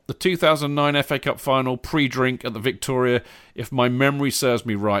lot. The 2009 FA Cup final, pre-drink at the Victoria, if my memory serves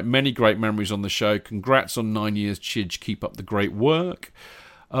me right. Many great memories on the show. Congrats on 9 years, Chidge. Keep up the great work.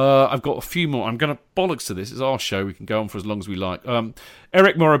 I've got a few more. I'm going to bollocks to this. It's our show. We can go on for as long as we like.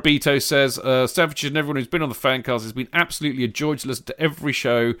 Eric Morabito says, Staffordshire and everyone who's been on the Fancast, has been absolutely a joy to listen to every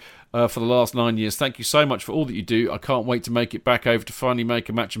show for the last 9 years. Thank you so much for all that you do. I can't wait to make it back over to finally make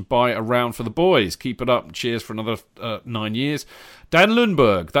a match and buy a round for the boys. Keep it up. Cheers for another 9 years. Dan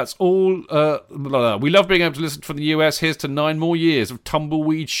Lundberg, that's all. We love being able to listen from the US. Here's to 9 more years of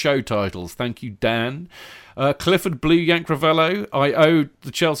tumbleweed show titles. Thank you, Dan. Clifford Blue Yank Ravello, I owe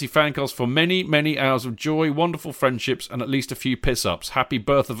the Chelsea Fancast for many, many hours of joy, wonderful friendships, and at least a few piss-ups. Happy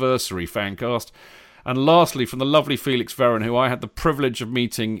birth-anniversary, Fancast. And lastly, from the lovely Felix Veron, who I had the privilege of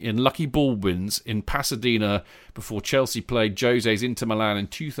meeting in Lucky Baldwin's in Pasadena before Chelsea played Jose's Inter Milan in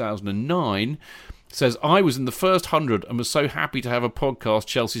 2009, says, I was in the first 100 and was so happy to have a podcast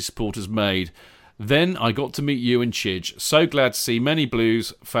Chelsea supporters made. Then I got to meet you and Chidge. So glad to see many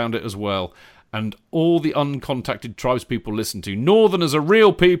Blues found it as well. And all the uncontacted tribespeople listen to. Northerners are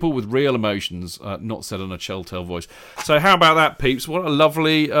real people with real emotions, not said on a Cheltel voice. So how about that, peeps? What a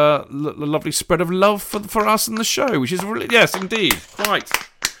lovely lovely spread of love for us in the show, which is really, yes, indeed, quite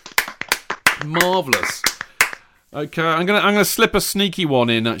marvellous. Okay, I'm gonna slip a sneaky one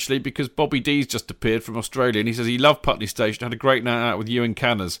in, actually, because Bobby D's just appeared from Australia, and he says he loved Putney Station, had a great night out with you and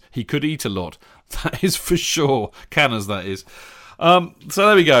Canners. He could eat a lot. That is for sure. Canners, that is. So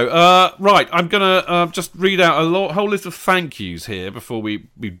there we go. Right, I'm going to just read out a whole list of thank yous here before we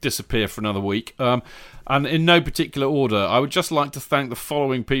disappear for another week. And in no particular order, I would just like to thank the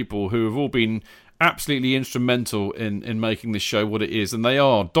following people who have all been absolutely instrumental in making this show what it is. And they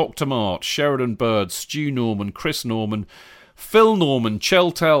are Dr. Mart, Sheridan Bird, Stu Norman, Chris Norman, Phil Norman,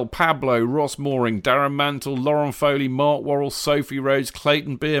 Cheltel, Pablo, Ross Mooring, Darren Mantle, Lauren Foley, Mark Worrell, Sophie Rhodes,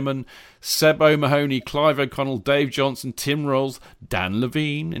 Clayton Bierman, Seb O'Mahony, Clive O'Connell, Dave Johnson, Tim Rolls, Dan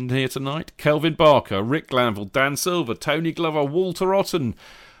Levine in here tonight, Kelvin Barker, Rick Glanville, Dan Silver, Tony Glover, Walter Otten,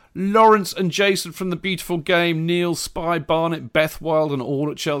 Lawrence and Jason from The Beautiful Game, Neil, Spy, Barnett, Beth Wild and all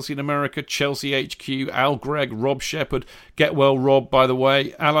at Chelsea in America, Chelsea HQ, Al Gregg, Rob Shepherd, Get Well Rob, by the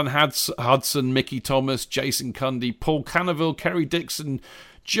way, Alan Hudson, Mickey Thomas, Jason Cundy, Paul Canaville, Kerry Dixon,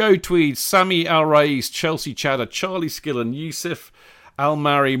 Joe Tweed, Sammy Al Rais, Chelsea Chatter, Charlie Skillen, Yusuf Al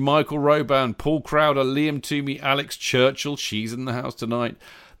Mari, Michael Roban, Paul Crowder, Liam Toomey, Alex Churchill, she's in the house tonight.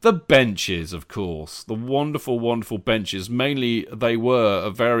 The benches, of course. The wonderful, wonderful benches. Mainly they were,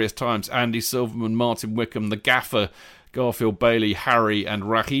 at various times, Andy Silverman, Martin Wickham, the gaffer, Garfield Bailey, Harry and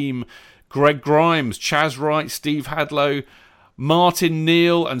Raheem, Greg Grimes, Chaz Wright, Steve Hadlow, Martin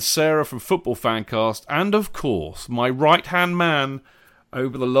Neal and Sarah from Football Fancast, and, of course, my right-hand man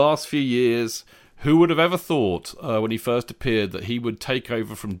over the last few years. Who would have ever thought when he first appeared that he would take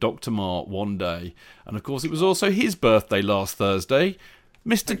over from Dr. Mart one day? And, of course, it was also his birthday last Thursday.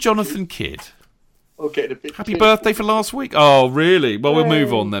 Mr. Jonathan Kidd. Okay, happy birthday for last week. Oh, really? Well, we'll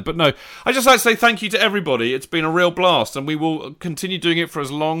move on then. But no, I just like to say thank you to everybody. It's been a real blast, and we will continue doing it for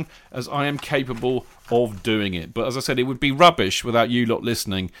as long as I am capable of doing it. But as I said, it would be rubbish without you lot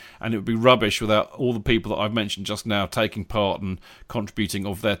listening, and it would be rubbish without all the people that I've mentioned just now taking part and contributing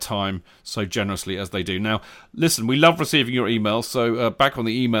of their time so generously as they do. Now, listen, we love receiving your emails, so back on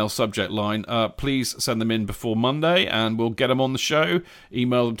the email subject line, please send them in before Monday, and we'll get them on the show.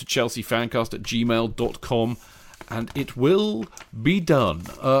 Email them to chelseafancast@gmail.com. And it will be done.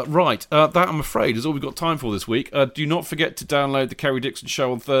 Right, that I'm afraid is all we've got time for this week. Do not forget to download the Kerry Dixon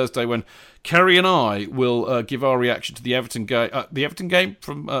Show on Thursday, when Kerry and I will give our reaction to the Everton game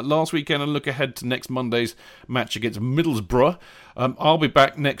from last weekend, and look ahead to next Monday's match against Middlesbrough. I'll be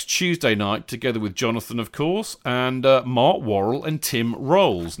back next Tuesday night, together with Jonathan, of course, and Mark Worrell and Tim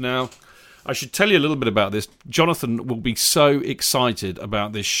Rolls. Now, I should tell you a little bit about this. Jonathan will be so excited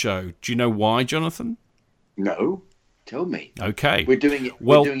about this show. Do you know why, Jonathan? No, tell me. Okay, we're doing it.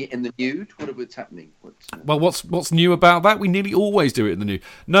 We're doing it in the nude. What's happening? What's new about that? We nearly always do it in the nude.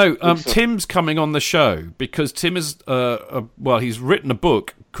 No, Tim's coming on the show because Tim is he's written a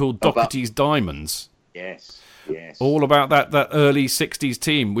book called Doherty's Diamonds. Yes. All about that early 60s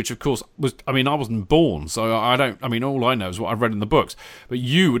team, which of course was, I wasn't born, so I don't, all I know is what I've read in the books, but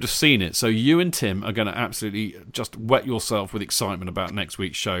you would have seen it, so you and Tim are going to absolutely just wet yourself with excitement about next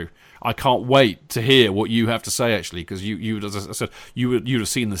week's show. I can't wait to hear what you have to say, actually, because you as I said, you'd have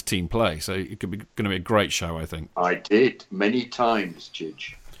seen this team play, so it could be going to be a great show, I think. I did, many times,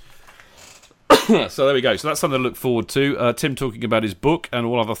 Chidge. So there we go. So that's something to look forward to. Tim talking about his book and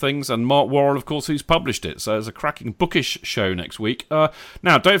all other things, and Mark Worrell, of course, who's published it. So it's a cracking bookish show next week.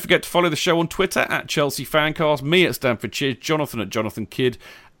 Now, don't forget to follow the show on Twitter at Chelsea Fancast, me at Stanford Chidge, Jonathan at Jonathan Kidd,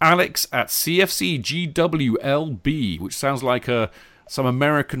 Alex at CFCGWLB, which sounds like some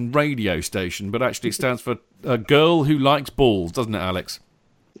American radio station, but actually it stands for a girl who likes balls, doesn't it, Alex?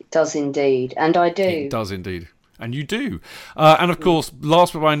 It does indeed, and I do. It does indeed. And you do. And of course,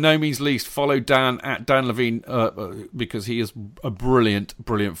 last but by no means least, follow Dan at Dan Levine, because he is a brilliant,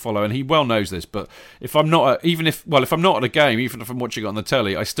 brilliant follow, and he well knows this. But if I'm not, if I'm not at a game, even if I'm watching it on the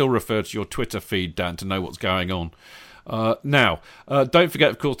telly, I still refer to your Twitter feed, Dan, to know what's going on. Now, don't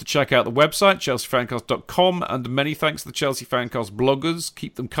forget, of course, to check out the website, chelseafancast.com, and many thanks to the Chelsea Fancast bloggers.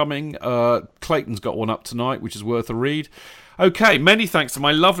 Keep them coming. Clayton's got one up tonight, which is worth a read. Okay, many thanks to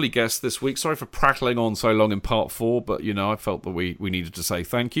my lovely guests this week. Sorry for prattling on so long in part 4, but, I felt that we needed to say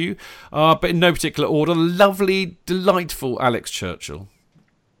thank you. But in no particular order, lovely, delightful Alex Churchill.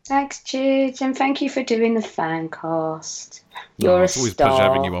 Thanks, Chidge, and thank you for doing the Fancast. You're a star. It's always a pleasure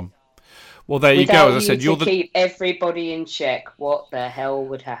having you on. Well, there you go. As I said, you're to keep everybody in check. What the hell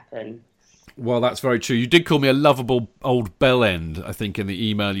would happen? Well, that's very true. You did call me a lovable old bell end, I think, in the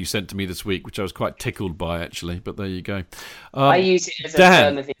email you sent to me this week, which I was quite tickled by, actually. But there you go. I use it as a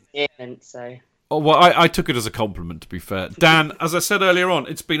term of endearment, so... Oh, well, I took it as a compliment, to be fair. Dan, as I said earlier on,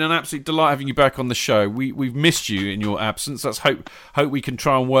 it's been an absolute delight having you back on the show. We've missed you in your absence. Let's hope we can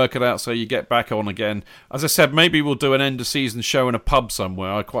try and work it out so you get back on again. As I said, maybe we'll do an end-of-season show in a pub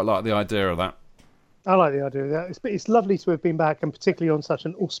somewhere. I quite like the idea of that. I like the idea of that. It's lovely to have been back, and particularly on such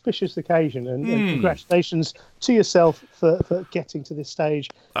an auspicious occasion. And congratulations to yourself for getting to this stage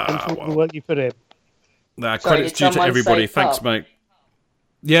and for all the work you put in. Credits due to everybody. Thanks, mate.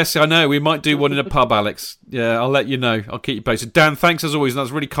 Yes, I know. We might do one in a pub, Alex. Yeah, I'll let you know. I'll keep you posted. Dan, thanks as always. That's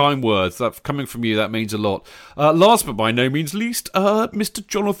really kind words. That coming from you, that means a lot. Last but by no means least, Mr.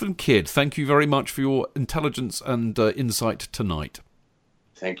 Jonathan Kidd. Thank you very much for your intelligence and insight tonight.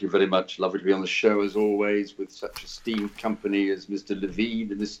 Thank you very much. Lovely to be on the show as always with such esteemed company as Mr.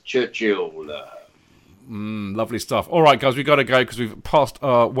 Levine and Mr. Churchill. Lovely stuff. All right, guys, we've got to go because we've passed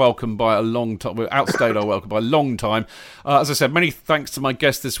our welcome by a long time. We've outstayed our welcome by a long time. As I said, many thanks to my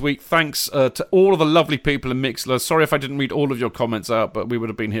guest this week. Thanks to all of the lovely people in Mixlr. Sorry if I didn't read all of your comments out, but we would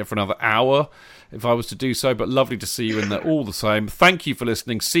have been here for another hour if I was to do so. But lovely to see you in there all the same. Thank you for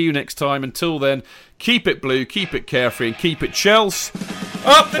listening. See you next time. Until then, keep it blue, keep it carefree, and keep it Chelsea.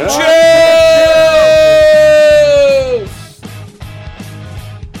 Up the Chelsea!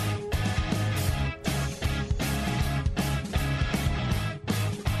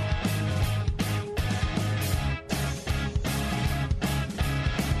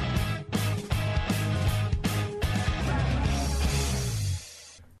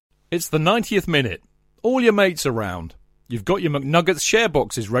 It's the 90th minute. All your mates around. You've got your McNuggets share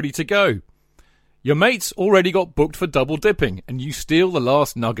boxes ready to go. Your mates already got booked for double dipping, and you steal the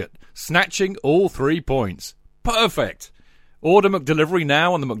last nugget, snatching all 3 points. Perfect. Order McDelivery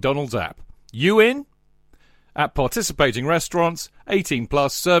now on the McDonald's app. You in? At participating restaurants, 18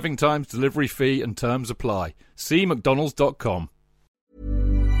 plus, serving times, delivery fee and terms apply. See mcdonalds.com.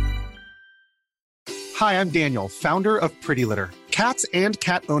 Hi, I'm Daniel, founder of Pretty Litter. Cats and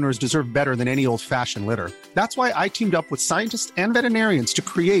cat owners deserve better than any old-fashioned litter. That's why I teamed up with scientists and veterinarians to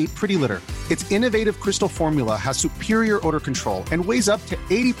create Pretty Litter. Its innovative crystal formula has superior odor control and weighs up to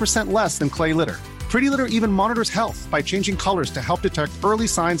 80% less than clay litter. Pretty Litter even monitors health by changing colors to help detect early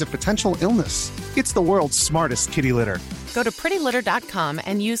signs of potential illness. It's the world's smartest kitty litter. Go to prettylitter.com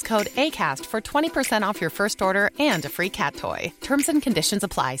and use code ACAST for 20% off your first order and a free cat toy. Terms and conditions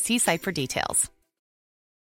apply. See site for details.